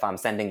if I'm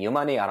sending you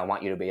money, I don't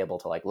want you to be able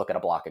to look at a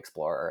block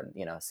explorer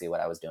and see what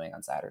I was doing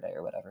on Saturday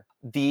or whatever.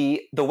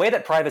 The way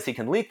that privacy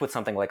can leak with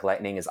something like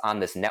Lightning is on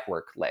this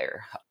network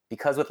layer,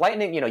 because with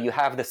Lightning, you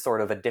have this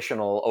sort of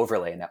additional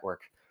overlay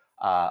network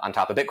on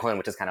top of Bitcoin,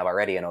 which is kind of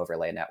already an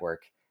overlay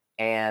network,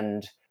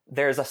 and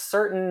there's a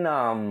certain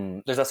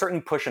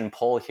push and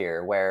pull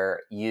here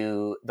where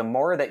the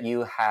more that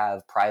you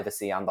have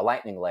privacy on the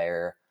Lightning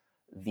layer,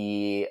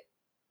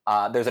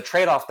 there's a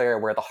trade-off there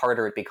where the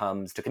harder it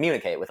becomes to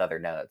communicate with other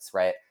nodes,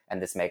 right? And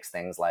this makes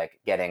things like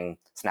getting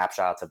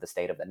snapshots of the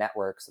state of the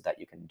network so that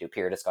you can do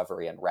peer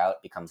discovery and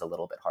route becomes a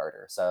little bit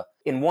harder. So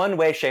in one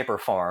way, shape, or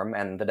form,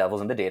 and the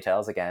devil's in the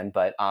details again,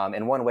 but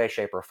in one way,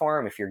 shape, or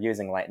form, if you're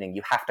using Lightning,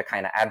 you have to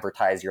kind of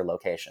advertise your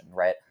location,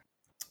 right?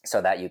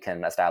 So that you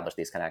can establish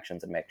these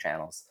connections and make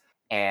channels.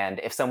 And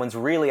if someone's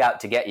really out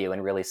to get you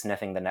and really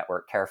sniffing the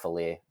network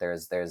carefully,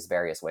 there's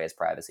various ways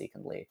privacy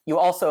can leak. You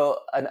also,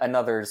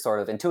 another sort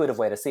of intuitive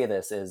way to see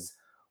this is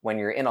when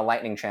you're in a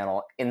Lightning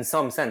channel, in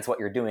some sense, what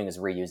you're doing is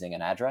reusing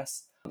an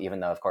address,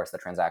 even though, of course, the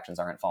transactions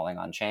aren't falling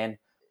on chain.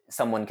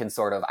 Someone can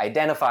sort of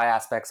identify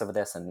aspects of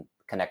this and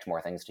connect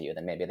more things to you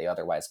than maybe they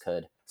otherwise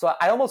could. So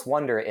I almost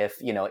wonder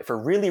if,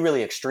 for really,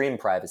 really extreme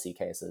privacy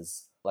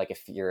cases, like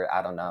if you're,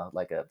 I don't know,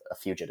 like a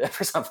fugitive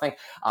or something,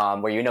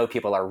 where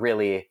people are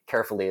really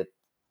carefully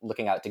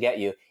looking out to get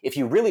you. If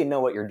you really know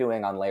what you're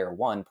doing on layer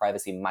 1,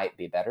 privacy might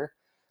be better.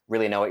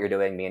 Really know what you're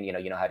doing, you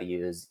know how to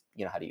use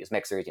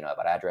mixers,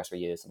 about address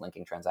reuse and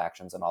linking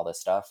transactions and all this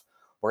stuff.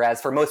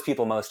 Whereas for most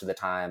people, most of the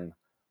time,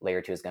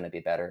 layer 2 is going to be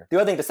better. The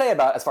other thing to say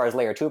about as far as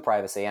layer 2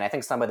 privacy, and I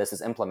think some of this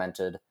is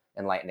implemented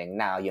in Lightning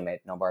now, you may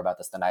know more about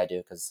this than I do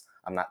because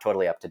I'm not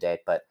totally up to date,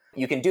 but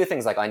you can do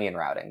things like onion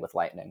routing with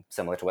Lightning,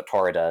 similar to what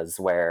Tor does,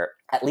 where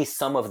at least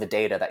some of the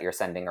data that you're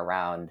sending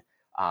around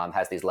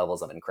has these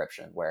levels of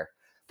encryption where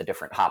the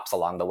different hops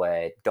along the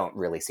way don't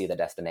really see the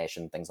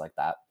destination, things like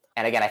that.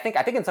 And again, I think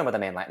in some of the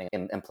main Lightning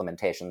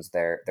implementations,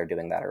 they're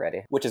doing that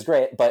already, which is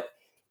great. But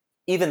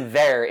even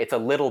there, it's a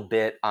little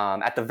bit,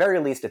 at the very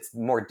least, it's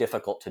more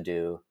difficult to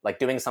do. Like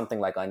doing something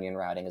like onion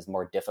routing is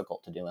more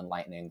difficult to do in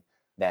Lightning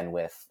than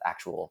with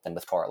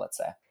Tor, let's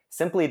say.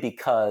 Simply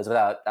because,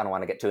 I don't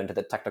want to get too into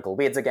the technical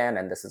weeds again,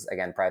 and this is,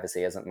 again,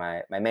 privacy isn't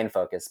my main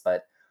focus,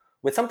 but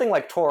with something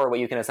like Tor, what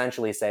you can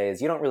essentially say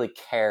is you don't really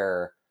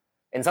care.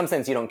 In some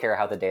sense, you don't care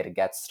how the data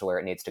gets to where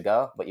it needs to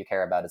go. What you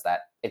care about is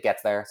that it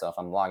gets there. So if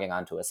I'm logging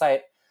onto a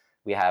site,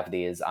 we have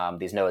these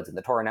nodes in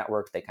the Tor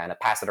network. They kind of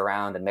pass it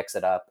around and mix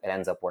it up. It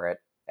ends up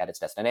at its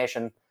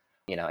destination,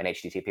 an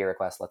HTTP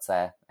request, let's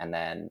say, and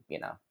then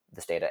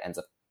this data ends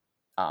up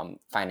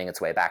finding its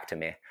way back to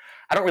me.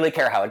 I don't really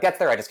care how it gets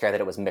there. I just care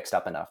that it was mixed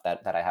up enough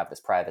that I have this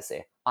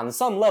privacy. On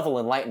some level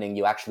in Lightning,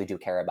 you actually do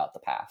care about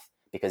the path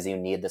because you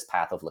need this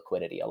path of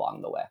liquidity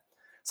along the way.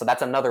 So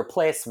that's another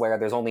place where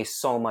there's only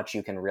so much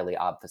you can really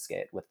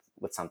obfuscate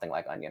with something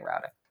like onion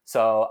routing.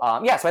 So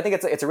so I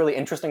think it's a really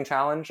interesting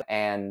challenge,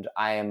 and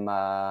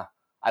I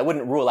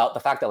wouldn't rule out the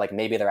fact that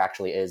maybe there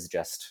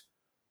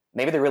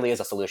really is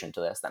a solution to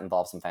this that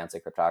involves some fancy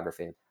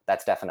cryptography.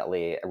 That's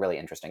definitely a really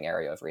interesting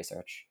area of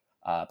research.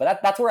 But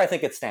that's where I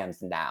think it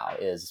stands now.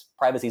 Is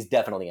privacy is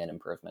definitely an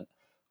improvement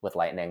with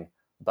Lightning,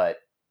 but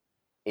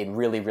in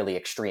really, really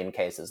extreme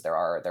cases, there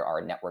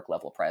are network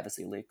level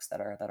privacy leaks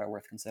that are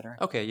worth considering.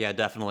 Okay, yeah,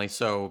 definitely.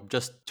 So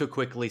just to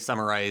quickly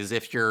summarize,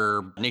 if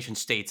your nation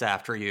state's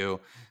after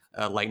you,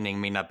 Lightning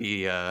may not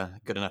be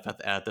good enough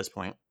at this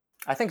point.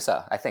 I think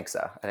so. I think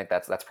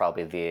that's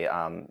probably the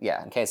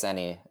in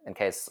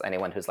case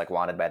anyone who's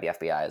wanted by the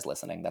FBI is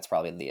listening, that's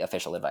probably the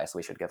official advice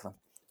we should give them.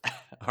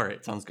 All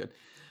right, sounds good.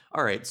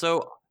 All right,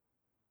 so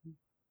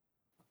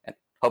and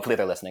hopefully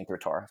they're listening through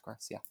Tor, of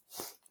course. Yeah.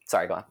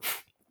 Sorry, go on.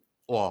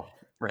 Well,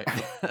 right.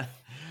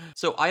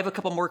 So I have a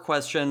couple more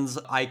questions.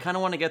 I kind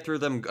of want to get through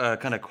them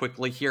kind of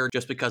quickly here,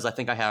 just because I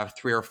think I have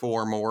 3 or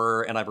 4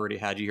 more, and I've already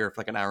had you here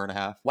for an hour and a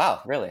half.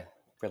 Wow, really?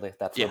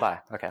 That flew by.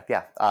 Okay,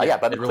 yeah.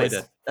 But it really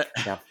did.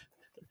 Yeah.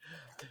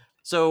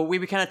 So we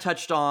kind of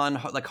touched on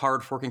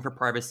hard forking for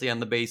privacy on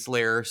the base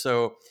layer.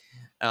 So,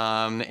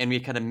 and we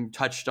kind of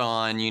touched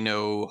on,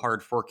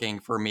 hard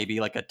forking for maybe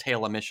a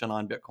tail emission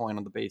on Bitcoin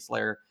on the base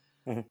layer.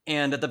 Mm-hmm.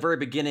 And at the very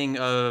beginning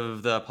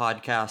of the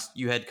podcast,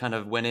 you had kind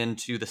of went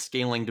into the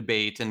scaling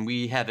debate, and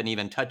we haven't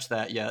even touched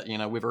that yet.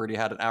 We've already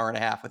had an hour and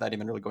a half without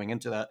even really going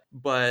into that.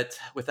 But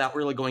without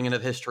really going into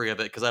the history of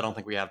it, because I don't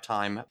think we have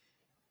time,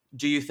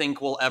 do you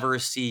think we'll ever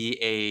see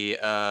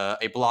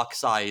a block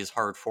size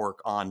hard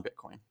fork on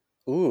Bitcoin?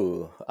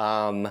 Ooh,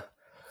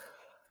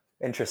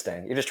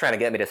 interesting. You're just trying to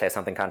get me to say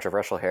something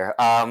controversial here.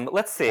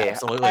 Let's see.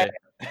 Absolutely.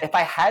 If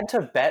I had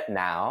to bet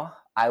now,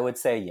 I would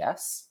say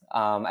yes.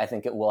 I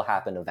think it will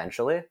happen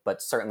eventually,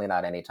 but certainly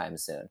not anytime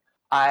soon.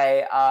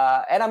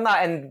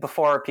 And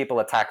before people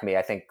attack me,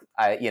 I think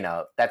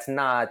that's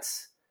not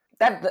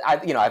that.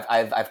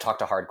 I've talked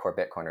to hardcore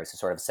Bitcoiners who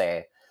sort of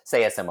say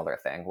a similar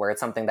thing, where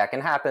it's something that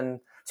can happen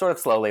sort of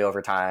slowly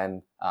over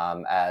time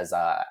as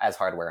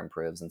hardware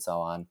improves and so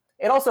on.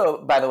 It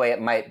also, by the way, it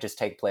might just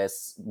take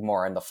place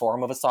more in the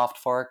form of a soft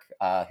fork.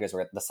 Here's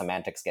where the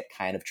semantics get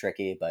kind of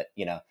tricky, but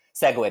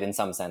SegWit in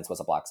some sense was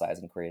a block size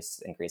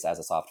increase as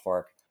a soft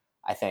fork.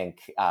 I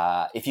think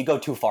if you go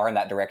too far in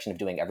that direction of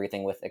doing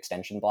everything with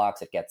extension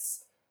blocks, you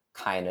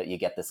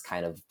get this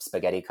kind of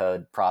spaghetti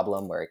code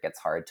problem where it gets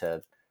hard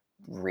to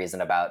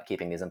reason about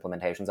keeping these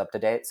implementations up to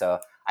date. So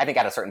I think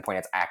at a certain point,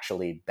 it's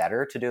actually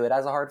better to do it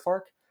as a hard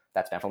fork.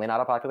 That's definitely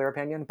not a popular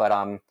opinion, but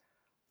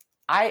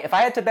if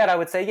I had to bet, I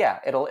would say, yeah,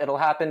 it'll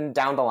happen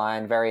down the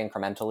line very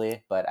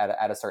incrementally, but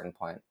at a certain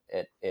point,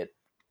 it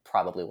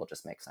probably will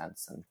just make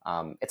sense.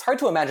 And it's hard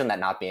to imagine that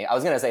not being. I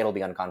was going to say it'll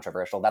be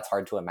uncontroversial. That's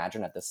hard to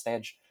imagine at this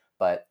stage,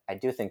 but I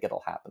do think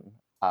it'll happen.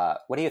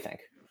 What do you think?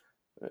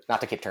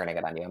 Not to keep turning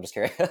it on you, I'm just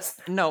curious.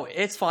 No,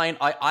 it's fine.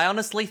 I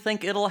honestly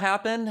think it'll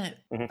happen.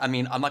 Mm-hmm. I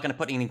mean, I'm not going to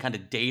put any kind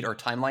of date or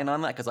timeline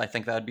on that because I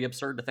think that would be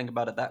absurd to think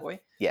about it that way.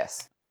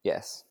 Yes.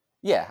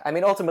 Yeah, I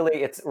mean,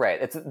 ultimately, it's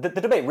right. It's the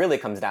debate really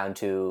comes down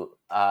to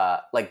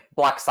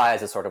block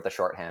size is sort of the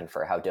shorthand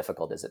for how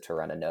difficult is it to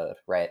run a node,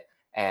 right?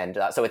 And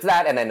so it's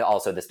that, and then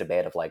also this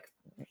debate of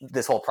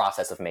this whole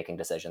process of making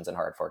decisions in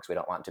hard forks. We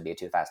don't want to be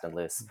too fast and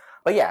loose,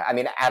 but yeah, I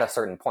mean, at a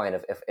certain point,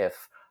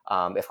 if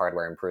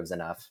hardware improves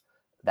enough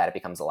that it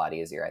becomes a lot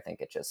easier, I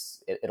think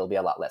it'll be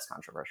a lot less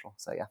controversial.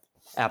 So yeah,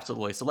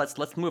 absolutely. So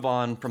let's move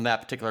on from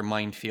that particular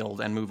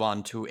minefield and move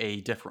on to a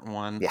different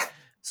one. Yeah.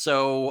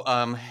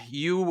 So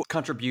you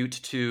contribute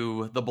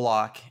to the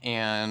block,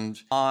 and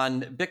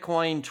on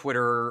Bitcoin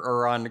Twitter,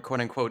 or on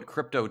quote unquote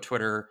crypto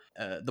Twitter,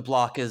 the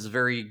block is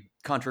very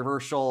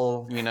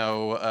controversial.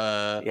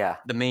 The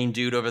main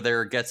dude over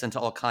there gets into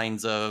all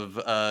kinds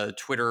of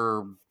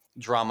Twitter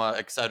drama,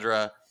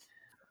 etc.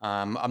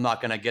 I'm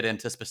not going to get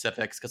into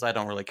specifics because I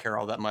don't really care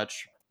all that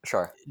much.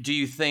 Sure. Do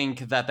you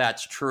think that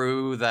that's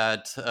true,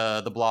 that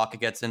the block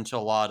gets into a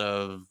lot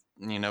of,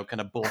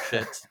 kind of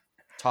bullshit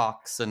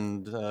talks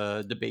and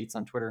debates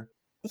on Twitter?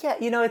 Yeah,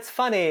 it's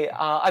funny.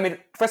 I mean,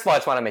 first of all, I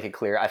just want to make it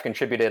clear I've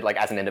contributed like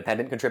as an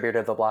independent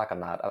contributor to the block. I'm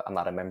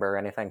not a member or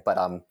anything, but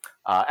and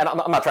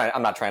I'm not trying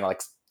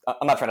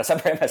to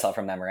separate myself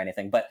from them or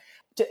anything. But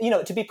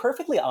to be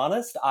perfectly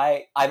honest,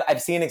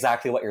 I've seen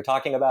exactly what you're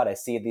talking about. I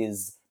see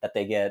these that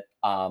they get.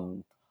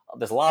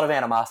 There's a lot of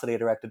animosity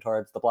directed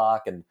towards the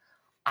block, and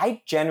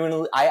I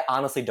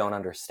honestly don't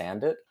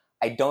understand it.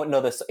 I don't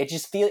know this.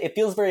 It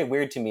feels very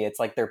weird to me. It's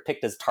like they're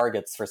picked as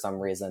targets for some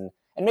reason,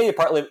 and maybe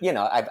partly,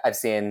 I've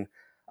seen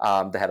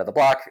the head of the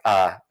block,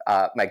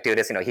 Mike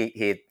Dudas.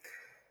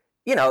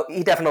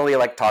 He definitely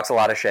like talks a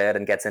lot of shit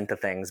and gets into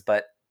things,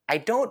 but I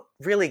don't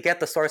really get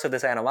the source of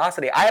this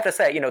animosity. I have to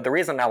say, the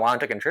reason I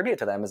wanted to contribute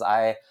to them is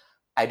I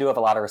do have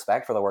a lot of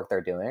respect for the work they're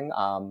doing.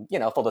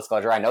 Full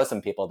disclosure, I know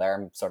some people there.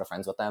 I'm sort of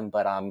friends with them,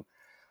 but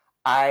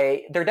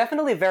they're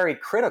definitely very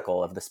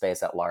critical of the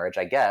space at large,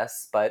 I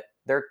guess, but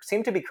they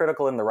seem to be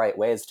critical in the right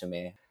ways to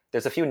me.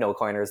 There's a few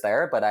no-coiners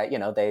there, but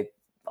a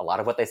lot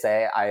of what they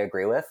say I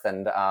agree with,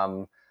 and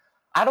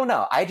I don't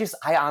know.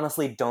 I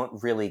honestly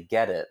don't really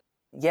get it.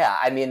 Yeah,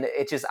 I mean,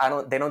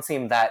 they don't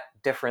seem that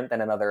different than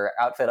another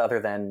outfit other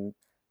than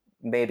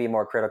maybe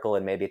more critical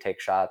and maybe take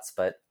shots.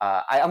 But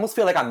I almost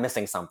feel like I'm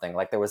missing something.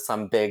 Like there was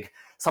something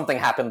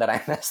happened that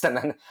I missed. And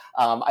then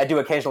I do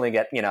occasionally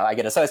I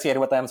get associated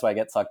with them, so I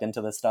get sucked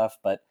into this stuff.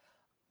 But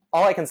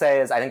all I can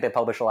say is I think they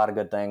publish a lot of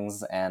good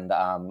things, and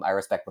I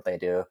respect what they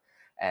do.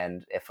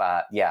 And if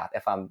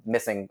I'm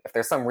missing, if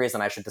there's some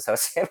reason I should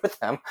dissociate with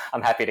them,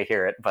 I'm happy to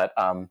hear it. But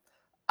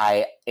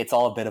it's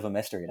all a bit of a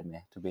mystery to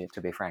me,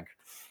 to be frank.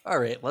 All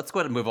right, let's go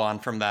ahead and move on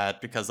from that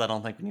because I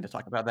don't think we need to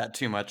talk about that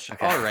too much.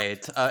 Okay. All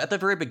right. At the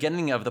very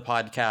beginning of the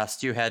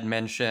podcast, you had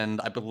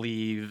mentioned, I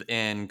believe,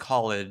 in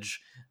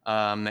college,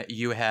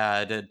 you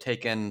had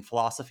taken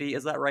philosophy.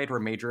 Is that right? Or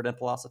majored in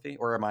philosophy?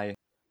 Or am I?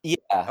 Yeah.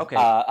 Okay.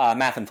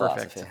 Math and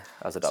philosophy. Perfect.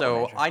 As a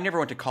double major. I never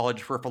went to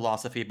college for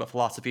philosophy, but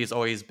philosophy has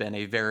always been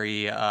a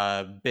very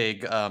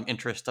big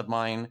interest of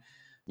mine.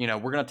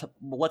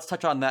 Let's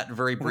touch on that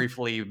very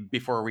briefly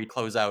before we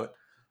close out.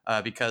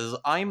 Because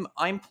I'm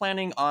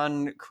planning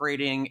on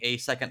creating a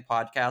second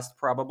podcast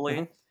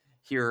probably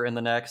here in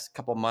the next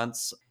couple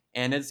months,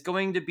 and it's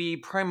going to be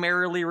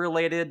primarily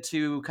related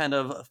to kind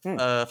of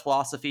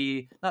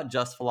philosophy, not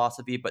just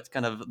philosophy, but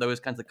kind of those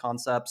kinds of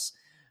concepts,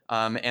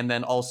 and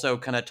then also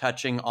kind of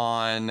touching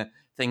on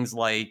things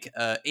like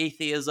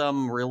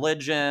atheism,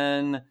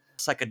 religion,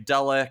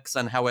 psychedelics,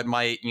 and how it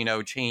might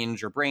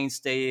change your brain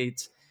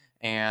state,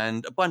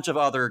 and a bunch of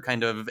other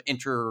kind of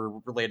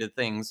interrelated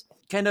things.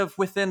 Kind of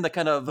within the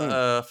kind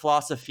of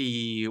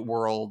philosophy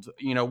world,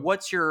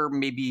 what's your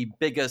maybe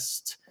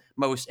biggest,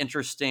 most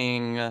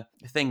interesting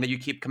thing that you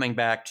keep coming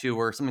back to,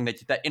 or something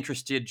that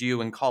interested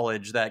you in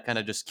college that kind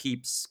of just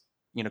keeps,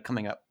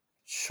 coming up?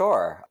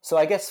 Sure. So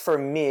I guess for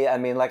me, I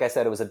mean, like I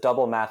said, it was a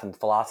double math and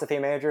philosophy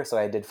major, so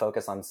I did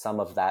focus on some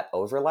of that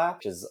overlap,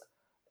 which is,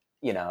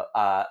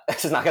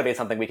 this is not going to be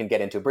something we can get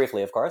into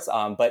briefly, of course,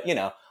 but,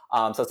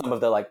 so some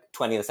of the like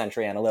 20th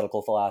century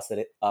analytical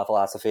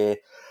philosophy,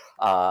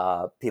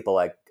 people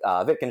like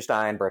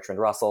Wittgenstein, Bertrand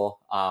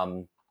Russell.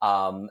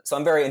 So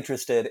I'm very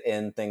interested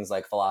in things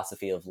like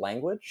philosophy of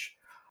language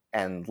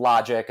and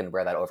logic and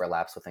where that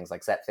overlaps with things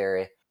like set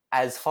theory.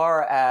 As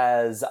far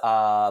as,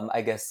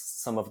 I guess,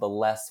 some of the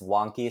less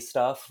wonky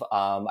stuff,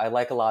 I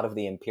like a lot of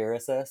the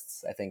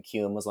empiricists. I think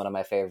Hume was one of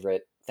my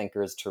favorite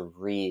thinkers to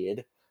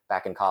read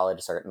back in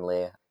college,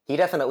 certainly. He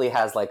definitely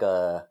has like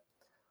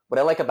what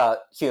I like about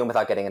Hume,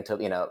 without getting into,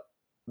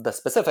 the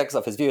specifics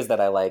of his views that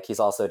I like, he's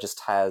also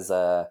just has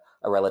a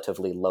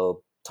relatively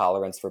low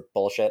tolerance for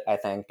bullshit, I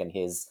think, and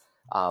he's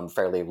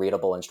fairly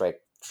readable and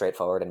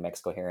straightforward and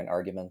makes coherent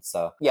arguments.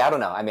 So yeah, I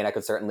don't know. I mean, I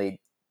can certainly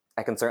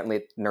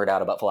nerd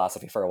out about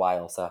philosophy for a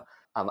while. So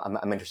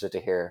I'm interested to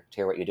hear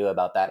what you do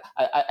about that.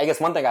 I guess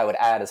one thing I would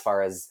add, as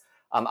far as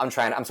I'm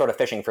sort of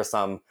fishing for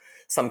some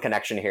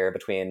connection here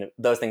between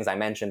those things I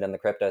mentioned in the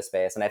crypto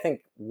space. And I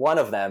think one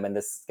of them, and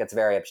this gets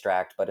very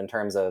abstract, but in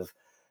terms of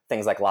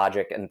things like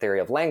logic and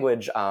theory of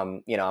language,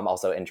 I'm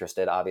also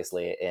interested,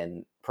 obviously,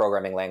 in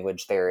programming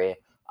language theory,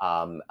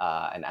 and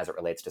as it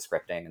relates to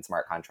scripting and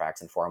smart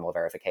contracts and formal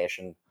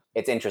verification.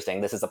 It's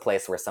interesting. This is a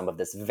place where some of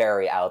this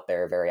very out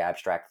there, very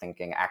abstract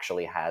thinking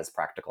actually has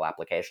practical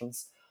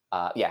applications.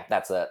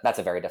 That's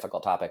a very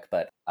difficult topic,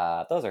 but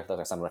those are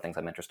some of the things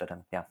I'm interested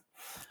in. Yeah.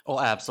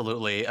 Well,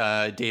 absolutely.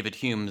 David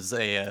Hume's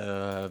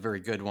a very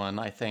good one,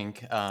 I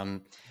think.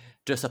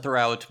 Just to throw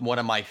out one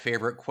of my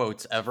favorite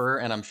quotes ever,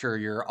 and I'm sure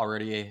you're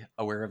already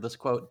aware of this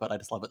quote, but I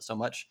just love it so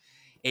much.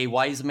 A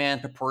wise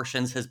man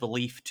proportions his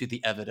belief to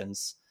the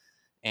evidence.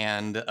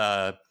 And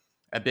a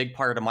big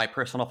part of my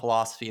personal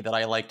philosophy that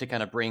I like to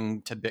kind of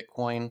bring to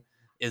Bitcoin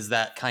is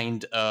that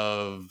kind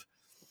of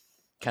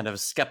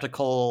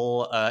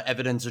skeptical,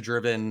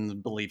 evidence-driven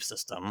belief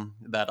system,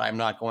 that I'm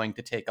not going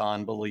to take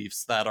on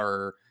beliefs that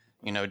are,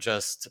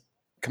 just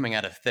coming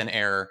out of thin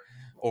air,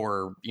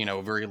 or,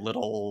 very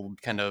little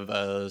kind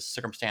of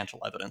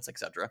circumstantial evidence,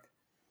 etc.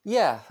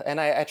 Yeah,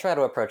 and I try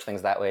to approach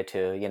things that way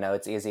too.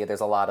 It's easy.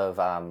 There's a lot of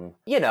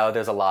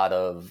there's a lot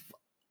of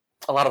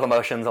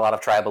emotions, a lot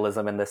of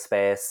tribalism in this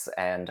space,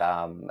 and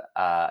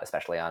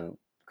especially on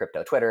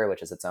crypto Twitter,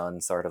 which is its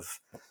own sort of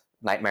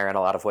nightmare in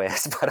a lot of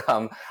ways. But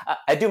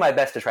I do my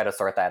best to try to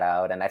sort that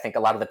out. And I think a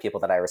lot of the people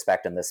that I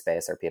respect in this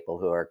space are people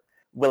who are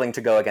willing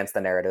to go against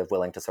the narrative,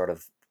 willing to sort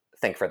of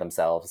think for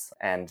themselves.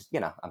 And,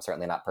 I'm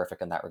certainly not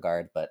perfect in that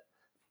regard, but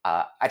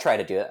I try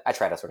to do it. I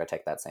try to sort of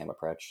take that same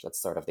approach.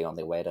 That's sort of the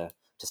only way to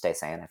stay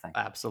sane, I think.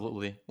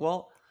 Absolutely.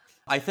 Well,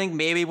 I think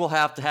maybe we'll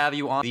have to have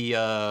you on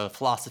the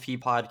philosophy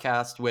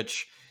podcast,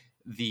 which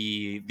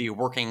the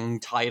working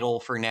title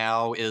for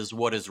now is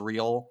 "What is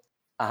Real."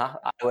 I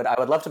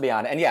would love to be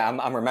on. And yeah,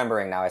 I'm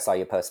remembering now. I saw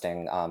you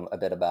posting a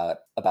bit about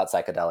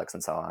psychedelics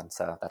and so on.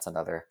 So that's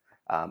another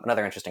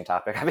interesting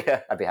topic.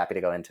 I'd be happy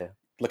to go into.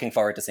 Looking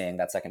forward to seeing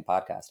that second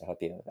podcast. I hope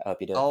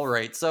you do. All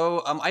right.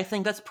 So I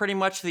think that's pretty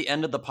much the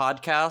end of the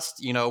podcast.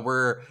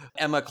 We're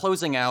Emma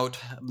closing out.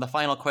 The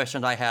final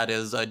question I had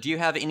is, do you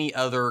have any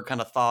other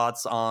kind of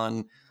thoughts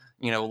on,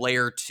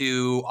 layer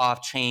 2,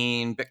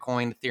 off-chain,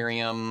 Bitcoin,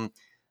 Ethereum,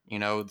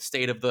 the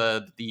state of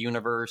the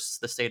universe,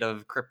 the state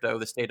of crypto,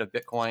 the state of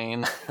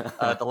Bitcoin,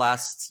 the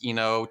last,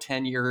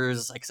 10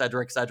 years, et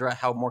cetera,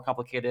 how more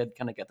complicated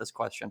can I get this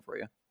question for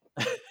you?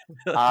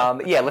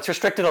 Yeah, let's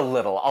restrict it a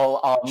little.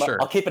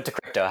 I'll keep it to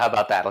crypto. How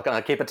about that?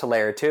 I'll keep it to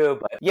layer 2.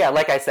 But yeah,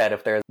 like I said,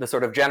 if there's the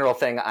sort of general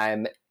thing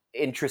I'm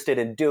interested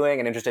in doing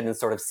and interested in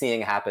sort of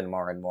seeing happen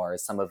more and more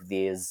is some of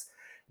these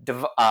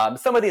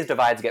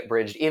divides get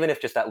bridged, even if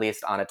just at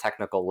least on a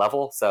technical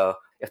level. So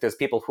if there's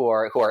people who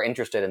are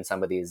interested in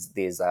some of these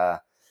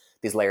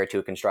layer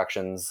 2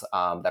 constructions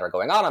that are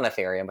going on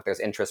Ethereum, if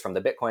there's interest from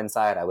the Bitcoin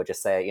side, I would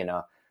just say,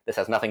 this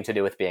has nothing to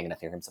do with being an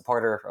Ethereum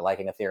supporter or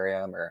liking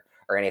Ethereum or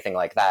anything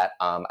like that.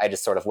 I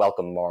just sort of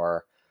welcome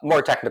more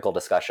technical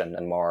discussion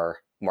and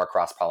more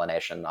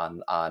cross-pollination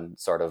on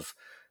sort of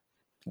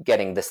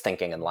getting this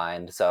thinking in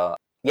line. So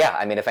yeah,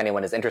 I mean, if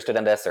anyone is interested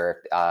in this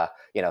or,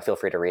 feel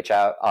free to reach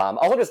out.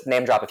 I'll just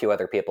name drop a few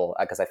other people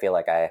because I feel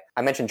like I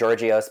mentioned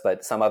Georgios,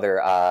 but some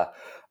other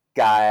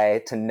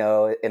guy to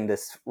know in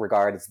this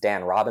regard is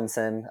Dan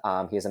Robinson.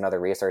 He's another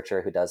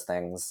researcher who does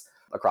things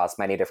across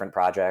many different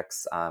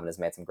projects and has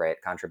made some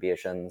great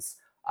contributions.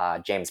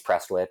 James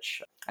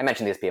Prestwich. I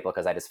mention these people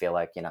because I just feel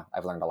like,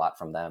 I've learned a lot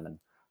from them, and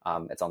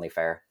it's only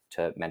fair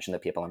to mention the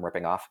people I'm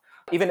ripping off.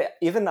 Even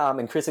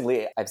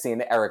increasingly, I've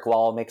seen Eric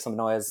Wall make some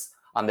noise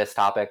on this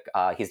topic.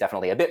 He's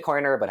definitely a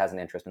Bitcoiner, but has an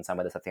interest in some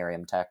of this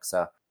Ethereum tech.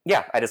 So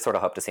yeah, I just sort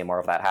of hope to see more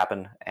of that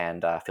happen,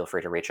 and feel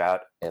free to reach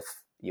out if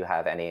you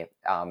have any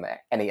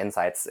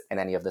insights in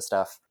any of this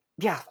stuff.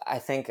 Yeah, I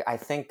think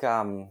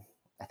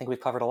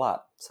we've covered a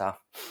lot. So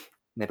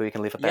maybe we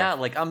can leave it there. Yeah,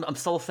 like I'm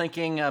still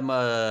thinking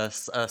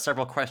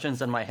several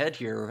questions in my head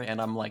here,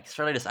 and I'm like,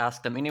 should I just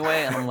ask them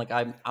anyway? And I'm like,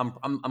 I'm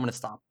gonna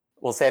stop.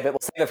 We'll save it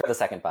for the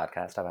second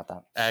podcast. How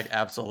about that?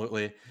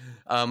 Absolutely.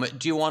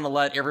 Do you want to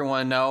let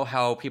everyone know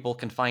how people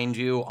can find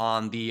you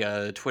on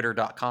the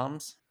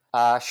Twitter.coms?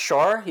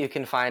 Sure. You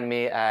can find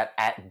me at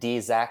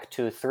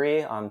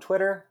 @dzac23 on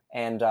Twitter,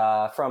 and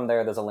from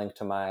there's a link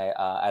to my.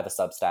 I have a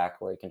Substack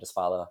where you can just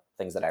follow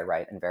things that I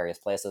write in various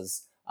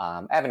places.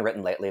 I haven't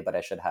written lately, but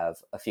I should have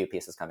a few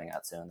pieces coming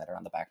out soon that are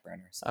on the back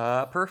burner.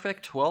 So.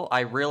 Perfect. Well, I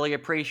really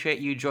appreciate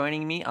you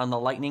joining me on the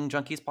Lightning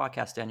Junkies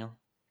podcast, Daniel.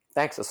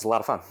 Thanks. This was a lot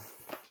of fun.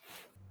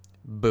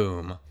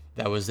 Boom.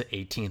 That was the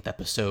 18th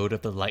episode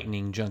of the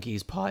Lightning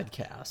Junkies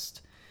podcast.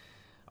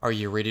 Are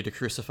you ready to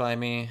crucify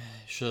me?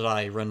 Should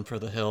I run for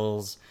the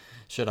hills?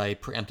 Should I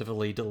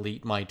preemptively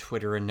delete my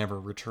Twitter and never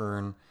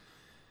return?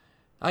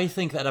 I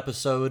think that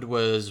episode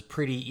was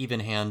pretty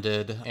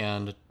even-handed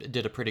and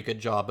did a pretty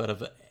good job out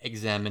of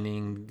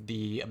examining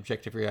the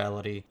objective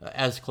reality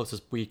as close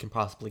as we can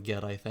possibly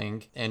get, I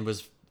think, and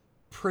was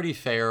pretty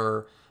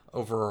fair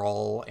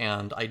overall,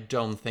 and I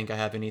don't think I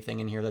have anything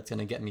in here that's going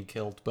to get me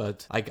killed,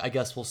 but I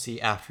guess we'll see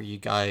after you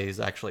guys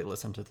actually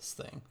listen to this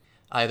thing.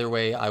 Either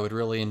way, I would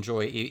really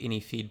enjoy any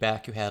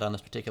feedback you had on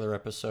this particular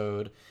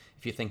episode.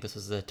 If you think this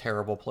is a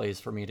terrible place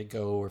for me to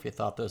go, or if you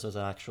thought this was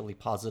an actually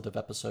positive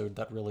episode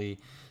that really,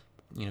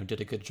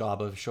 did a good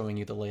job of showing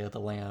you the lay of the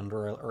land,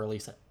 or at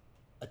least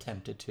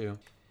attempted to.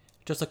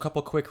 Just a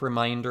couple quick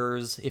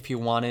reminders. If you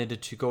wanted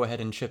to go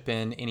ahead and chip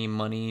in any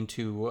money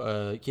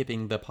to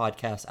keeping the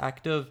podcast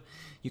active,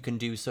 you can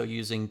do so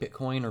using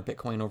Bitcoin or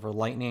Bitcoin over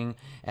Lightning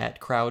at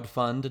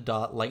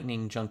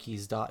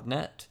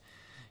crowdfund.lightningjunkies.net.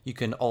 You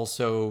can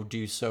also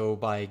do so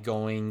by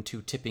going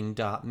to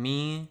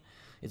tipping.me.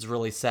 It's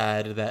really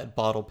sad that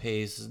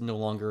BottlePay is no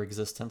longer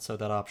existent, so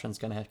that option's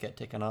going to have to get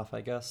taken off,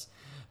 I guess.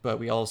 But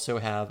we also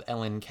have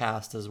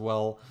LNcast as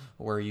well,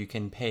 where you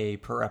can pay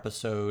per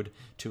episode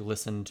to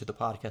listen to the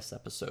podcast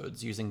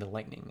episodes using the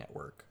Lightning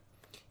Network.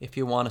 If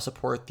you want to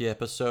support the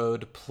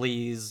episode,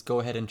 please go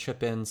ahead and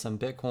chip in some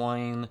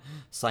Bitcoin,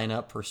 sign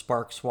up for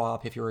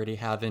SparkSwap if you already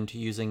haven't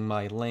using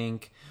my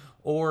link,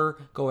 or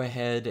go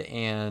ahead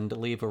and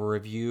leave a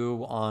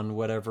review on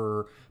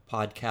whatever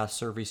podcast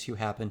service you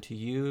happen to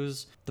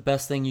use. The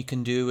best thing you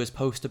can do is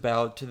post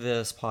about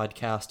this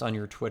podcast on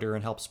your Twitter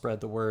and help spread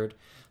the word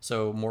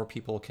so more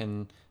people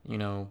can,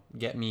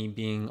 get me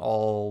being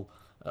all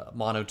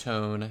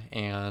monotone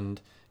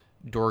and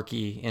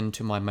dorky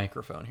into my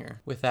microphone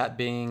here. With that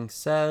being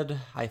said,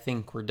 I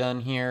think we're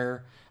done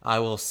here. I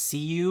will see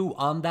you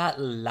on that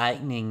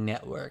Lightning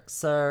Network,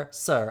 sir.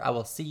 I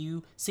will see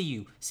you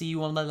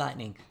on the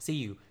Lightning. See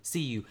you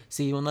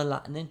on the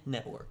Lightning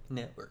Network.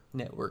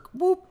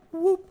 Whoop,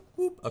 whoop,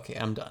 whoop. Okay,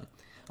 I'm done.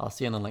 I'll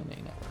see you on the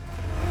Lightning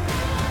Network.